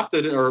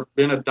adopted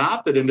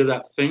into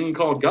that thing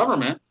called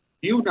government,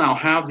 you now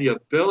have the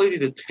ability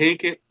to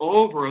take it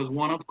over as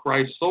one of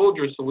Christ's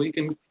soldiers so we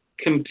can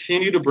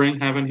continue to bring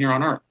heaven here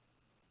on earth.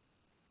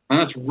 And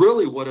that's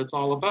really what it's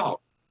all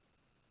about.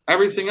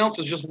 Everything else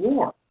is just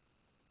war.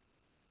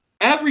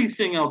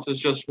 Everything else is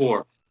just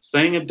war.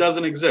 Saying it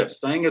doesn't exist,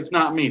 saying it's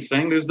not me,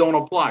 saying this don't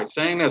apply,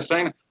 saying this,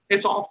 saying that.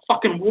 It's all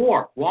fucking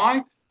war.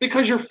 Why?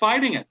 Because you're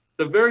fighting it.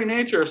 The very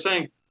nature of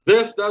saying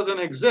this doesn't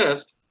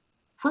exist,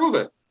 prove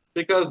it.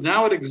 Because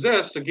now it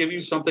exists to give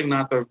you something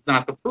not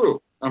to prove.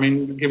 I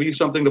mean, give you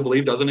something to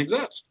believe doesn't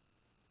exist.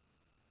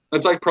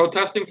 It's like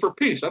protesting for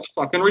peace. That's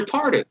fucking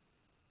retarded.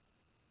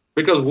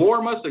 Because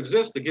war must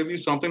exist to give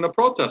you something to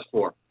protest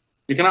for.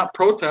 You cannot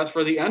protest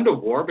for the end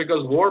of war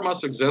because war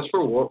must exist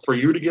for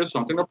you to give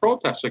something to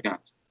protest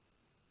against.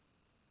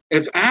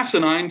 It's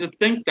asinine to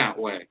think that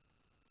way.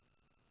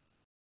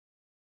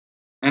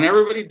 And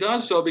everybody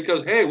does so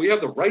because, hey, we have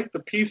the right to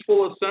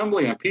peaceful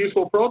assembly and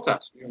peaceful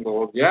protest. You can go,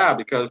 well, yeah,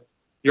 because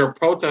you're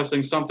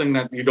protesting something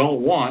that you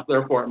don't want,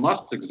 therefore it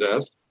must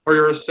exist, or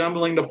you're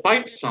assembling to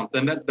fight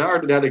something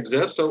that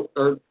exists,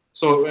 or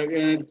So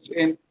and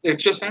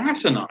it's just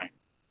asinine.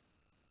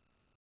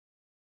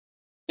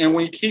 And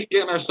we keep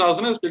getting ourselves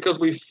in this because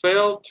we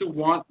fail to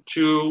want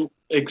to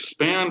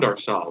expand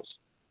ourselves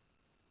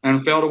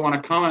and fail to want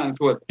to come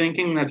into it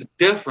thinking that's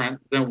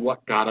different than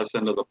what got us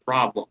into the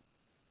problem.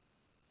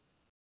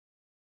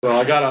 So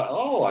I got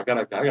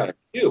a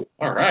cue.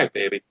 All right,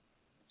 baby.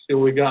 Let's see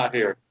what we got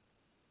here.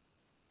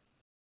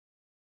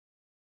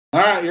 All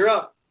right, you're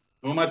up.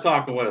 Who am I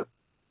talking with?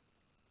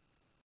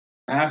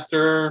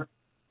 Master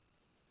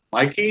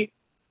Mikey?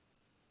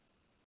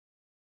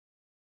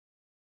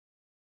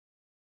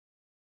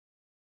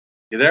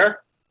 You there?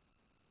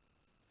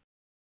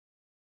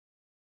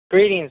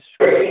 Greetings.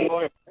 Hey, how you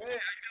doing?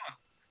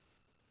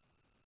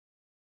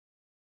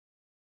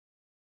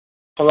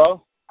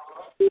 Hello?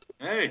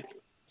 Hey,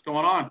 what's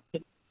going on?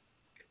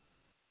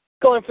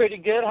 Going pretty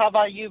good. How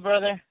about you,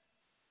 brother?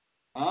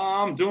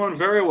 I'm doing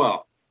very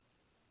well.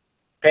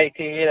 Great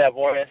to hear that,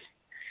 Boris.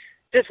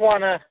 Just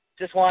wanna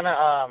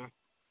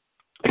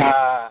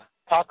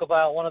talk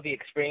about one of the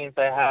experiences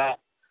I had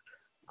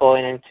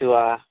going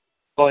into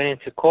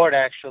court,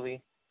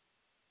 actually.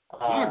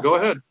 Go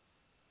ahead.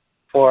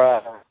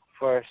 For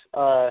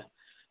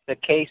the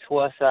case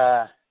was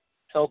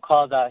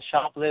so-called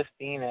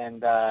shoplifting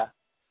and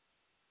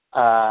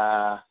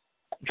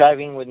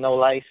driving with no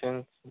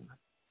license.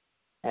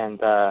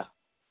 And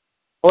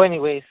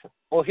anyways,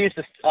 here's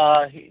this is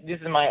I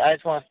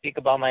just want to speak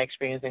about my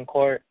experience in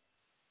court.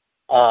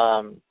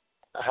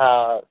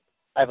 How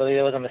I believe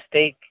it was a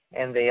mistake,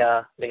 and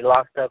they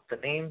locked up the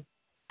name.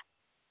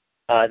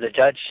 The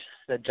judge,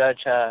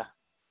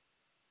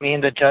 me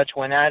and the judge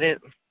went at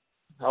it,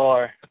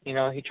 or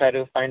he tried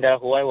to find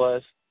out who I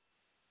was,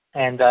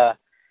 and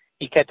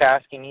he kept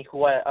asking me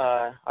who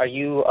are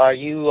you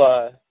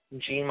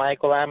G.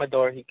 Michael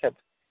Amador.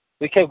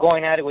 We kept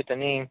going at it with the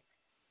name,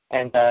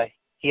 and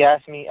he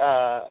asked me.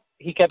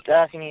 He kept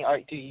asking me,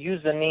 do you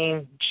use the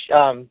name?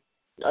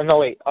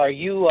 Are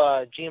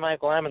you G.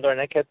 Michael Amador?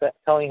 And I kept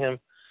telling him,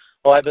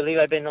 I believe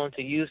I've been known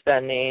to use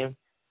that name,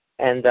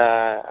 and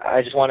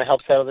I just want to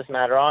help settle this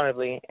matter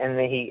honorably. And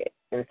then he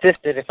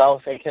insisted I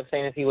kept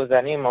saying if he was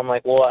that name. I'm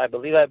like, I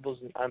believe I've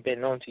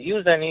been known to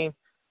use that name.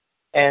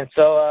 And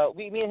so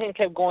me and him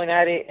kept going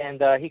at it,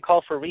 and he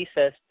called for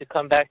recess to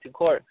come back to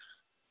court.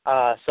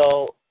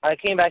 So I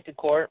came back to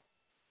court.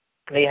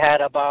 They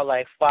had about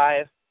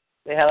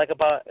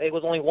it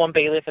was only one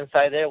bailiff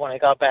inside there. When I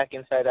got back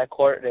inside that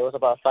court, there was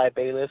about 5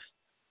 bailiffs.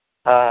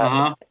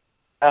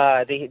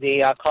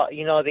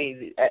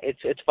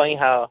 It's funny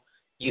how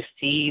you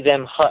see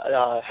them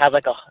have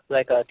like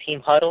a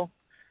team huddle.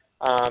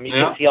 You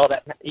can see all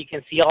that. You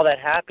can see all that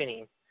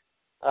happening.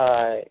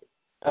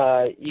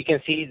 You can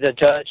see the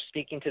judge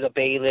speaking to the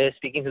bailiff,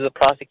 speaking to the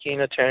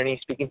prosecuting attorney,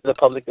 speaking to the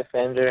public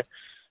defender,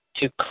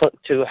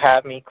 to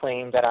have me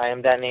claim that I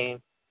am that name,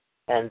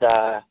 and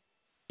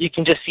you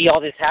can just see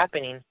all this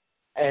happening.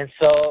 And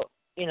so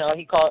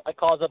I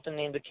calls up to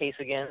name the case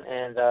again,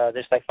 and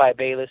there's like 5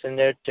 bailiffs in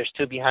there. There's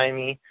 2 behind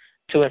me,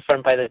 2 in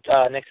front by the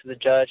next to the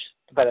judge,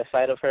 by the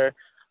side of her,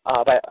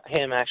 by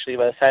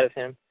the side of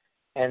him,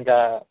 and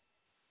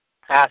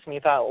asked me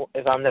if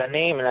I'm that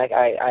name, and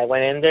I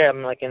went in there.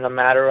 I'm like, in the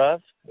matter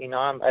of,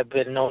 I've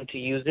been known to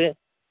use it,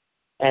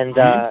 and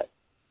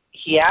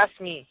he asked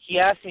me,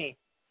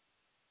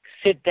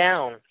 sit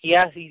down. He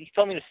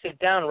told me to sit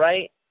down,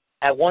 right?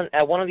 At one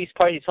of these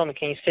parties, he told me,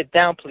 can you sit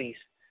down, please?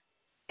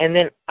 And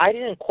then I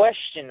didn't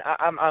question.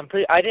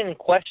 I didn't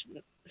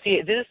question.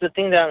 See, this is the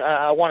thing that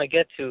I want to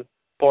get to,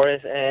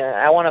 Boris, and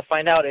I want to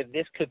find out if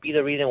this could be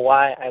the reason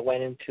why I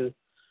went into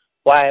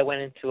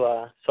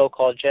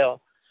so-called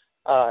jail.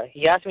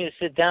 He asked me to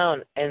sit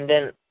down, and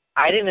then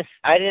I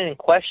didn't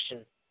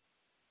question.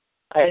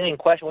 When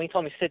he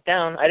told me to sit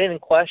down, I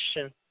didn't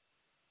question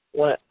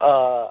when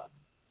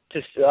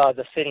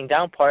the sitting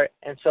down part.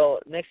 And so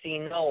next thing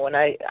you know, when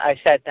I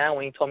sat down,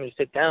 when he told me to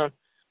sit down,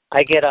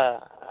 I get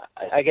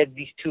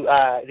these 2.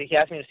 He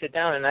asked me to sit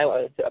down, and I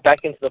went back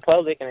into the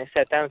public, and I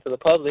sat down to the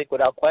public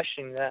without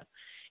questioning that.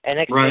 And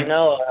next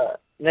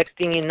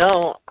thing you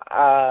know,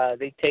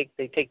 they take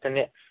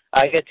the.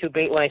 I get 2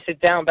 bait when I sit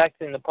down back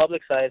in the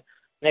public side.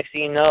 Next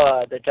thing you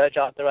know, the judge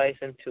authorized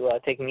him to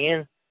take me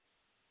in,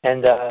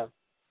 and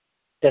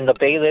then the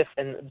bailiff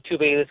and 2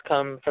 bailiffs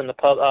come from the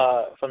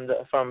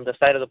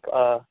side of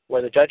the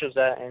where the judge was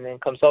at, and then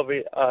comes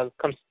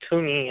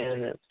to me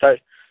and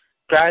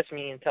grabs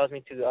me and tells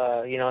me to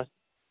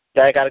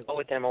that I got to go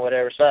with them or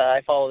whatever. So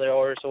I follow their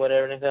orders or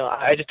whatever. And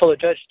I just told the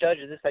judge,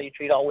 is this how you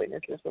treat all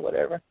witnesses or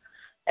whatever?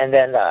 And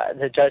then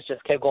the judge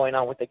just kept going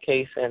on with the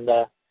case, and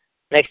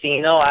next thing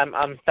you know, I'm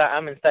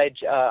inside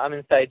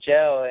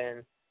jail,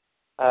 and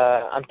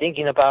I'm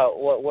thinking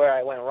about where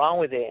I went wrong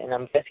with it, and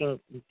I'm guessing,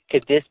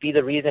 could this be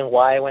the reason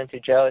why I went to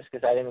jail? Is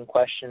because I didn't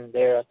question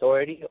their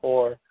authority,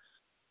 or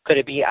could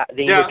it be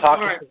they were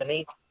talking to the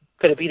name?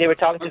 Could it be they were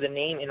talking to the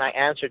name and I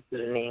answered to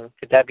the name?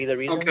 Could that be the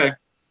reason? Okay.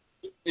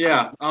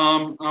 Yeah.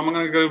 I'm going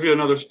to give you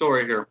another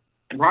story here.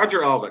 Roger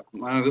Elvick.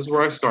 This is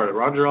where I started.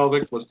 Roger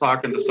Elvick was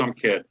talking to some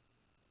kid,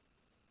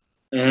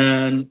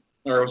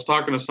 or was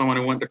talking to someone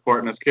who went to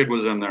court, and this kid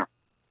was in there.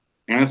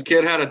 And this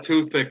kid had a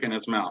toothpick in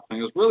his mouth, and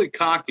he was really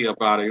cocky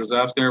about it. He was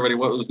asking everybody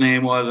what his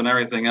name was and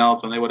everything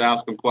else, and they would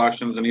ask him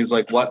questions, and he's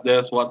like, what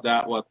this, what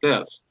that, what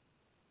this.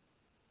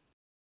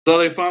 So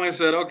they finally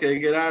said, okay,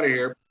 get out of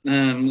here.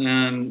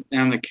 And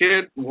the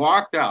kid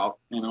walked out,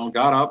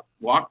 got up,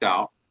 walked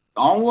out.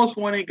 Almost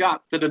when he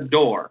got to the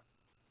door,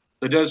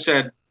 the judge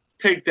said,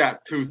 take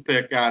that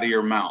toothpick out of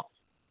your mouth.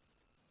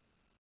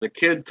 The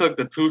kid took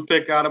the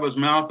toothpick out of his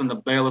mouth, and the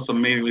bailiff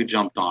immediately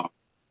jumped on him.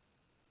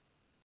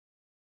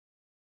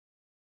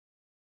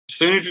 As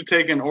soon as you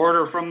take an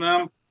order from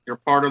them, you're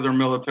part of their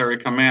military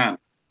command.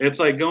 It's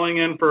like going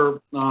in for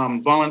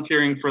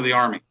volunteering for the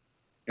Army.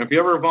 If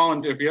you ever go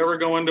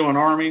into an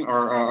Army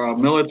or a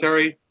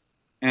military,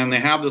 and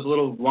they have this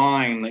little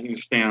line that you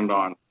stand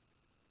on,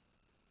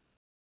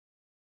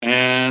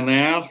 and they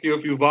ask you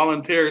if you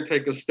volunteer,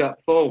 take a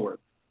step forward.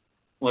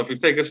 Well, if you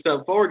take a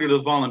step forward, you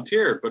just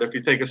volunteered. But if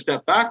you take a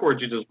step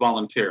backwards, you just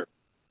volunteered.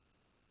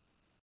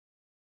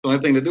 The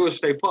only thing to do is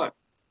stay put.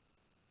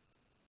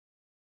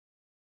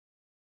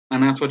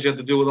 And that's what you have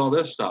to do with all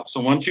this stuff. So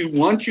once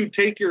you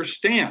take your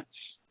stance,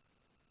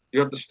 you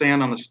have to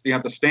stand on it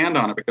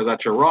because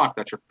that's your rock,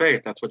 that's your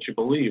faith, that's what you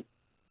believe.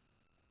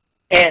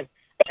 And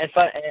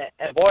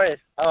Boris,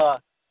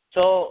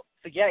 so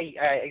yeah,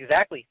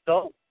 exactly.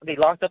 So they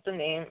locked up the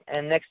name,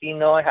 and next thing you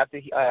know, I have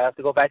to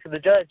go back to the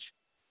judge.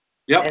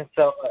 Yep. And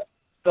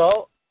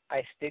so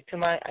I stick to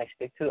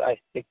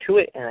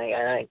it,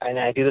 and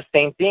I do the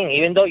same thing,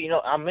 even though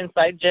I'm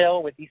inside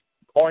jail with these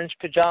orange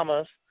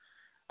pajamas.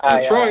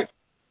 That's right.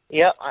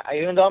 Yeah,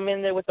 even though I'm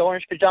in there with the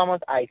orange pajamas,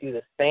 I do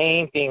the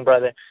same thing,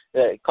 brother.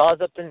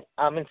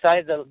 I'm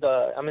inside jail,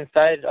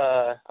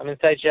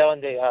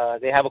 and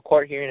they have a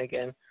court hearing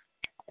again,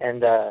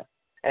 and I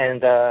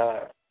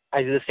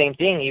do the same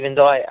thing, even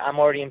though I'm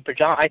already in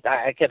pajamas.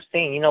 I kept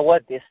saying, you know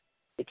what, it's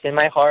in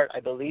my heart, I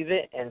believe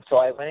it, and so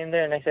I went in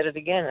there and I said it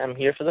again. I'm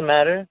here for the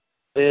matter.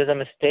 If it was a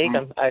mistake,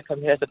 I come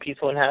here as a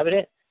peaceful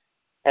inhabitant.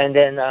 And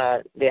then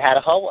they had a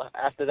huddle.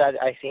 After that,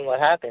 I seen what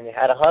happened. They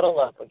had a huddle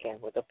up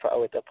again with the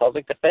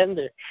public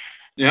defender.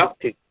 Yeah.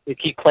 To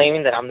keep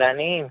claiming that I'm that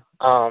name.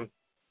 And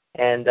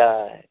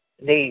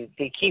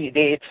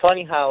it's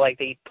funny how like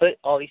they put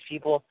all these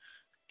people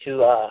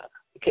to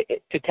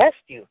test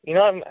you.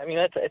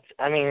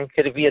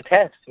 Could it be a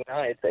test?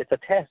 It's a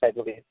test, I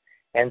believe.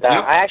 And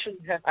I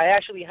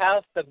actually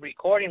have the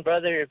recording,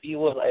 brother.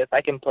 If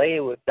I can play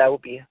it, that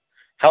would be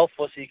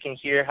helpful, so you can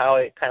hear how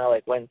it kind of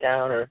like went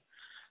down or.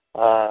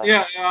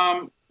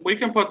 We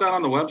can put that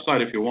on the website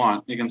if you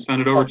want. You can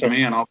send it over to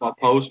me, and I'll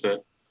post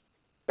it.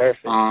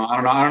 Perfect. I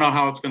don't know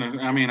how it's gonna.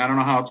 I don't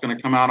know how it's gonna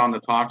come out on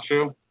the talk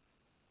show.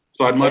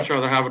 So I'd much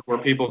rather have it where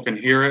people can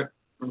hear it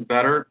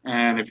better.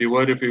 And if you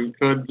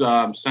could,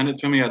 send it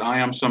to me at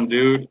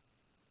IamSomeDude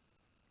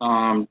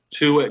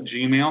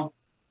 2@gmail,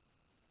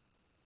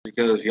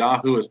 because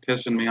Yahoo is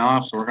pissing me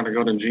off. So we're gonna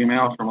go to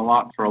Gmail for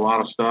a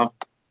lot of stuff.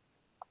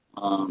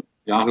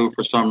 Yahoo,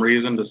 for some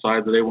reason,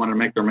 decided that they want to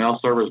make their mail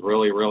servers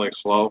really, really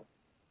slow.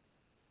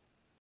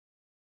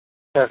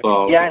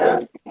 So,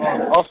 yeah,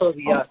 and also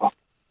it's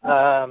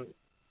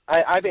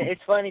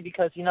funny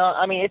because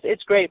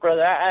it's great,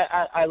 brother.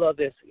 I love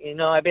this.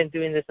 I've been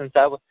doing this since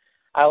I was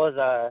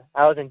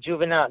in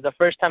juvenile. The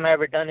first time I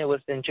ever done it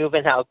was in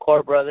juvenile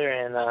court, brother.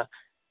 And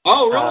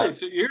oh, really?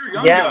 So you're a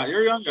young guy.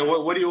 You're young.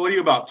 What are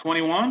you about?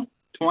 21?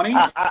 20?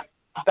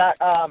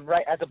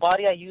 Right, at the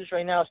body I use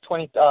right now is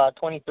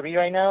 23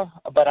 right now,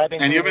 but I've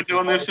been. And you've been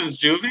doing this since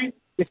juvie?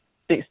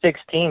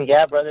 16,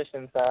 yeah, brother,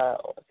 since I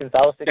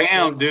was 16.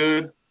 Damn,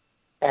 dude.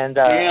 And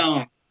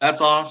damn,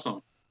 that's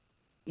awesome.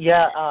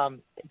 Yeah,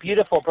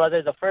 beautiful,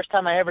 brother. The first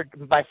time my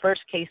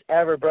first case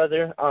ever,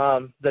 brother.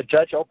 The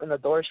judge opened the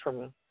doors for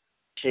me.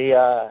 She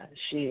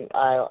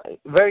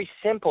very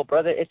simple,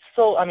 brother. It's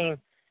so.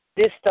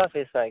 This stuff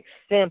is like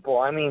simple.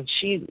 I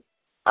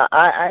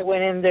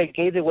went in there,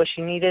 gave it what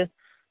she needed.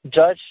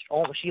 Judge,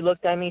 she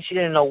looked at me. She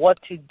didn't know what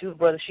to do,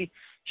 brother.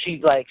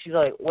 She's like,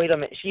 wait a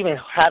minute. She even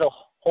had to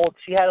hold.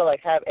 She had to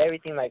like have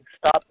everything like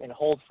stop and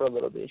hold for a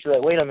little bit. She's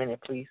like, wait a minute,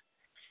 please.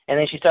 And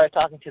then she started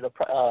talking to the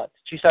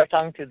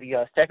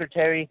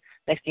secretary.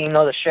 Next thing you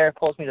know, the sheriff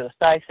pulls me to the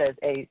side, says,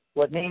 hey,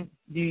 what name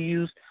do you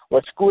use?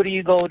 What school do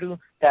you go to?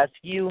 That's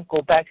you.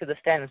 Go back to the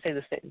stand and say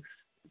that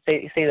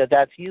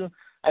that's you.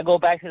 I go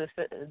back to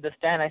the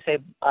stand. I say,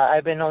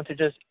 I've been known to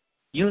just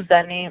use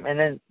that name. And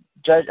then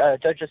judge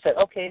just said,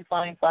 okay,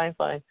 fine.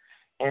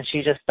 And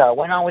she just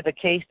went on with the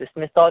case,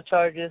 dismissed all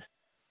charges.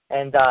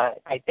 And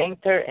I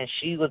thanked her, and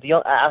she was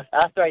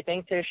after I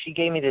thanked her, she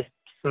gave me this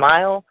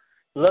smile,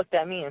 looked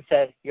at me, and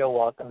said, "You're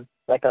welcome."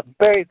 In a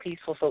very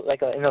peaceful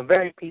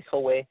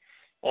way.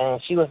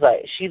 And she was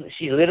like,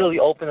 she literally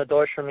opened the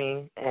doors for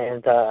me,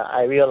 and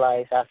I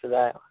realized after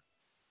that,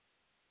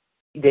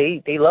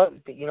 they love,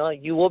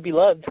 you will be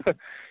loved.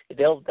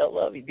 they'll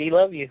love you. They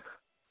love you.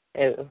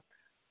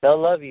 They'll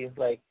love you.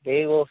 Like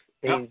they will.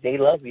 They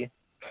love you.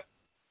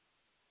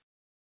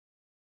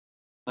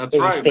 That's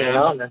right,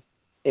 man.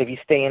 If you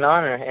stay in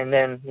honor, and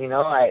then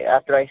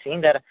after I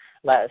seen that,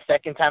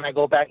 second time I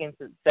go back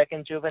into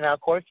second juvenile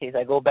court case,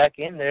 I go back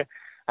in there.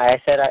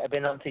 I said I've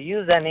been known to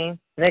use that name.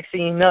 Next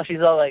thing you know,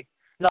 she's all like,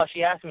 no,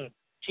 she asked me.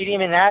 She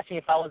didn't even ask me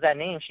if I was that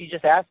name. She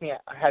just asked me,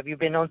 have you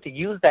been known to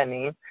use that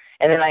name?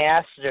 And then I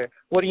asked her,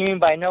 what do you mean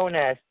by known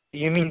as? Do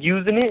you mean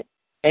using it?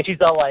 And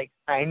she's all like,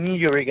 I knew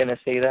you were going to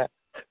say that.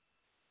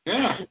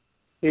 Yeah.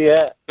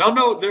 Yeah. They'll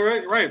know,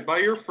 they're right. By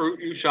your fruit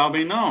you shall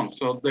be known.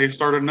 So they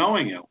started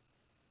knowing you.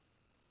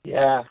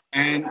 Yeah.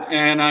 And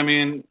I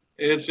mean,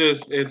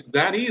 it's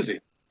that easy.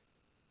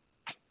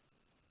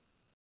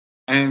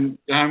 And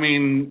I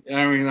mean,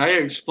 I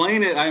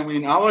explain it. I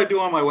mean, all I do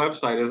on my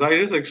website is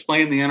I just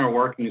explain the inner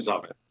workings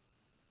of it.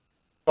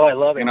 Oh, I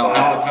love it. You know,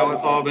 how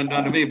it's all been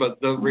done to me. But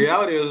the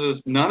reality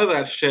is none of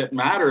that shit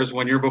matters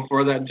when you're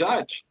before that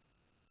judge.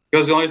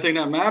 Because the only thing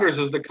that matters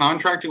is the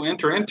contract you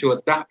enter into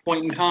at that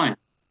point in time.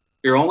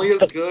 You're only as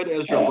good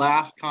as your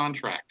last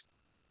contract.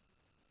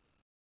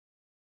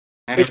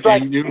 And if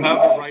you have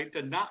the right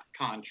to not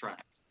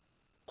contract.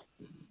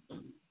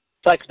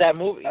 It's like that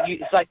movie.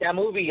 It's like that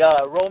movie,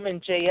 Roman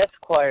J.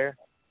 Esquire.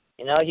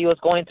 You know, he was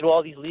going through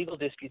all these legal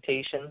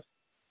disputations,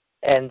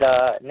 and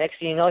next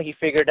thing you know, he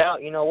figured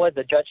out, you know what,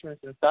 the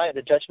judgment's inside,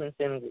 the judgment's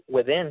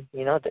within.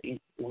 You know,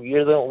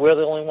 we're the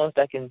only ones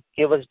that can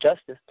give us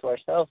justice to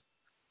ourselves.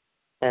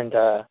 And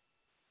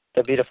it's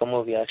a beautiful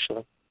movie,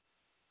 actually.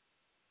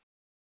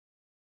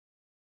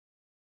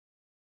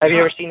 Have you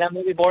ever seen that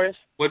movie, Boris?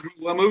 What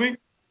movie?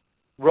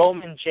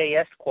 Roman J.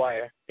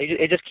 Esquire.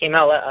 It just came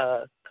out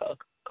a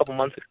couple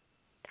months ago.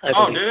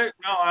 Oh, did it?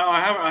 No,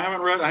 I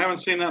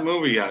haven't seen that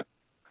movie yet.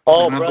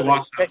 Oh, brother,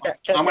 check that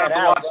out. I'm gonna have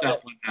to watch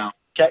that one now.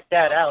 Check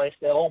that out. I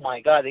said, oh my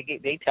God,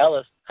 they tell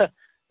us,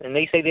 and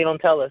they say they don't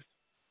tell us.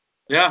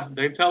 Yeah,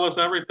 they tell us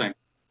everything.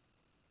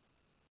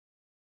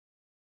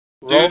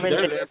 Dude,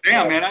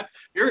 damn, man,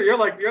 you're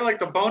like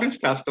the bonus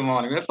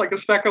testimony. That's like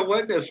a second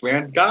witness,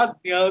 man. God,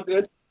 you know,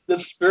 the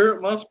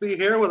Spirit must be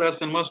here with us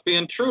and must be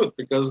in truth,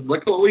 because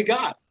look what we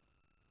got.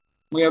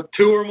 We have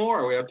two or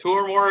more. We have two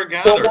or more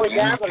gathered. 2 or more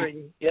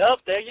gathering. Yep,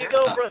 there you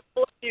go,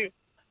 bro. You.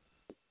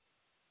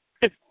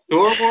 2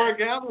 or more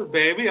gathered,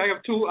 baby. I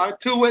have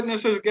two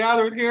witnesses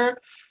gathered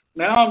here.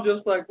 Now I'm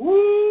just like,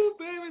 woo,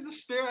 baby, the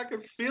Spirit. I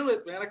can feel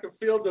it, man. I can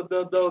feel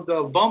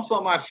the bumps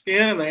on my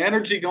skin and the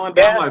energy going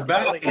down my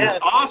back. Yes.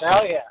 It's awesome.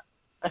 Hell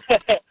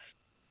yeah.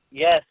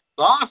 Yes. It's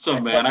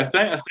awesome, man. I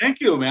thank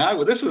you, man.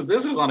 This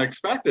is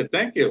unexpected.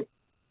 Thank you.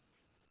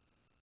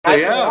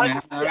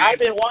 I've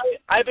been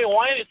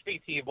wanting to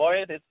speak to you,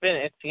 boys.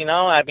 It's you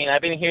know, I've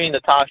been hearing the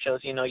talk shows,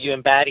 you know, you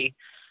and Batty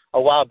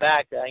a while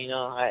back. You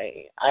know,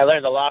 I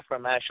learned a lot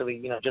from actually,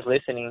 you know, just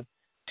listening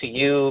to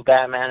you,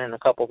 Batman, and a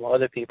couple of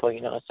other people. You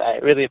know, so I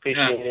really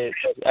appreciate it.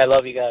 I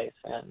love you guys,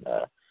 and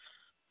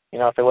you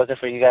know, if it wasn't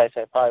for you guys,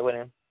 I probably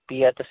wouldn't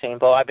be at the same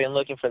boat. I've been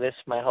looking for this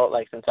my whole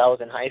since I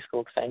was in high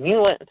school, because I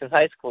knew it since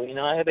high school. You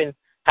know, I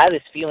had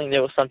this feeling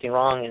there was something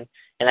wrong,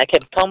 and I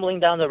kept tumbling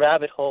down the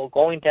rabbit hole,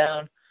 going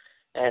down.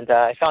 And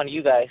I found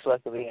you guys,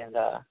 luckily, and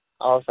I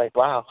was like,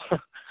 wow,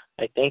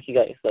 I thank you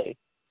guys. Like, if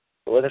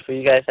it wasn't for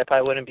you guys, I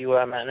probably wouldn't be where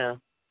I'm at now.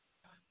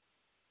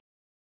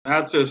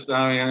 That's just,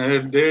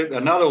 dude,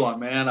 another one,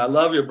 man. I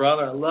love you,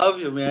 brother. I love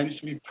you, man. You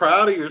should be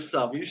proud of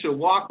yourself. You should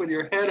walk with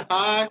your head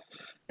high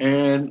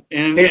and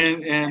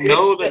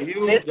know that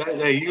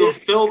you are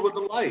filled with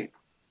the light.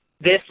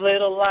 This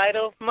little light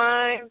of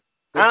mine,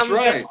 That's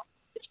right.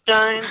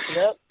 Shine.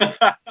 Yep.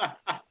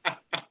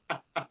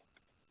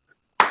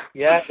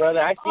 Yeah,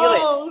 brother, I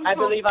feel it. I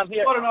believe I'm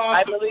here. Awesome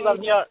I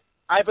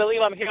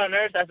believe I'm here on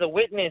earth as a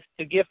witness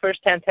to give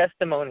first-hand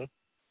testimony.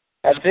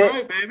 That's it.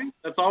 Right, baby.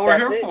 That's all we're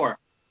here for.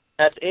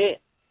 That's it.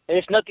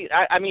 There's nothing.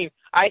 I mean,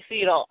 I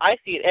see it all. I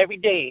see it every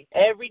day.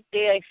 Every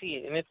day I see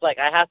it, and it's like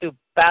I have to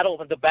battle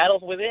the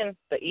battles within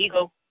the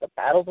ego, the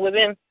battles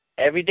within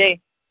every day.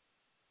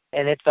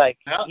 And it's like,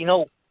 you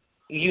know,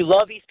 you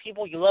love these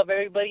people, you love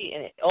everybody,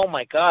 and oh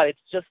my God, it's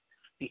just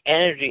the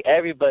energy.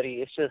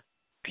 Everybody, it's just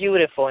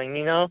beautiful, and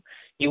you know.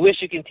 You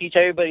wish you can teach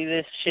everybody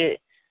this shit,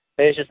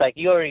 but it's just like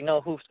you already know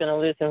who's gonna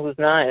listen, who's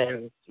not,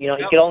 and you know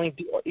you can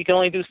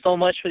only do so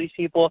much for these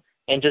people,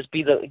 and just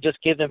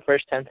give them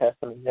first-hand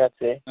testimony. That's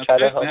it. Try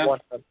to help one.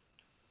 That's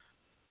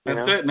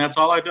it, and that's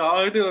all I do.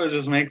 All I do is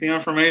just make the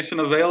information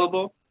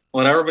available.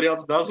 What everybody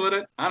else does with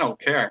it, I don't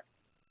care.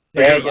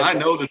 Because I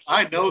know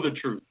the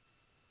truth.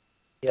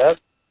 Yep.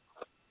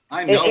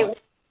 I know.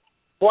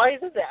 Why is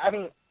it that? I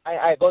mean,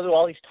 I go through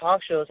all these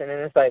talk shows, and then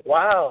it's like,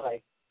 wow,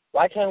 like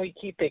why can't we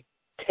keep it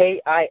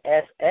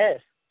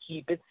KISS?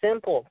 Keep it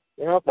simple.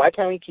 You know, why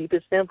can't we keep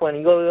it simple? And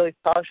you go to all these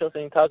talk shows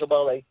and you talk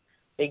about, like,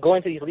 they go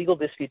into these legal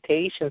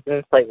disputations, and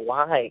it's like,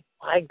 why?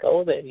 Why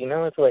go there? You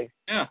know, it's like...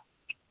 Yeah.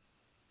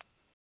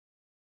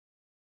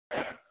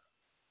 I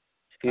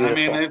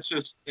mean, it's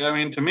just... I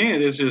mean, to me,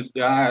 it is just...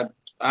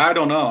 I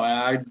don't know.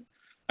 I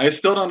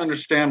still don't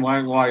understand why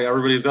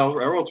everybody's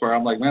elsewhere.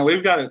 I'm like, man,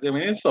 we've got it. I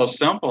mean, it's so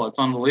simple. It's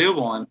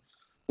unbelievable. And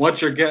what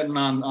you're getting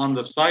on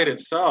the site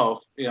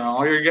itself, you know,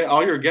 all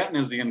you're getting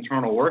is the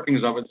internal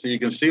workings of it, so you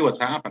can see what's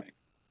happening.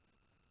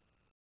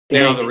 You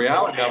know, the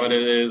reality of it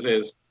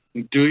is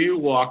do you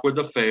walk with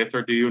the faith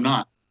or do you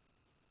not?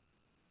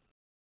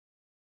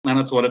 And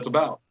that's what it's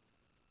about.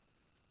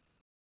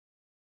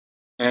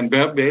 And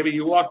baby,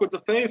 you walk with the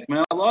faith,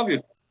 man. I love you.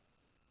 It's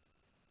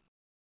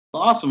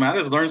awesome, man.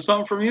 I just learned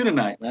something from you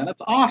tonight, man.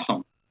 That's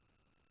awesome.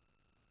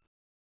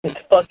 It's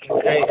fucking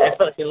great. I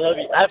fucking love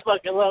you. I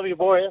fucking love you,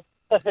 Boreas.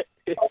 Oh,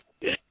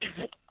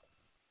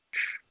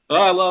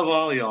 I love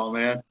all y'all,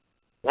 man.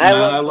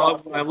 I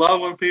love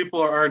when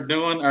people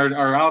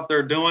are out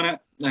there doing it,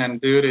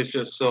 and dude, it's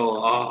just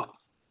so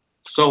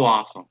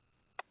awesome.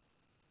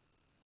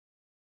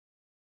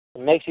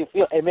 It makes you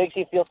feel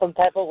some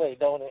type of way,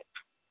 don't it?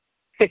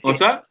 What's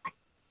that?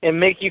 It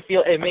makes you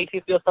feel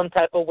some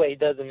type of way,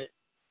 doesn't it?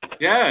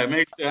 Yeah,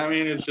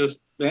 it's just,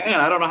 man,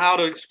 I don't know how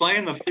to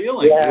explain the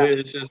feeling. Yeah. Dude.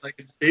 It's just, I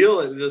can feel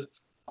it.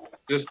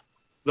 Just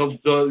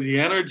the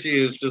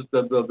energy is just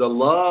the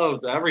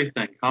love,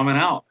 everything coming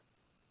out.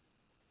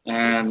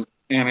 And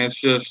it's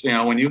just,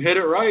 when you hit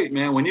it right,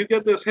 man, when you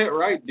get this hit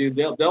right, dude,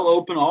 they'll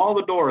open all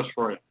the doors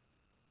for you.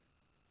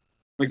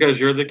 Because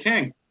you're the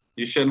king.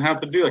 You shouldn't have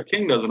to do it.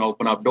 King doesn't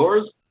open up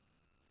doors.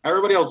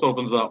 Everybody else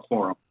opens up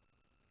for him.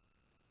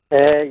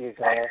 There you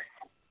go.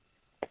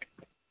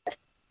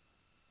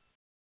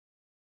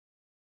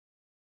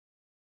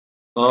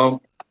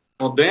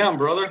 Well, damn,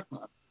 brother.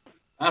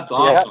 That's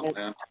awesome,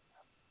 man.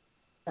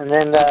 And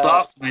then that's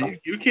awesome, man.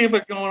 You keep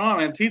it going on,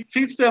 man.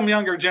 Teach them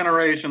younger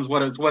generations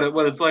what it's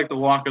like to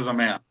walk as a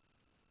man.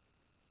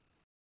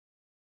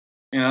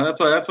 That's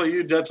what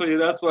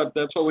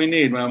we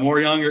need, man. More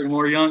of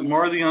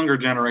the younger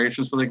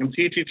generations, so they can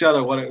teach each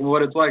other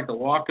what it's like to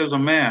walk as a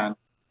man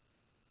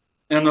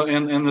in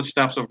the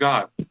steps of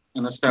God,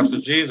 in the steps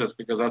of Jesus,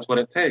 because that's what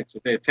it takes.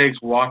 It takes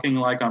walking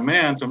like a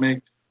man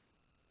to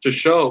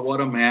show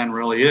what a man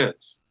really is,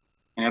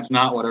 and it's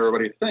not what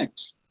everybody thinks.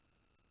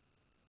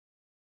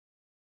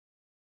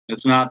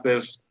 It's not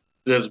this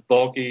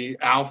bulky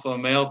alpha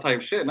male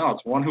type shit. No,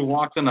 it's one who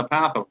walks in the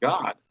path of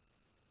God.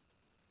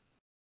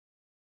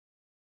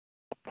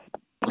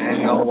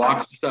 And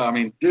walks stuff. I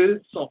mean, dude,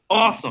 it's so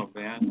awesome,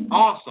 man.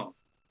 Awesome.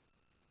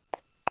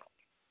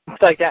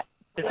 It's like that.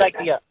 It's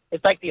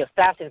like the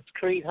Assassin's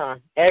Creed, huh?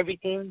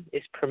 Everything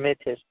is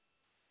permitted,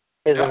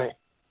 isn't it?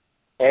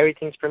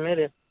 Everything's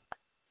permitted.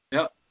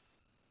 Yep.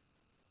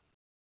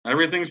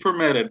 Everything's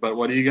permitted, but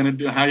what are you gonna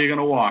do? How are you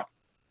gonna walk?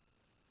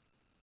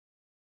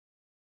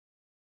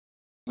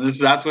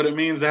 That's what it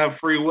means to have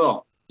free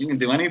will. You can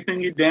do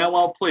anything you damn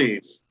well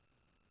please,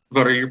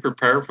 but are you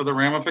prepared for the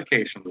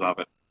ramifications of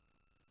it?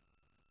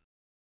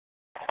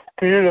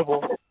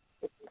 Beautiful.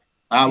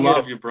 I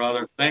love you,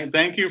 brother.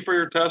 Thank you for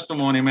your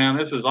testimony, man.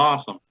 This is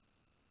awesome.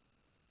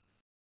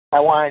 I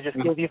want to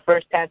just give you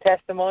first-hand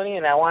testimony,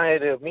 and I wanted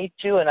to meet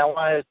you, and I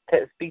wanted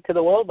to speak to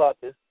the world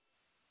about this.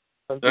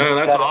 Dude,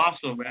 that's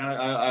awesome, man.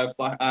 I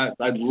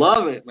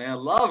love it, man.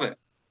 Love it.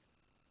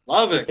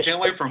 Love it. Can't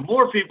wait for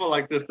more people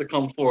like this to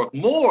come forth.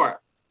 More.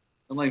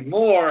 I'm like,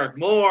 more.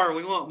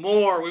 We want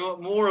more. We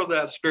want more of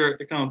that spirit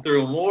to come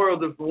through. More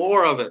of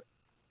it.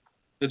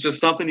 It's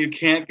just something you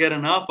can't get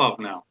enough of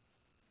now.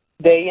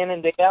 Day in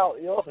and day out.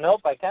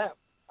 Nope, I can't.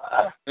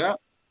 Yeah.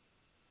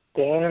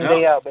 Day in and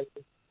day out, baby.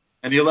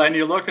 And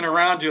you're looking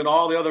around you at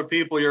all the other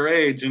people your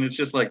age, and it's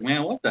just like,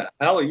 man, what the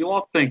hell are you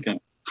all thinking?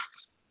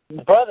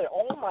 Brother,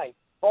 oh my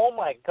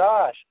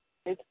gosh.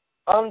 It's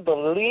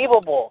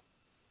unbelievable.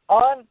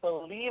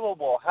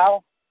 Unbelievable.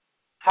 How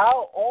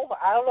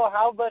I don't know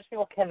how much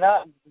people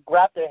cannot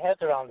wrap their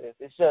heads around this.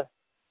 It's just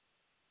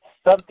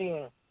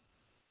something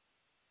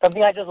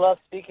I just love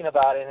speaking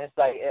about, and it's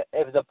like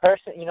if the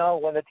person,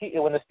 when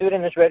the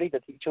student is ready, the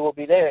teacher will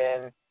be there,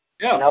 and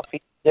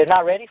they're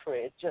not ready for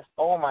it. It's just,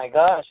 oh my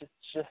gosh, it's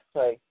just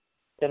like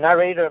they're not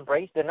ready to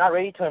embrace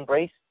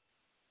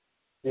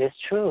this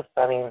truth.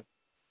 I mean,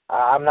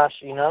 I'm not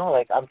sure,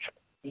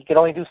 you can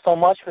only do so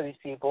much for these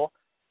people.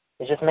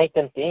 It just make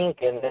them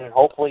think, and then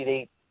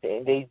hopefully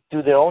they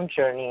do their own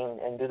journey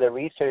and do their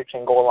research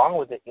and go along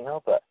with it,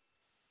 but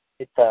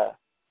it's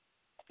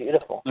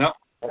beautiful. Yeah.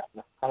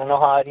 I don't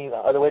know any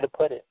other way to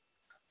put it.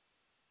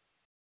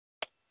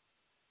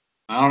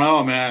 I don't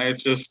know, man.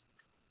 It's just,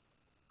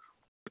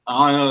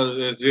 I don't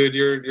know, dude.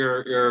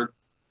 You're.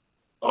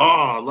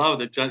 I love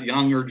the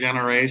younger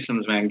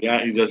generations, man.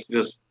 You just.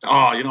 You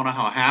don't know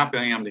how happy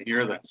I am to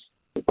hear this.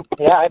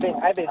 Yeah,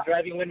 I've been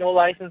driving with no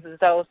license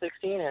since I was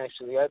 16.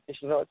 Actually,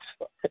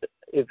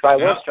 if I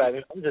was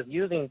driving, I'm just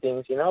using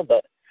things,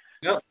 but.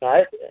 Yeah.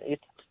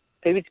 It's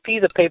maybe a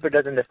piece of paper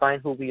doesn't define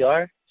who we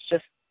are. It's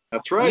just.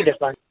 That's right.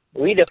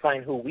 We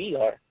define who we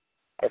are.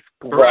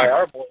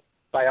 Correct.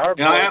 By our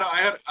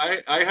yeah,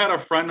 I had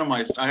a friend of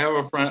mine. I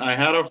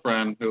had a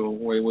friend who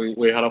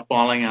we had a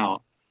falling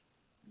out,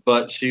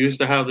 but she used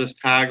to have this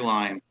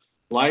tagline: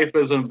 "Life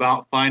isn't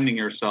about finding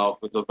yourself.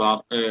 It's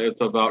about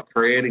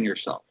creating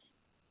yourself."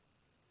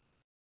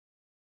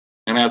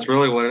 And that's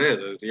really what it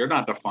is. You're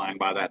not defined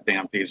by that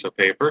damn piece of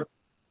paper.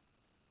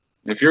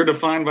 If you're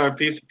defined by a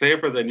piece of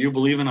paper, then you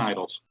believe in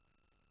idols.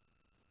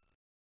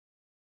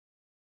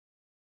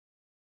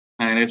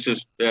 And it's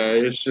just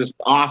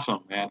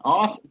awesome, man.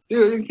 Awesome.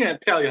 Dude, you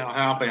can't tell you how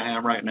happy I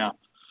am right now.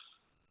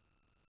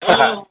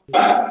 Oh,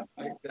 I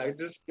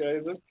just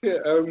can't.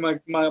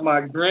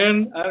 My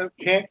grin, I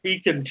can't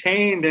be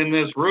contained in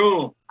this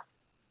room.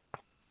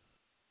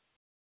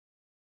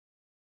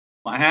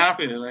 my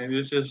happiness. I mean,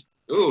 it's just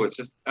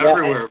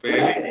everywhere,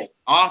 baby.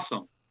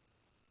 Awesome.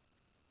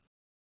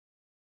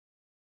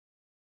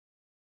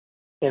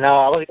 You know,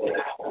 I was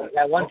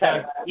at one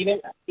time,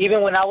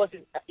 even when I was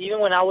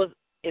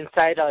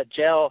inside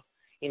jail,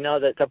 you know,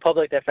 the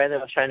public defender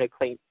was trying to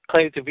claim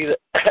to be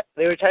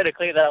they were trying to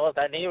claim that I was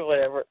that name or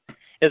whatever.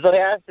 And so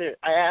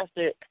I asked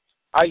her,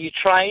 are you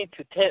trying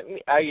to tempt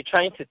me? Are you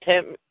trying to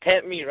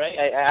tempt me? Right?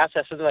 I asked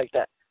her something like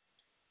that,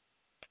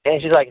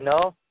 and she's like,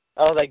 no.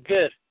 I was like,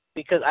 good,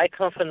 because I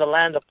come from the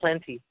land of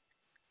plenty.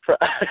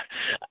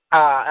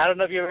 I don't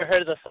know if you ever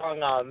heard of the song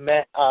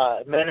Men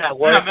at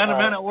Work. Yeah,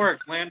 Men at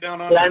Work. Land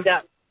Down Under.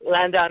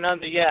 Land Down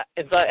Under, yeah.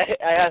 And so I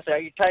asked her, are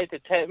you trying to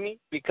tempt me?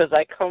 Because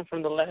I come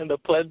from the land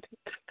of plenty.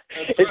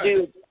 That's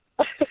right.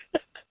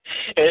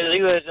 And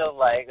she was just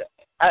like,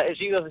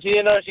 she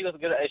didn't know if she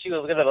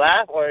was gonna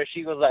laugh, or if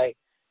she was like,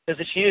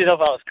 because she didn't know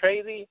if I was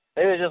crazy.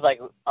 It was just like,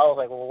 I was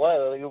like, well,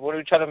 what are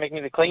you trying to make me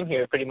the claim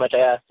here? Pretty much, I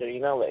asked her,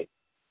 you know, like,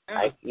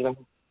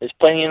 there's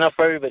plenty enough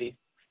for everybody.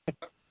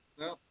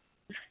 Yep.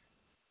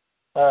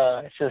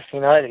 It's just, you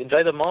know,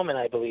 enjoy the moment,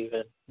 I believe,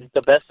 and it's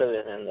the best of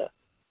it, and it's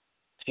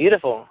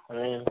beautiful. I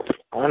mean,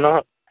 I don't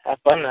know, have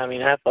fun. I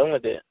mean, have fun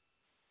with it.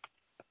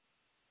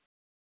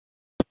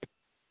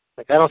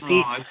 Like, I don't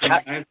see.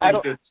 I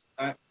don't.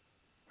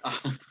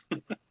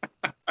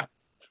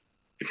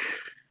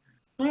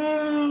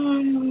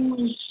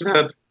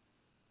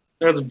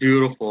 That's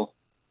beautiful.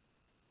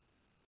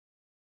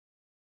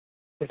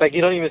 It's like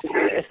you don't even.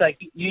 It's like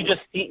you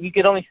just see. You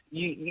could only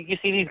you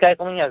see these guys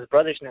only as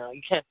brothers now.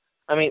 You can't.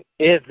 I mean,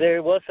 if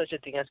there was such a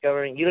thing as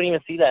government, you don't even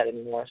see that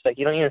anymore. It's like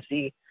you don't even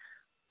see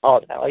all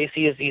that. All you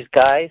see is these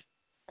guys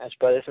as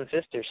brothers and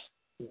sisters.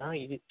 No,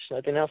 there's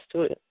nothing else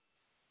to it.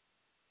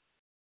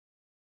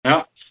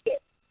 Yeah.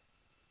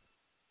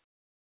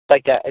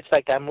 It's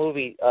like that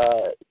movie,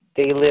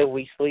 They Live,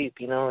 We Sleep.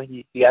 You know,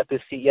 you have to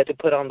see. You have to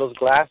put on those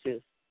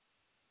glasses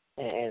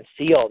and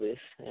see all this,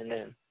 and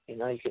then you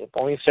know,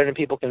 only certain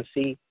people can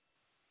see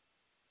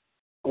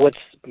what's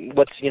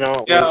you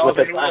know. Yeah, what's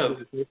They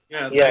Live.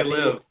 Yeah, They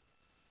Live.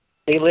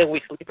 They Live,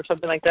 We Sleep, or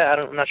something like that.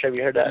 I'm not sure if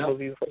you heard that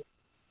movie before.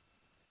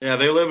 Yeah,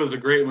 They Live is a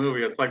great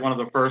movie. It's like one of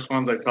the first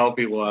ones I tell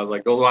people. I was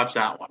like, go watch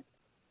that one.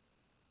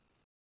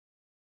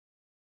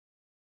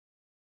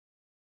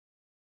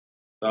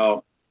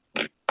 So,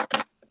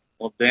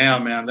 well,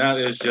 damn, man, that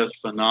is just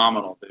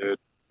phenomenal, dude.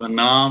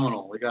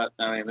 Phenomenal. This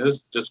has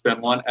just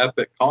been one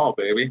epic call,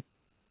 baby.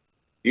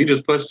 You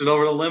just pushed it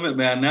over the limit,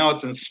 man. Now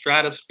it's in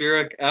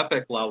stratospheric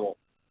epic level.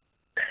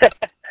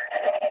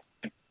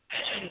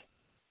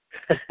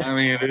 I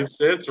mean,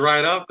 it's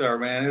right up there,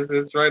 man.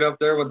 It's right up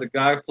there with the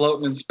guy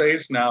floating in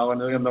space now, and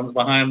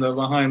behind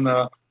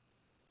the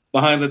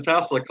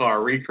Tesla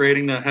car,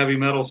 recreating the heavy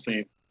metal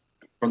scene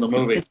from the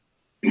movie.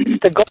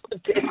 It's the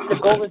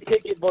golden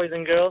ticket, boys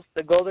and girls.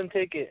 The golden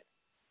ticket.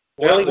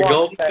 Yeah, the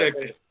golden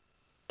ticket.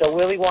 The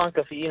Willy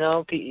Wonka. You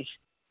know, be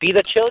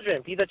the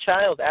children. Be the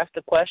child. Ask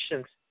the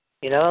questions.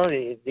 You know,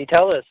 they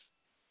tell us,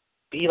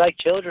 be like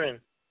children.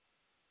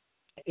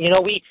 You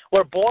know,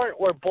 we're born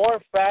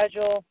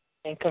fragile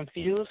and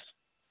confused,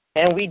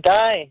 and we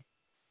die.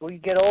 We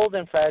get old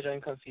and fragile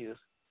and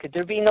confused. Could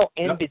there be no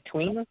in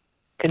between?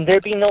 Can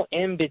there be no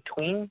in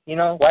between? You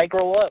know, why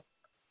grow up?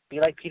 Be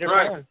like Peter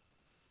Pan.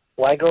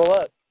 Why grow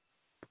up?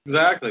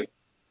 Exactly.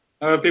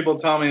 I have people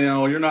tell me, you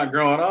know, you're not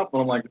growing up.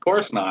 And I'm like, of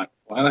course not.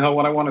 Why the hell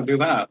would I want to do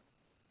that?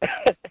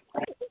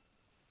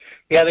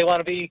 Yeah, they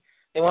want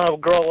to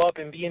grow up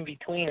and be in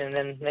between, and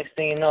then next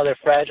thing you know, they're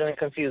fragile and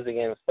confused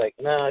again. It's like,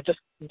 no, just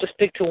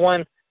stick to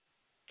one.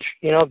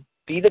 You know,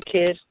 be the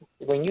kid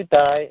when you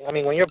die. I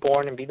mean, when you're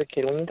born, and be the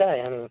kid when you die.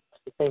 I mean,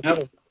 it's the same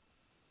thing.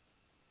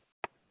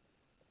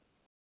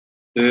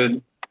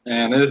 Dude,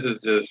 man, this is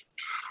just,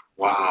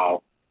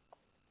 wow.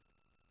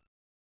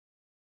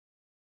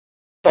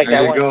 Like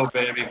there you one. Go,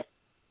 baby.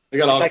 We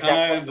got all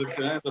kinds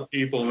of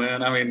people,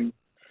 man. I mean,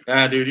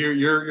 yeah, dude,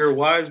 you're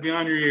wise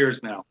beyond your years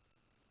now.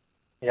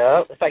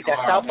 Yeah, it's like that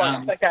South Park.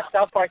 It's like that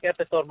South Park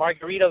episode,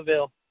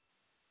 Margaritaville.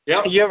 Yep.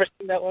 You ever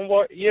seen that one,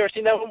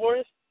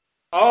 Boris?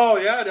 Oh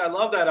yeah, I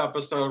love that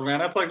episode, man.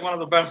 That's like one of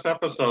the best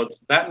episodes.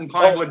 That and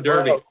Pinewood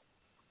Derby.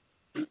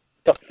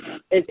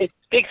 It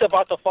speaks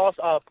about the false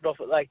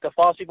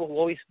people who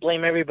always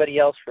blame everybody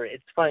else for it.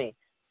 It's funny.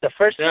 The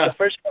first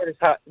part is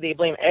how they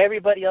blame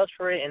everybody else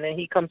for it, and then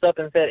he comes up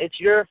and said, "It's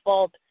your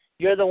fault.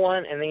 You're the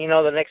one." And then you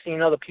know, the next thing you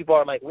know, the people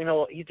are like, "We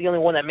know he's the only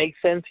one that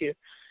makes sense here."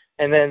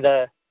 And then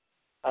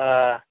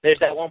there's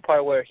that one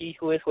part where he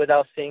who is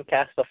without sin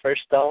casts the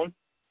first stone,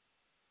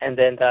 and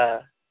then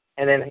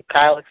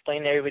Kyle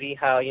explained to everybody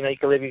how, you know, you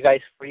can live your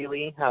guys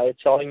freely, how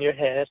it's all in your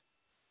head.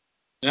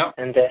 Yep.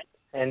 And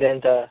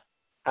then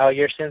how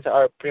your sins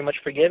are pretty much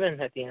forgiven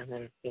at the end,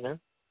 and you know,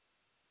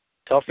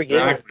 it's all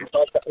forgiven.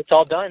 Exactly. It's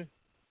all done.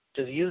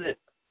 Just use it.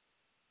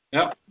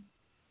 Yep.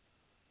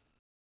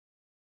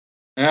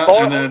 Yeah,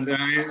 and then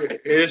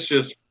it's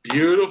just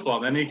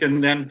beautiful.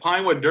 Then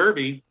Pinewood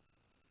Derby,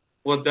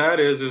 what that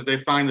is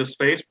they find the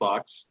space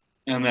box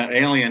and that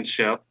alien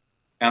ship,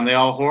 and they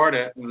all hoard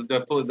it.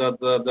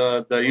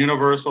 The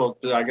universal,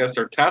 I guess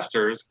they're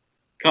testers,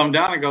 come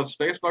down and go,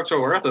 space bucks are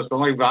worthless. The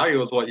only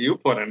value is what you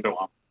put into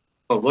them.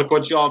 But look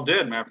what y'all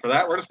did, man. For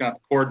that, we're just going to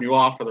cordon you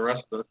off for the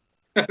rest of the...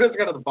 We're just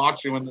going to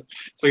box you in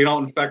so you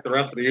don't infect the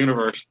rest of the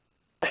universe.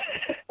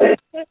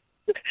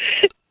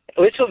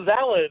 Which was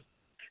that one?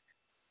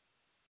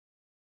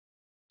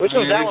 Which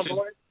was that one,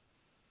 boy?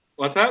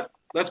 What's that?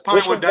 That's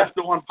Pinewood. That's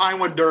the one,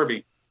 Pinewood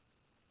Derby.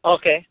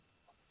 Okay.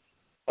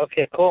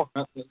 Okay, cool.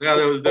 Yeah,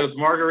 there's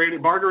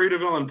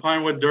Margaritaville and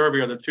Pinewood Derby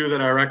are the two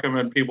that I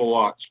recommend people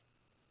watch.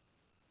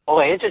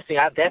 Oh, interesting.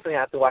 I definitely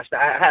have to watch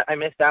that. I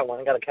missed that one.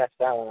 I got to catch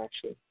that one,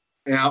 actually.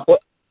 Yeah.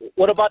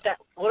 What about that?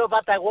 What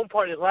about that one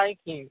part of Lion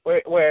King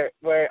where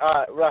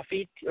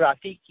Rafiki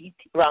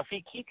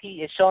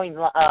is showing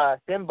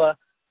Simba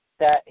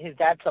that his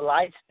dad's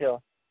alive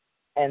still,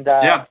 and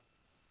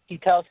he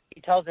tells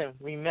him,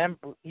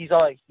 remember, he's all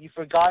like, you've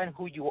forgotten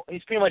who you are.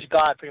 He's pretty much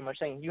God, pretty much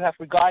saying, you have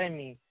forgotten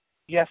me.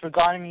 You have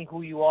forgotten me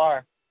who you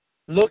are.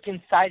 Look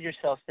inside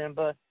yourself,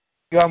 Simba.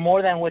 You are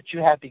more than what you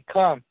have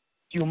become.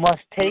 You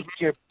must take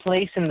your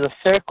place in the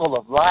circle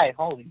of life.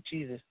 Holy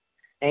Jesus.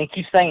 And he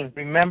keeps saying,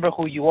 remember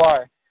who you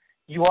are.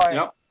 You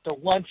are the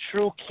one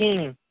true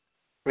king.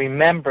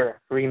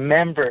 Remember,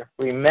 remember,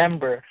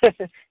 remember.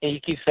 And he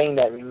keeps saying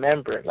that,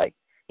 remember. Like,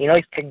 you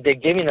know, they're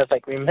giving us,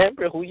 like,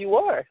 remember who you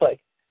are. Like,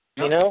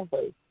 you know,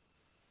 like,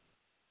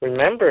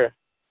 remember.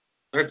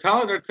 They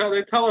tell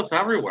us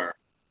everywhere.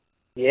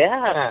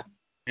 Yeah.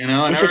 You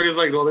know, and everybody's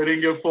like, well, they didn't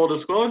give full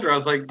disclosure. I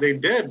was like, they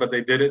did, but they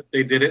did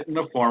it in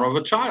the form of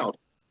a child.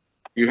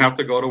 You have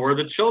to go to where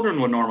the children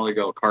would normally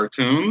go,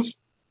 cartoons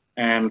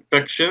and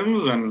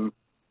fictions and,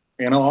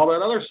 you know, all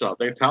that other stuff.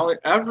 They tell it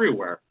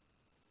everywhere.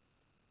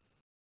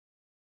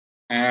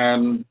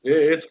 And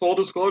it's full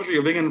disclosure.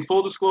 You've been in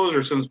full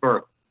disclosure since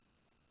birth.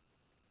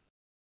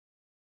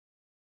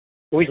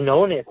 We've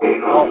known it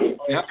our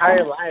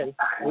entire lives.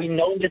 We've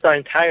known this our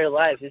entire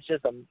lives. It's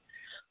just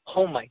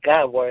oh my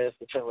God, boy! It's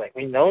just like,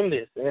 we've known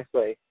this, and it's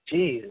like,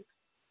 Jesus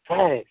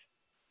Christ.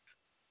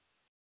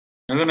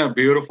 Isn't it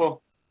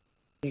beautiful?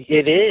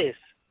 It is.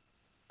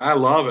 I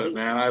love it,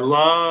 man. I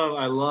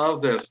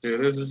love this,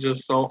 dude. This is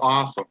just so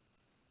awesome.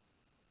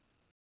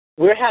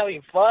 We're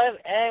having fun,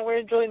 and we're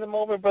enjoying the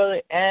moment,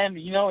 brother. And,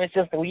 you know, it's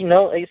just, we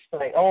know, it's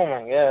like, oh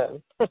my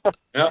God.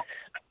 Yep.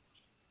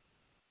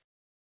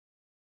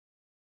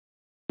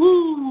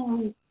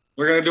 Woo!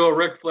 We're going to do a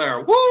Ric Flair.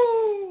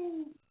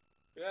 Woo!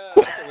 Yeah,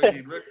 that's what we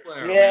need, Ric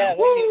Flair. Yeah, man.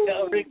 we need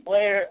no Ric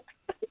Flair.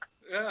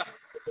 Yeah.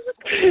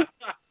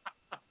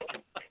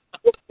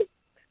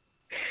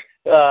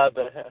 All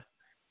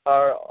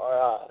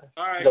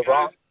right, the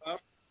guys.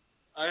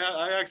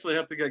 I actually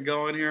have to get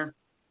going here.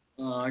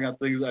 I got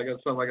something I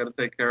got to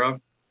take care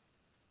of.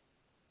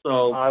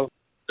 So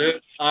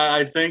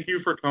I thank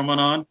you for coming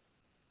on.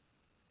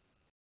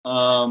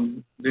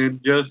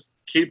 Dude, just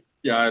keep.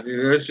 Yeah,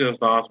 dude, it's just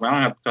awesome. I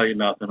don't have to tell you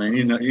nothing, man.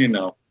 You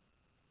know.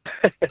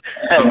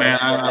 So, man,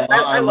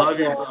 I love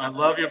you. I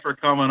love you for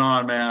coming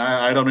on, man.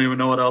 I don't even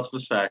know what else to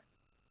say.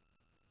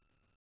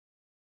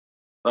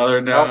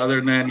 Other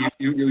than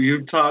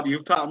you've taught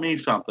me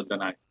something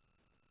tonight.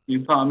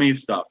 You taught me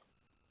stuff.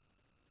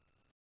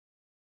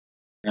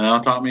 You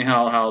know, taught me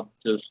how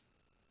just.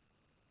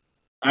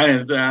 I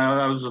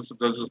was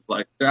just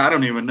like, I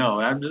don't even know.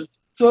 I'm just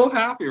so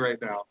happy right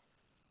now.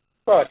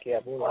 Fuck yeah,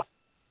 boy.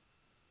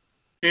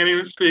 Can't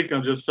even speak.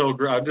 I'm just so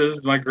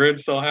my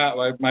grid's so hot.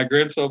 My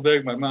grid's so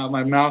big. My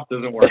mouth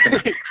isn't working.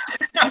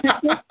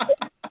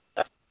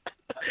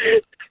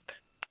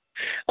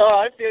 Oh,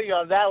 I feel you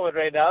on that one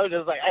right now. I'm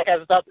just like, I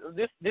gotta stop.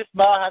 This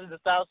smile has the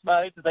style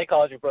smile since I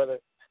called you, brother.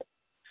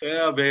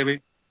 Yeah,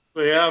 baby.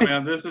 But yeah,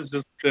 man, this has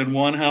just been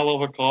one hell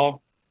of a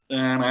call.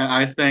 And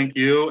I thank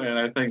you, and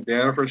I thank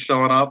Dana for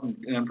showing up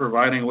and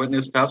providing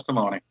witness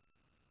testimony.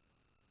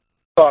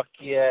 Fuck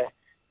yeah.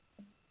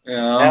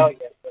 Yeah. Hell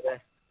yeah,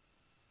 brother.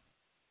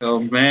 Oh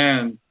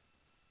man.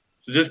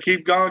 So just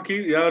keep going,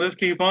 just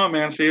keep on,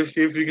 man. See if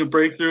you can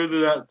break through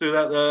to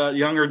that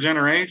younger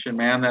generation,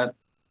 man. That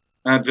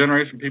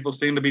generation people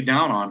seem to be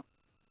down on.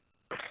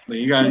 But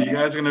you guys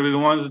are going to be the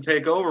ones to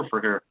take over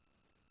for here.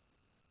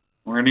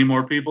 We're going to need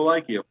more people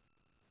like you.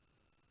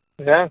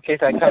 Yeah, in case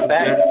I come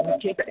back.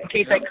 In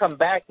case I come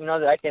back, you know,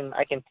 that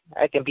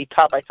I can be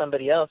taught by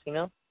somebody else, you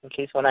know. In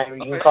case when I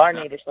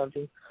reincarnate or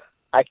something,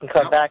 I can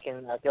come back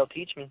and they'll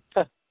teach me.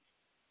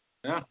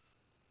 Yeah.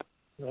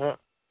 Yeah.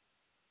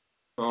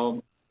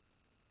 So,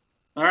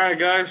 all right,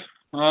 guys.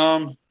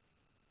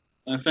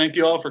 I thank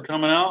you all for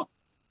coming out.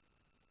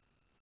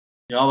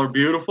 Y'all are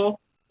beautiful.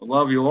 I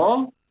love you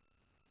all.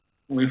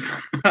 This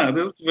has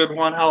been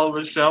one hell of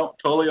a show,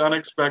 totally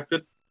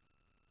unexpected.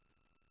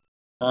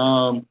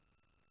 And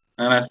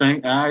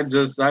I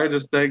just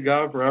thank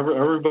God for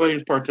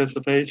everybody's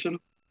participation,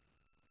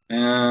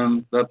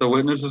 and that the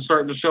witness is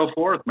starting to show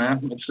forth, man.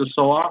 It's just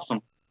so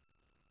awesome.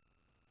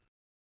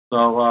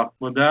 So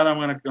with that, I'm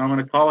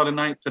gonna call it a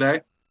night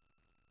today,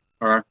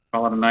 or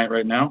call it a night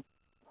right now,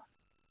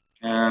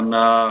 and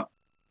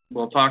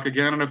we'll talk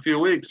again in a few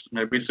weeks,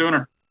 maybe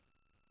sooner.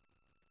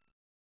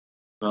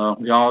 So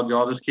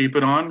y'all just keep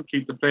it on,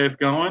 keep the faith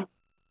going,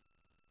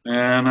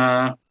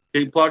 and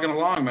keep plugging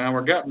along, man.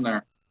 We're getting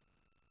there.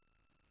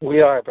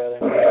 We are, brother.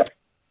 We are.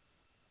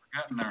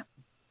 We're getting there.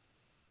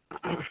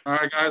 All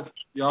right, guys.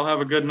 Y'all have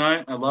a good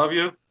night. I love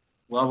you.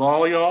 Love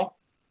all of y'all.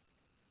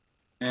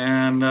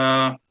 And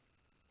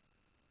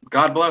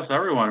God bless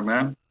everyone,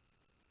 man.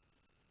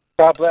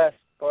 God bless,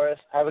 Boris.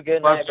 Have a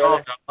good night,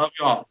 brother. Love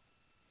y'all.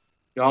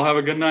 Y'all have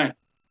a good night.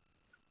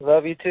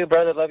 Love you too,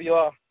 brother. Love you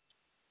all.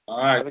 All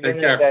right. Have a Take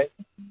good care. night, guys.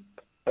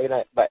 Have a good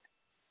night. Bye.